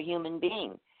would a human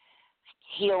being.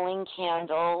 Healing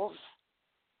candles,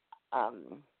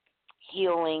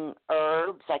 healing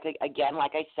herbs, like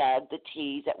I said, the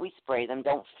teas that we spray them,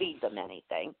 don't feed them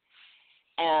anything.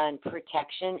 And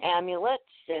protection amulets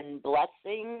and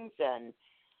blessings and,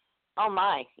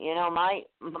 my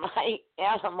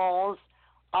animals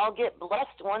all get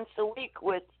blessed once a week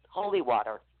with holy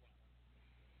water.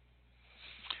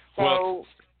 So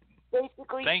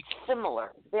basically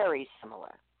similar, very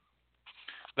similar.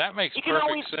 That makes perfect sense. You can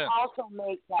always also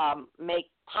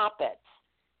make poppets.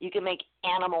 You can make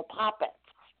animal poppets.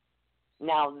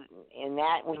 Now,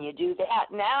 when you do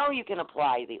that, now you can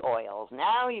apply the oils.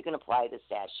 Now you can apply the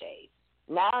sachets.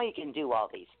 Now you can do all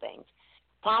these things.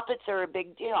 Poppets are a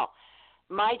big deal.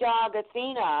 My dog,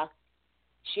 Athena,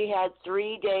 she had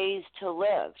 3 days to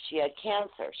live. She had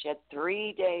cancer. She had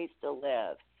 3 days to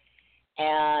live.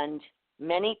 And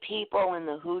many people in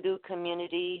the hoodoo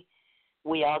community,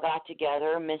 we all got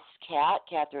together. Miss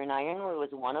Catherine Ironwood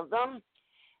was one of them.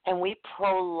 And we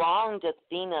prolonged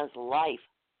Athena's life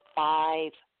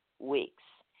 5 weeks.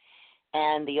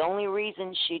 And the only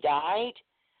reason she died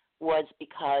was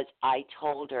because I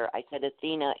told her, I said,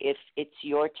 Athena, if it's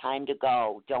your time to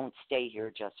go, don't stay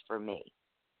here just for me.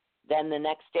 Then the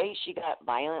next day she got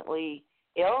violently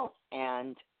ill,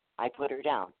 and I put her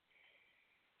down.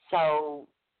 So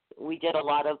we did a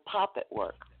lot of puppet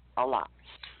work, a lot.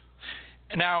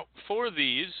 Now, for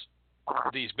these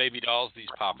baby dolls, these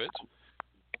puppets,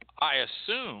 I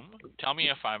assume, tell me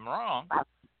if I'm wrong,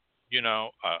 you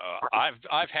know,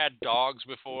 I've had dogs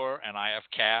before and I have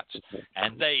cats,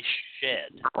 and they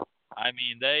shed. I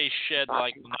mean, they shed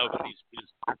like nobody's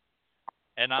business.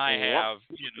 And I have,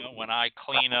 you know, when I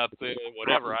clean up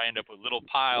whatever, I end up with little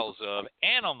piles of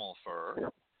animal fur,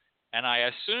 and I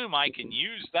assume I can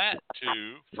use that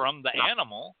from the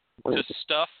animal to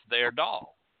stuff their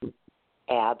doll.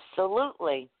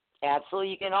 Absolutely. Absolutely.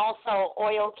 You can also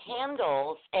oil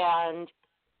candles and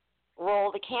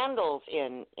roll the candles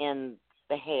in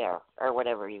the hair or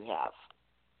whatever you have.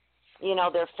 You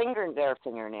know, their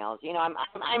fingernails. You know,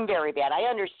 I'm very bad. I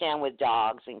understand with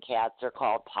dogs and cats they're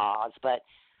called paws, but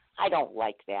I don't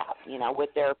like that. You know,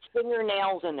 with their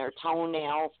fingernails and their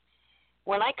toenails.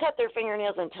 When I cut their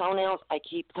fingernails and toenails, I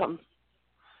keep them.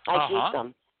 I keep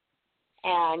them.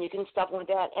 And you can stuff them with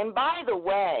that. And by the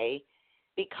way,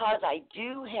 because I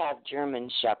do have German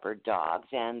Shepherd dogs,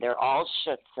 and they're all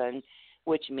Schutzen,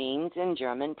 which means in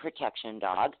German protection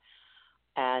dog,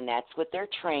 and that's what they're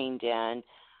trained in,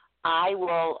 I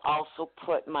will also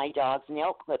put my dog's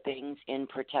nail clippings in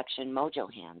Protection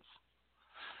Mojo hands.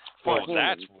 Well,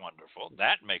 that's wonderful.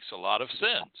 That makes a lot of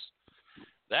sense.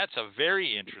 That's a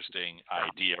very interesting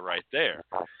idea right there.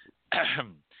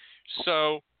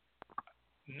 So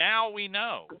now we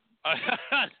know.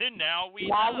 Now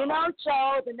you know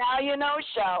show. The Now You Know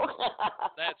show.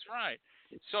 That's right.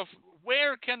 So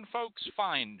where can folks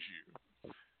find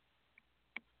you?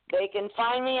 They can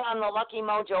find me on the Lucky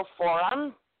Mojo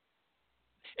forum.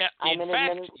 In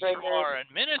fact, you are an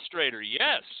administrator,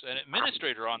 yes, an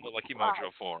administrator on the Lucky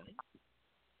Mojo forum.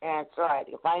 That's right.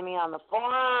 You can find me on the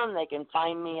forum. They can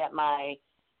find me at my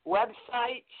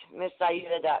website,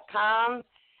 missaida.com.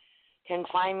 Can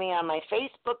find me on my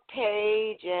Facebook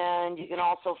page, and you can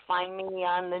also find me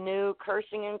on the new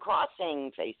Cursing and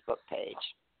Crossing Facebook page.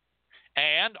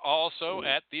 And also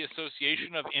at the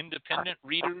Association of Independent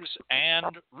Readers and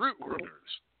Root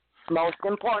Workers. Most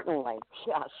importantly,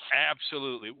 yes.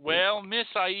 Absolutely. Well, Miss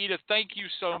Aida, thank you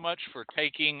so much for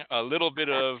taking a little bit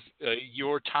of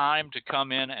your time to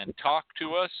come in and talk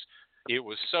to us. It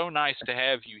was so nice to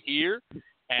have you here.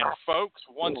 And folks,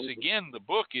 once again, the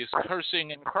book is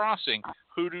Cursing and Crossing,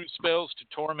 Hoodoo Spells to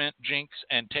Torment, Jinx,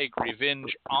 and Take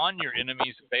Revenge on Your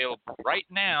Enemies, available right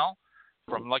now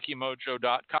from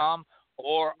LuckyMojo.com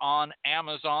or on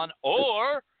Amazon,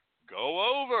 or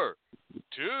go over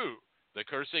to the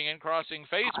Cursing and Crossing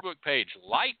Facebook page.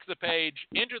 Like the page,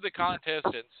 enter the contest,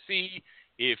 and see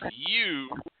if you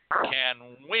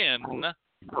can win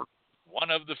one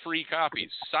of the free copies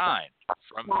signed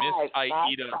from Miss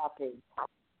Aida.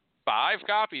 5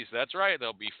 copies, that's right.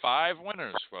 There'll be 5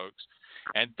 winners, folks.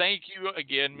 And thank you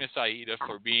again, Miss Aida,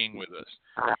 for being with us.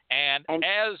 And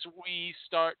as we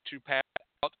start to pass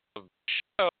out of the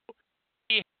show,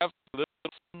 we have a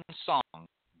little fun song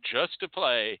just to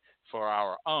play for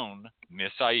our own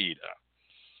Miss Aida.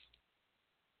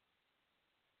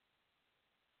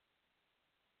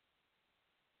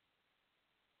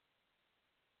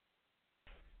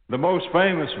 The most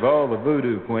famous of all the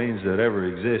voodoo queens that ever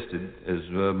existed is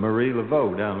Marie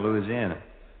Laveau down in Louisiana.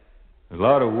 There's a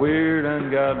lot of weird,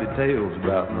 ungodly tales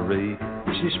about Marie.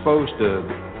 She's supposed to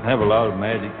have a lot of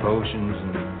magic potions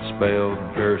and spells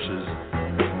and curses.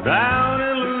 Down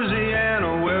in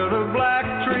Louisiana where the black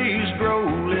trees grow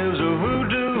lives a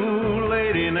voodoo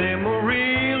lady named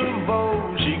Marie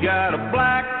Laveau. She got a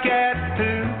black cat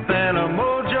tooth and a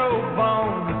mojo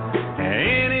bone.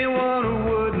 Anyone who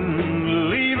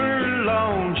wouldn't leave her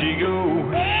alone, she go,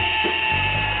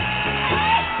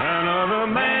 another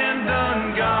man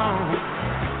done gone.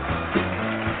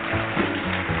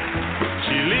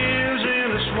 She lives in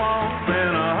a swamp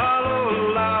in a hollow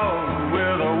log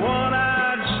with a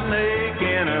one-eyed snake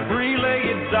and a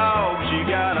three-legged dog. She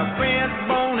got a bent,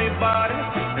 bony body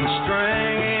and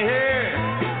stringy hair.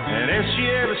 And if she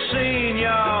ever seen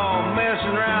y'all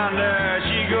messing around there,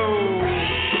 she go,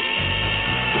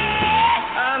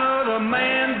 another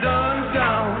man done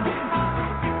gone.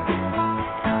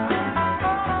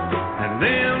 And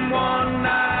then one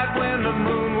night when the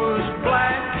moon was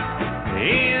black,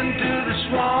 into the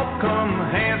swamp come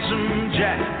Handsome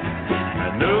Jack,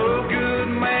 a no good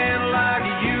man like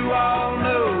you all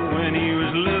know. When he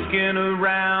was looking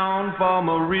around for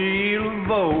Marie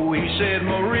Laveau, he said,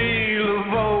 Marie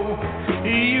Laveau,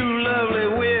 you lovely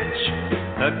witch,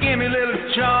 give me a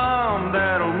little charm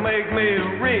that'll make me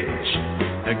rich.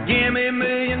 Give me $1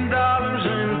 million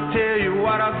and tell you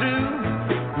what I'll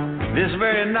do. This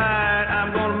very night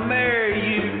I'm gonna marry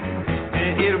you,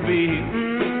 and it'll be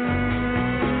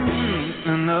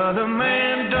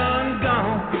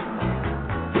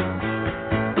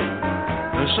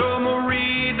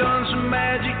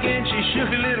and she shook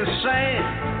a little sand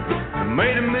and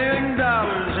made $1 million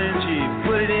and she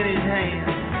put it in his hand.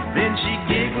 Then she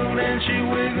giggled and she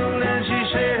wiggled and she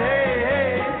said, hey,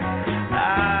 hey,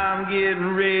 I'm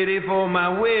getting ready for my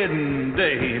wedding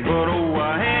day. But oh,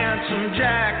 handsome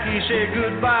Jack, he said,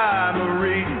 goodbye,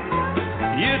 Marie.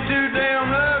 You're too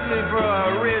damn ugly for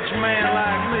a rich man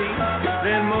like me.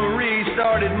 Then Marie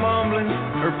started mumbling,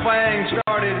 her fangs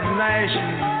started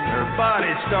gnashing, her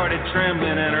body started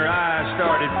trembling and her eyes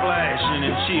started flashing,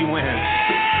 and she went,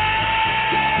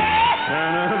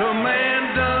 another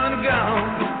man done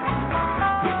gone.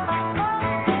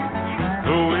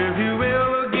 Oh, if you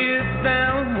ever get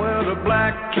down where the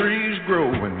black trees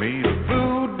grow and meet a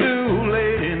voodoo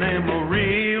lady named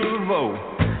Marie Laveau,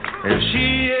 if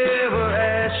she ever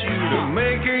asks you to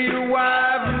make her your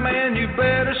wife, man, you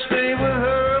better stay with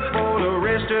her for the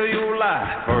rest of your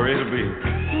life, or it'll be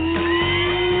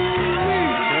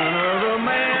another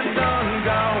man done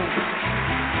gone.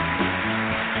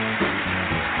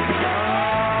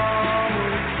 Oh,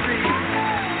 Marie,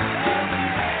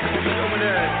 show me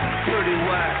that pretty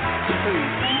white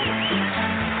tooth.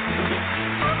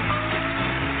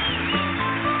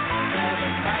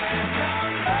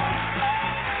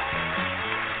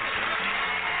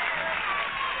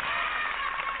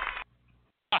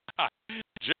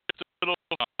 Just a little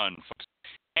fun, folks.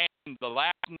 And the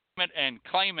last name it and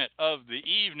claim it of the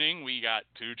evening, we got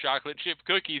 2 chocolate chip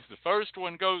cookies. The first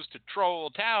one goes to Troll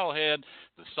Towelhead.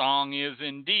 The song is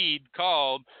indeed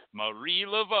called Marie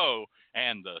Laveau.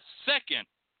 And the second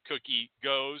cookie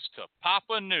goes to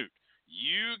Papa Newt.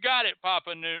 You got it,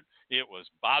 Papa Newt. It was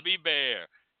Bobby Bear.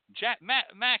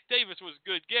 Mac Davis was a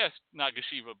good guest,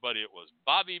 Nagashiva, but it was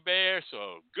Bobby Bear,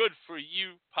 so good for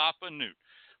you, Papa Newt.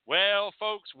 Well,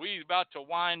 folks, we're about to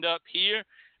wind up here,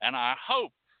 and I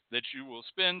hope that you will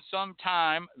spend some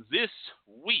time this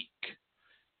week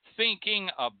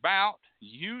thinking about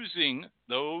using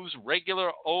those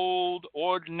regular, old,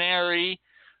 ordinary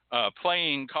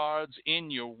playing cards in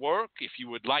your work. If you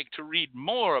would like to read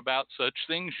more about such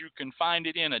things, you can find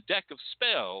it in A Deck of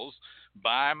Spells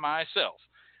by myself.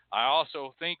 I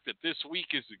also think that this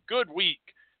week is a good week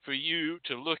for you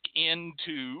to look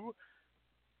into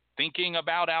thinking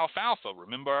about alfalfa.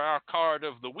 Remember our card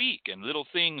of the week, and little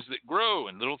things that grow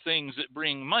and little things that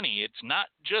bring money. It's not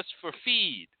just for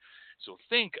feed. So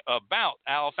think about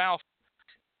alfalfa.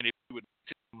 And if you would like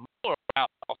to know more about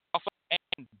alfalfa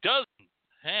and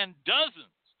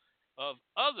dozens of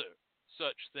other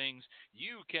such things,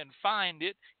 you can find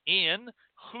it in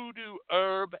Hoodoo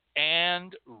Herb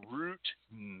and Root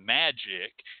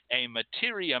Magic, a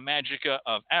Materia Magica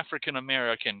of African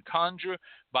American Conjure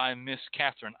by Miss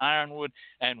Catherine Ironwood,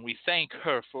 and we thank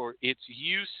her for its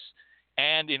use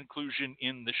and inclusion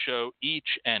in the show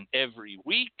each and every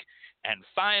week. And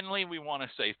finally, we want to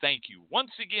say thank you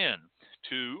once again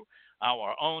to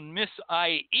our own Miss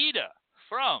Aida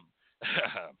from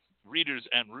Readers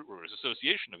and Rootworkers,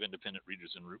 Association of Independent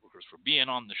Readers and Rootworkers, for being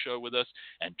on the show with us.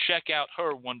 And check out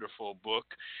her wonderful book,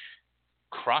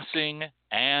 Crossing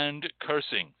and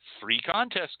Cursing. Free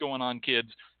contest going on, kids.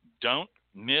 Don't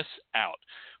miss out.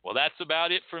 Well, that's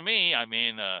about it for me. I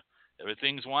mean,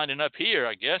 everything's winding up here,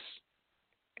 I guess.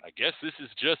 I guess this is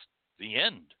just the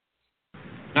end.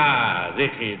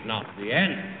 This is not the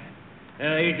end.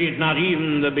 It is not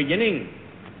even the beginning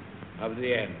of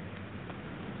the end.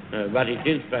 But it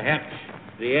is perhaps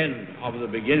the end of the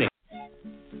beginning.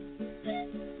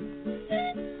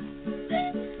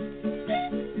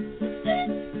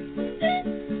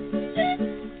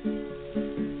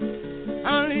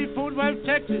 I leave Fort Worth,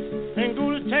 Texas, and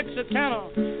go to Texarkana,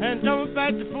 and double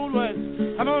back to Fort Worth.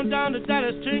 I'm on down to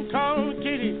Dallas, train calling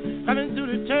Katy, coming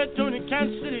through the territory in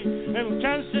Kansas City, and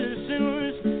Kansas City to St.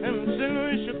 Louis, and St.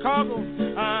 Louis, Chicago.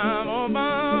 I'm on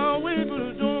my way, but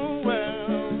I'm doing well.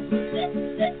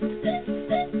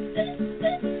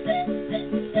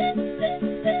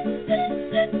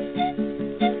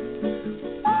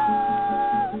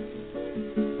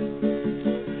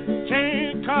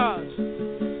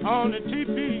 On the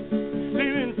TP,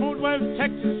 leaving Fort Worth,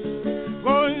 Texas,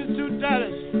 going to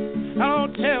Dallas,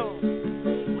 Hotel,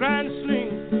 Grand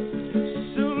Sling,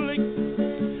 Silver Lake,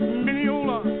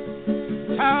 Mineola,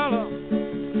 Tyler,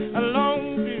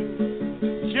 Longview,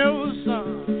 Jefferson,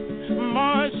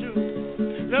 Marshall,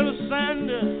 Little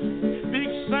Sandy, Big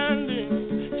Sandy,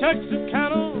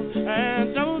 Texarkana,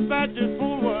 and double back to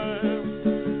Fort Worth.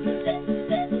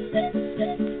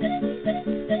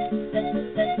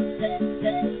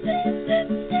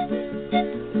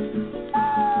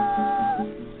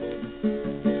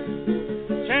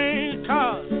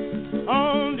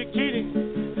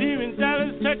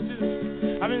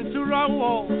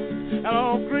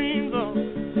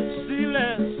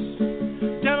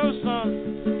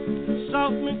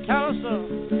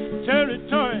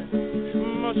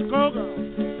 Chicago,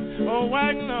 or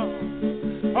Wagner,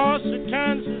 horse to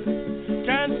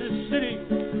Kansas City.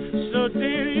 So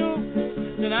did you?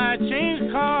 Then I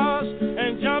changed cars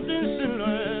and jumped in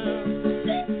cinema.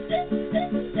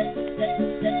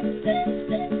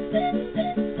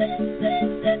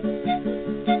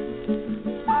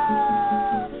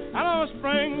 I'm on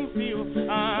Springfield,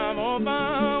 I'm on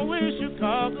my way to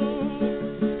Chicago.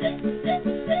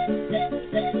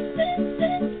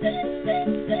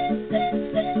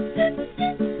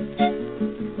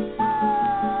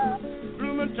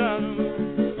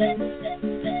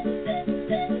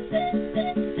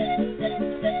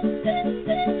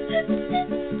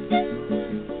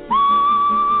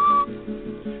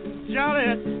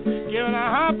 Giving a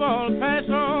hop on, pass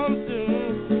on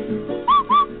through.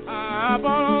 Hop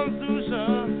on through,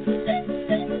 son.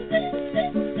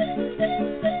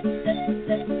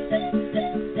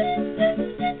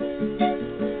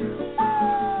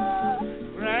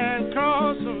 Grand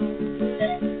Crossing.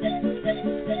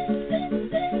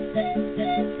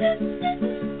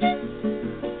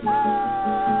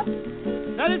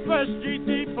 That is First Street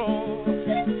Depot.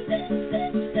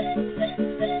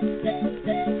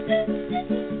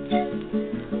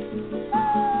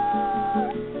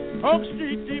 Oak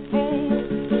Street Depot.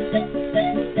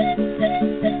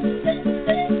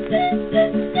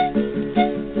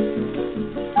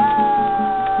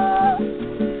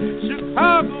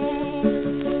 Chicago.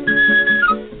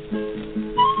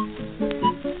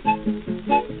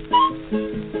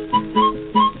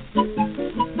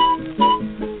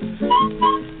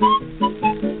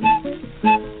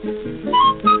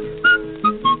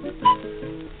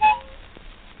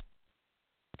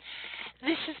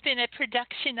 This has been a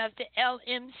production of the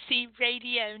LMC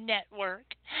Radio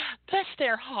Network. Bless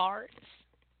their hearts.